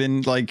he's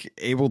been like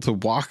able to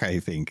walk, I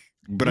think.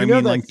 But I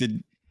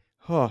mean,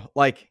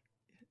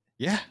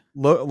 yeah.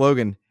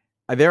 Logan,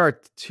 there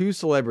are 2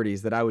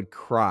 celebrities that I would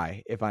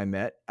cry if I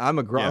met. I'm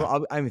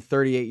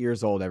 38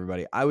 years old,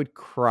 everybody. I would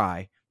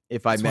cry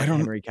if I met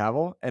Henry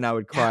Cavill, and I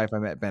would cry if I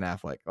met Ben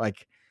Affleck.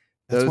 Like,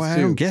 that's why I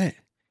don't get it.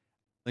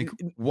 Like,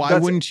 why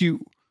wouldn't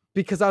you?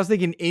 Because I was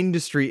thinking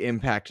industry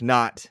impact,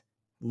 not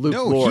Luke.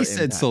 No, he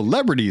said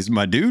celebrities,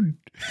 my dude.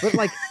 But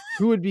like,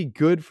 who would be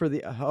good for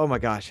the? Oh my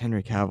gosh,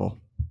 Henry Cavill.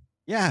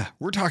 Yeah,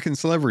 we're talking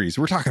celebrities.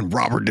 We're talking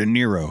Robert De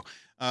Niro.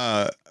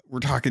 We're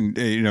talking,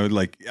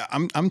 like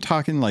I'm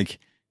talking like,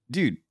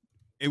 dude.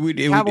 It would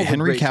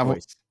Henry Cavill.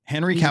 Choice.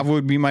 Henry Cavill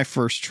would be my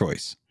first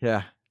choice.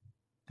 Yeah,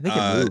 I think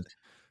it moved.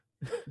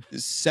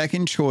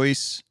 Second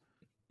choice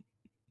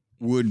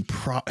would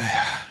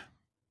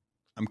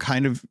I'm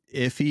kind of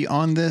iffy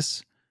on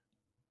this,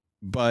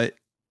 but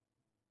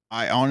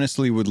I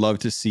honestly would love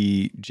to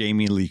see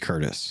Jamie Lee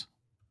Curtis,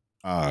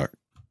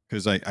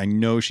 because I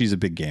know she's a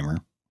big gamer.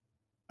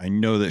 I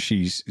know that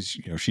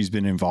she's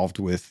been involved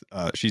with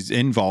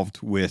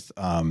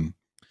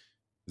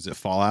is it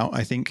Fallout?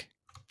 I think.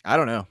 I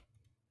don't know.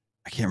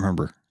 I can't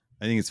remember.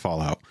 I think it's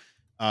Fallout.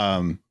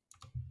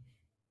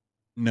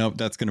 Nope,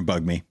 that's gonna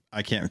bug me.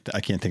 I can't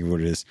think of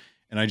what it is.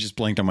 And I just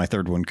blanked on my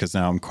third one because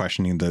now I'm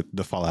questioning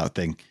the Fallout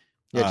thing.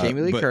 Yeah,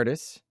 Jamie Lee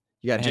Curtis.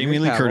 You got Jamie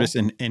Lee Curtis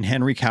and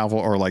Henry Cavill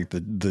are like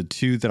the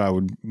 2 that I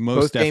would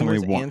most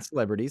definitely want. And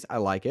celebrities. I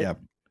like it. Yeah.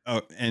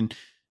 Oh, and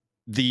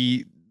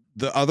the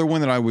other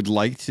one that I would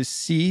like to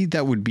see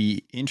that would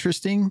be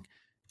interesting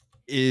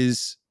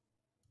is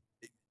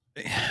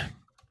I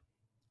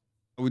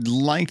would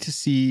like to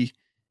see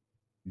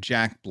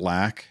Jack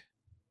Black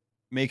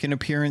make an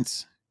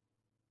appearance,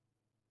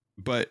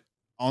 but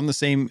on the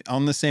same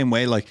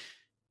way, like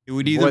it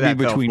would either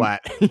be between.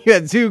 You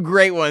had 2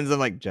 great ones. I'm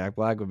like, Jack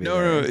Black would be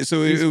there. No.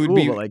 So it would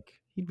be like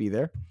he'd be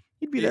there.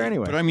 He'd be there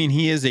anyway. But I mean,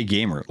 he is a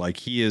gamer. Like,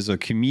 he is a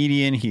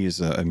comedian. He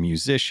is a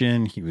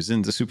musician. He was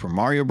in the Super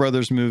Mario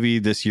Brothers movie.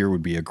 This year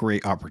would be a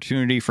great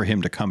opportunity for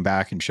him to come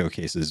back and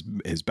showcase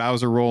his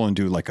Bowser role and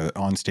do like a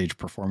onstage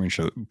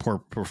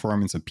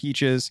performance of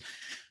Peaches.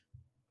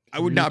 I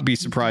would not be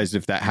surprised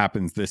if that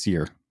happens this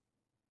year.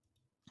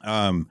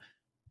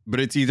 But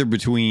it's either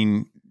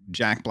between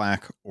Jack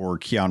Black or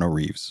Keanu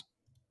Reeves,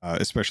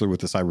 especially with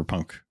the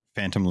Cyberpunk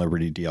Phantom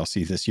Liberty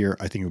DLC this year.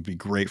 I think it would be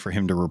great for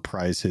him to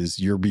reprise his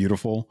 "You're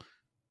Beautiful"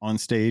 on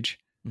stage.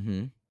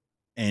 Mm-hmm.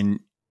 And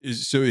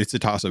so it's a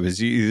toss up. It's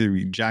either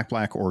Jack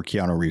Black or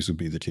Keanu Reeves would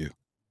be the 2.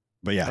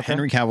 But yeah, okay.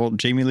 Henry Cavill,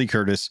 Jamie Lee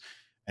Curtis,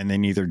 and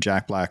then either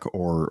Jack Black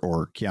or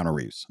Keanu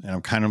Reeves. And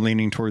I'm kind of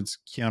leaning towards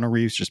Keanu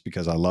Reeves just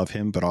because I love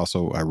him, but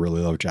also I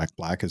really love Jack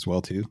Black as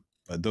well too.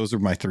 But those are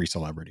my 3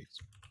 celebrities.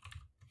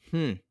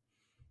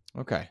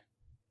 Okay.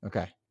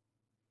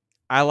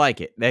 I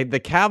like it. The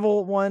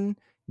Cavill one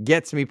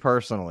gets me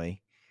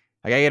personally.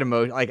 Like, I get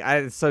emotion. Like,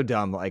 it's so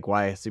dumb. Like,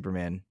 why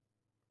Superman?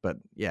 But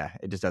yeah,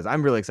 it just does.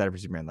 I'm really excited for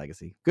Superman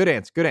Legacy. Good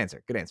answer.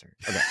 Okay,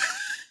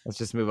 let's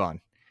just move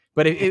on.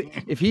 But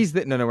if he's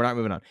no, we're not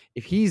moving on.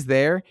 If he's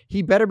there,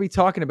 he better be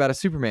talking about a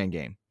Superman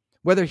game,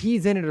 whether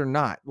he's in it or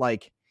not.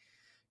 Like,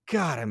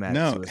 God, I'm mad.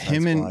 No,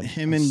 him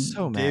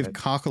and Dave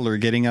Cockler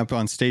getting up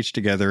on stage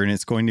together, and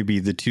it's going to be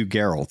the 2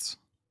 Geralts.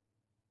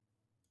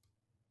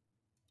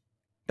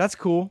 That's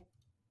cool.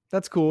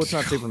 It's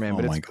not Superman,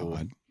 but it's cool.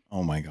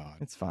 Oh my God.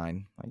 It's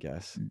fine, I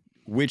guess.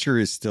 Witcher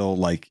is still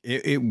like,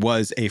 it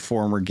was a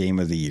former game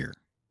of the year.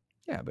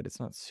 Yeah, but it's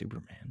not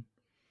Superman.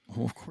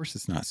 Well, of course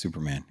it's not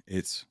Superman.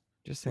 It's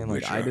just saying,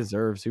 like, Witcher. I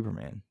deserve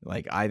Superman.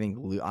 Like, I think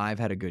I've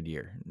had a good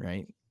year,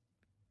 right?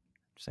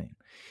 Just saying.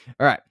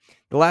 All right.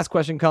 The last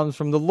question comes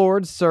from the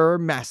Lord Sir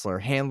Massler,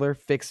 Handler,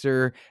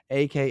 Fixer,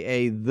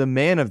 a.k.a. the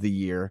Man of the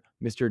Year,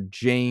 Mr.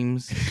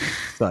 James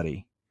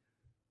Suddy.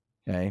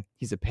 Okay.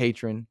 He's a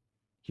patron.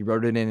 He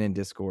wrote it in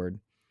Discord.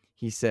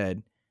 He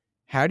said,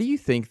 how do you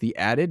think the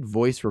added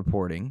voice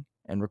reporting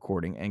and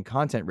recording and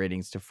content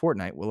ratings to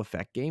Fortnite will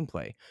affect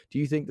gameplay? Do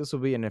you think this will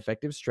be an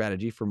effective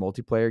strategy for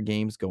multiplayer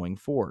games going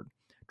forward?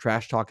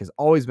 Trash talk has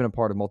always been a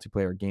part of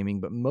multiplayer gaming,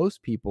 but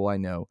most people I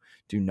know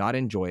do not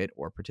enjoy it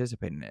or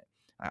participate in it.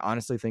 I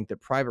honestly think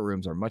that private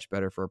rooms are much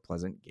better for a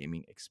pleasant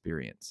gaming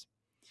experience.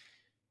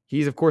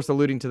 He's, of course,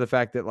 alluding to the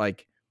fact that,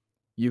 like,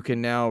 you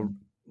can now,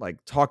 like,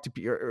 talk to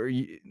people, or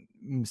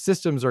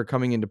systems are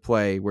coming into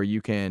play where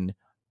you can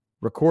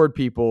record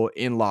people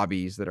in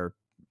lobbies that are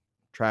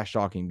trash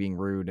talking, being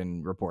rude,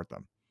 and report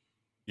them.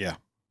 Yeah.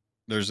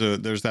 There's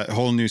that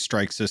whole new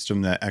strike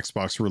system that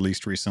Xbox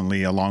released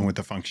recently, along with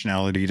the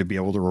functionality to be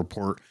able to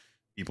report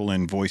people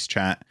in voice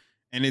chat.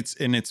 And it's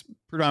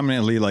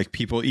predominantly like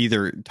people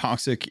either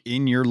toxic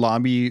in your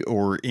lobby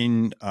or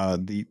in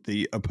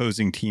the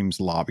opposing team's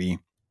lobby.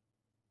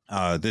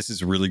 This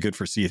is really good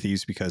for Sea of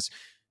Thieves because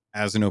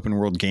as an open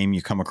world game,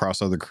 you come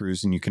across other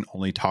crews and you can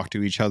only talk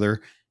to each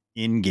other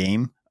in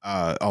game.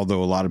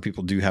 Although a lot of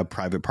people do have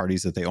private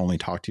parties that they only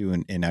talk to,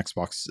 and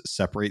Xbox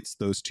separates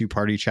those two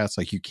party chats.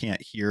 Like, you can't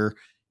hear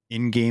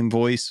in-game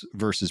voice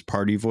versus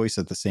party voice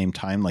at the same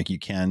time, like you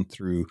can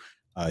through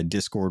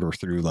Discord or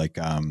through like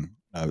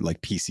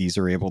PCs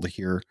are able to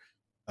hear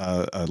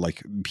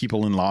like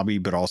people in lobby,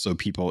 but also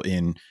people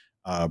in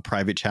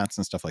private chats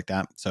and stuff like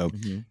that. So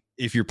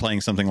if you're playing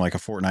something like a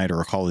Fortnite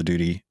or a Call of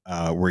Duty,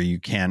 where you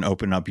can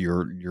open up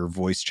your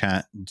voice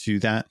chat to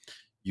that,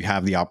 you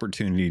have the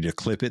opportunity to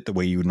clip it the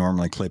way you would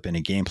normally clip in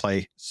a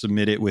gameplay,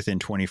 submit it within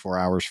 24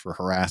 hours for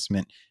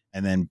harassment,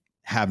 and then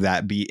have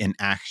that be an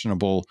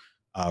actionable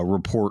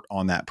report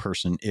on that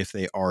person if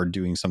they are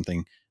doing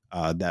something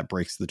that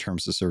breaks the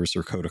terms of service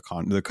or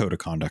the code of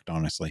conduct,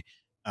 honestly.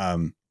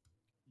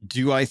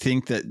 Do I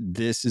think that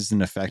this is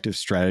an effective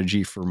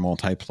strategy for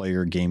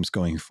multiplayer games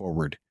going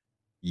forward?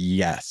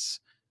 Yes.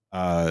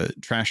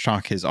 Trash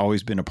talk has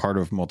always been a part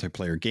of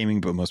multiplayer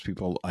gaming, but most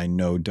people I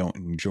know don't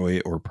enjoy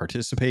it or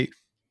participate.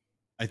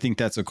 I think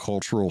that's a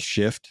cultural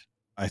shift.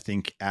 I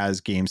think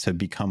as games have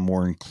become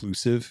more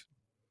inclusive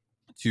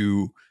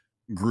to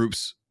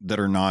groups that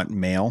are not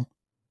male,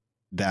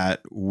 that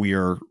we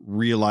are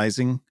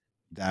realizing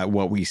that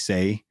what we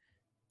say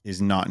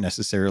is not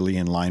necessarily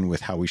in line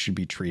with how we should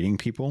be treating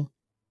people.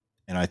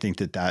 And I think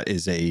that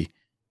is a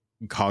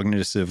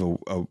cognitive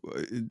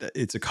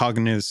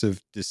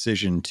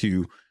decision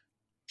to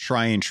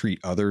try and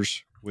treat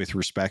others with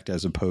respect,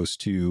 as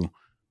opposed to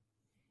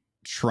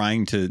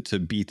trying to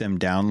beat them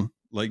down.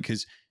 Like,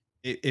 because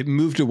it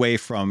moved away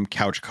from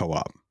couch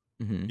co-op.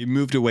 It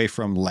moved away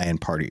from LAN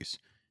parties.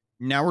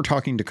 Now we're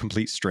talking to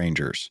complete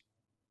strangers.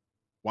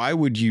 Why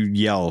would you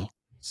yell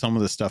some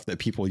of the stuff that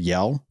people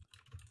yell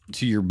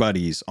to your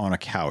buddies on a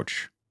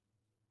couch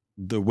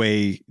the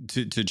way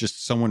to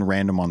just someone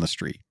random on the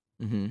street,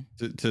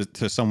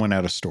 to someone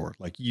at a store?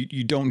 Like,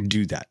 you don't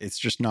do that. It's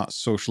just not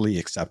socially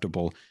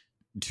acceptable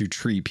to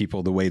treat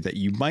people the way that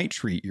you might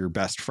treat your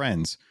best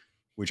friends,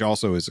 which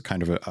also is a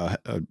kind of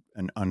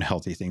an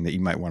unhealthy thing that you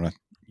might want to,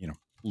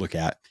 look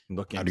at.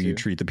 How do you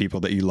treat the people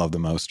that you love the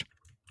most?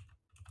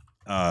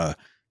 And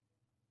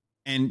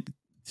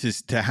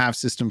to have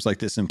systems like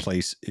this in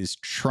place is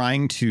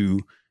trying to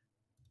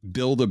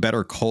build a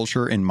better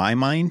culture, in my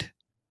mind,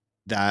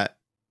 that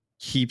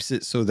keeps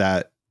it so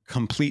that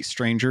complete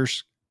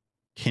strangers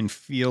can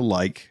feel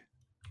like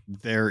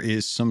there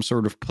is some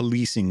sort of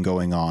policing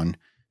going on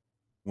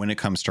when it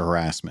comes to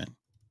harassment.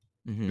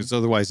 Because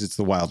otherwise it's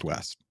the Wild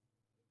West.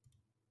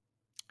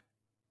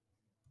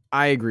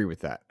 I agree with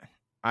that.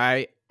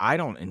 I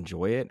don't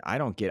enjoy it. I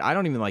don't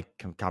even like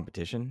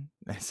competition.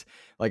 That's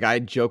like, I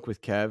joke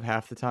with Kev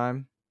half the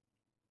time,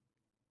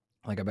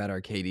 like about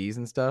our KDs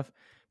and stuff.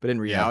 But in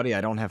reality,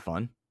 I don't have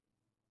fun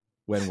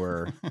when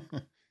we're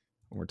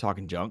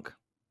talking junk.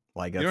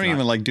 Like, you don't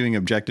even like doing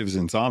objectives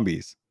in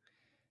zombies.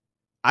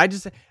 I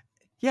turn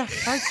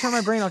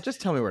my brain off.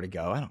 Just tell me where to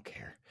go. I don't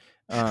care.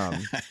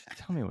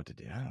 Tell me what to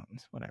do.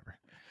 Whatever.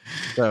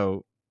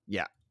 So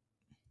yeah,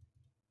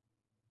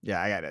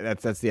 I got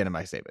it. That's the end of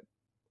my statement.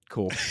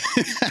 Cool.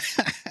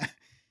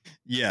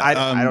 Yeah,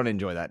 I don't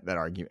enjoy that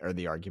argument, or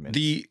the argument.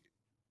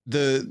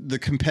 The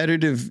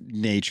competitive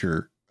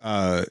nature.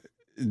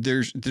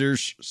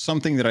 There's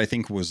something that I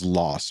think was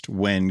lost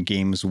when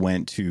games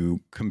went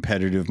to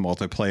competitive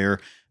multiplayer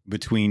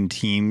between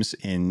teams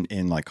in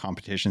like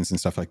competitions and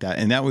stuff like that,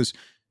 and that was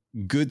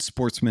good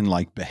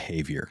sportsman-like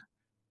behavior.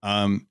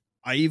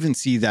 I even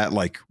see that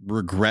like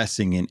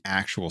regressing in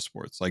actual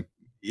sports. Like,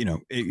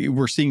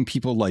 we're seeing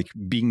people like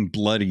being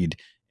bloodied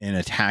and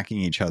attacking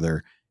each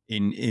other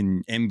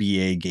in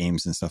NBA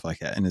games and stuff like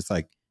that. And it's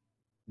like,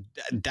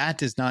 that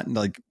does not,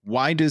 like,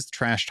 why does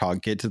trash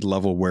talk get to the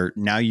level where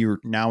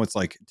now it's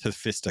like to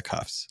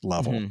fisticuffs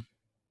level?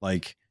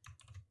 Like,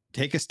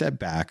 take a step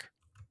back.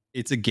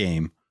 It's a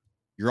game.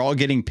 You're all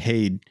getting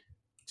paid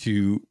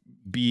to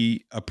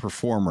be a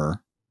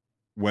performer,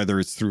 whether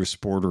it's through a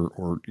sport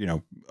or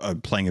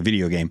playing a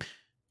video game.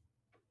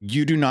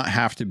 You do not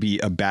have to be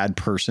a bad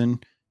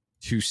person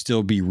to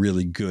still be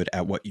really good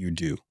at what you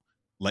do.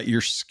 Let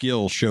your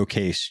skill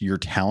showcase your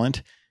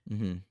talent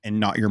and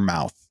not your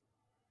mouth,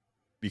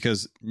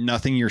 because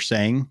nothing you're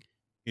saying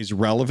is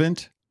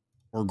relevant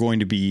or going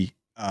to be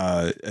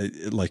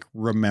like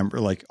remember,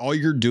 like all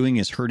you're doing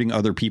is hurting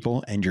other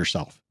people and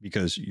yourself,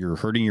 because you're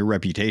hurting your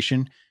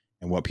reputation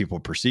and what people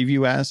perceive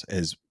you as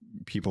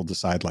people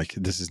decide like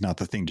this is not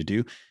the thing to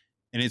do.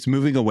 And it's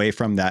moving away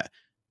from that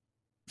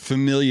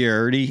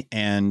familiarity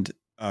and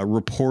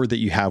rapport that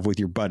you have with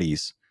your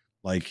buddies,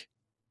 like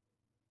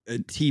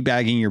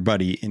teabagging your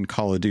buddy in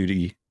Call of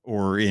Duty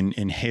or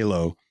in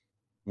Halo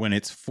when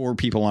it's 4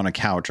 people on a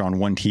couch on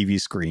one TV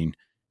screen.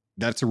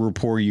 That's a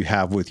rapport you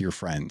have with your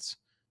friends.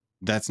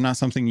 That's not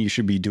something you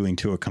should be doing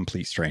to a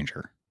complete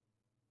stranger.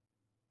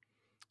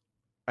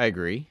 I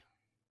agree.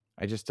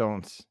 I just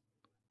don't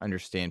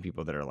understand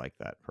people that are like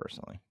that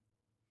personally.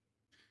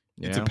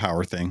 It's a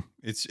power thing.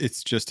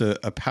 It's just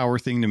a power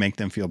thing to make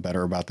them feel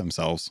better about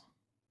themselves.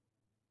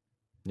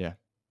 Yeah.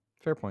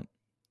 Fair point.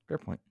 Fair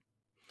point.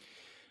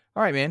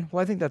 All right, man.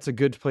 Well, I think that's a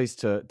good place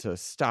to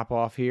stop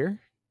off here.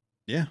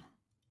 Yeah.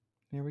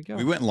 There we go.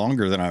 We went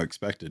longer than I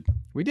expected.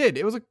 We did.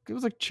 It was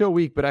a chill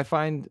week, but I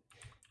find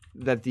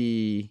that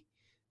the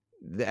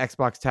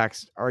Xbox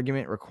tax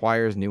argument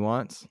requires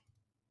nuance,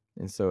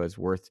 and so it's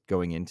worth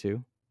going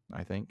into,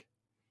 I think.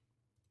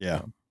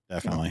 Yeah,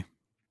 definitely.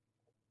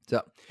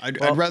 So I'd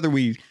rather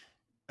we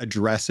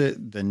address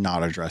it than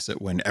not address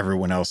it when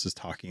everyone else is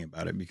talking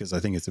about it, because I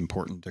think it's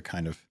important to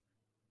kind of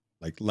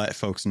like let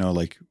folks know,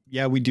 like,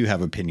 yeah, we do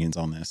have opinions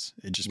on this.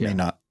 It just may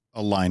not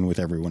align with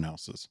everyone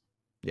else's.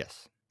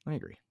 Yes, I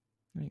agree.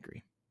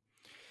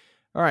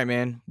 All right,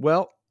 man.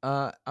 Well,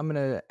 I'm going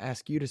to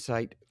ask you to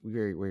cite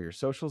where your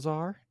socials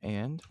are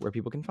and where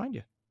people can find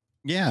you.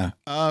 Yeah.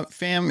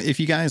 Fam, if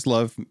you guys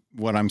love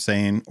what I'm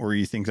saying or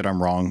you think that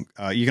I'm wrong,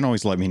 you can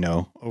always let me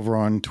know over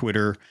on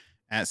Twitter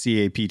at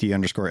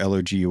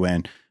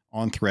CAPT_LOGUN,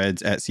 on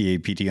Threads at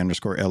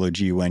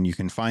CAPT_LOGUN. You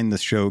can find the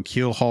show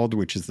Keelhauled,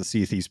 which is the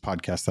Sea Thieves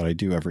podcast that I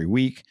do every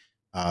week,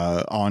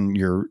 on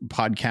your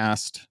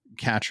podcast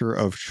catcher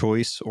of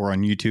choice or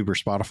on YouTube or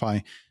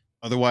Spotify.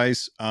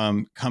 Otherwise,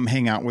 come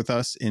hang out with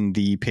us in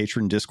the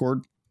Patreon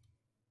Discord.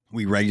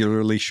 We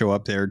regularly show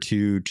up there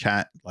to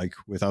chat like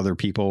with other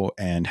people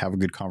and have a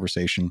good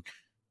conversation.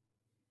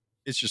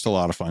 It's just a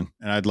lot of fun.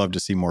 And I'd love to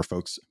see more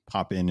folks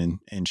pop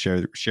in and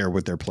share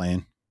what they're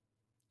playing.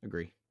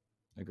 Agree.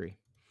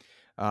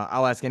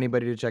 I'll ask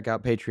anybody to check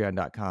out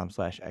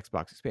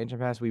patreon.com/Xbox Expansion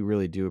Pass. We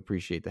really do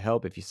appreciate the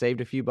help. If you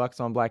saved a few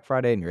bucks on Black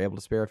Friday and you're able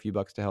to spare a few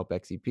bucks to help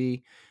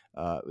XEP,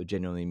 it would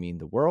genuinely mean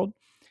the world.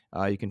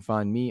 You can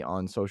find me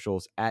on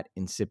socials at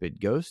Insipid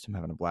Ghost. I'm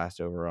having a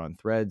blast over on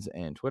Threads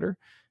and Twitter,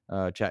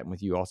 chatting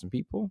with you awesome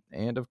people.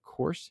 And of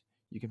course,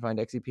 you can find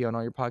XEP on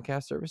all your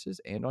podcast services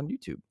and on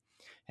YouTube.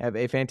 Have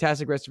a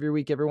fantastic rest of your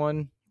week,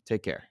 everyone.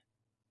 Take care.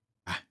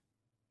 Bye.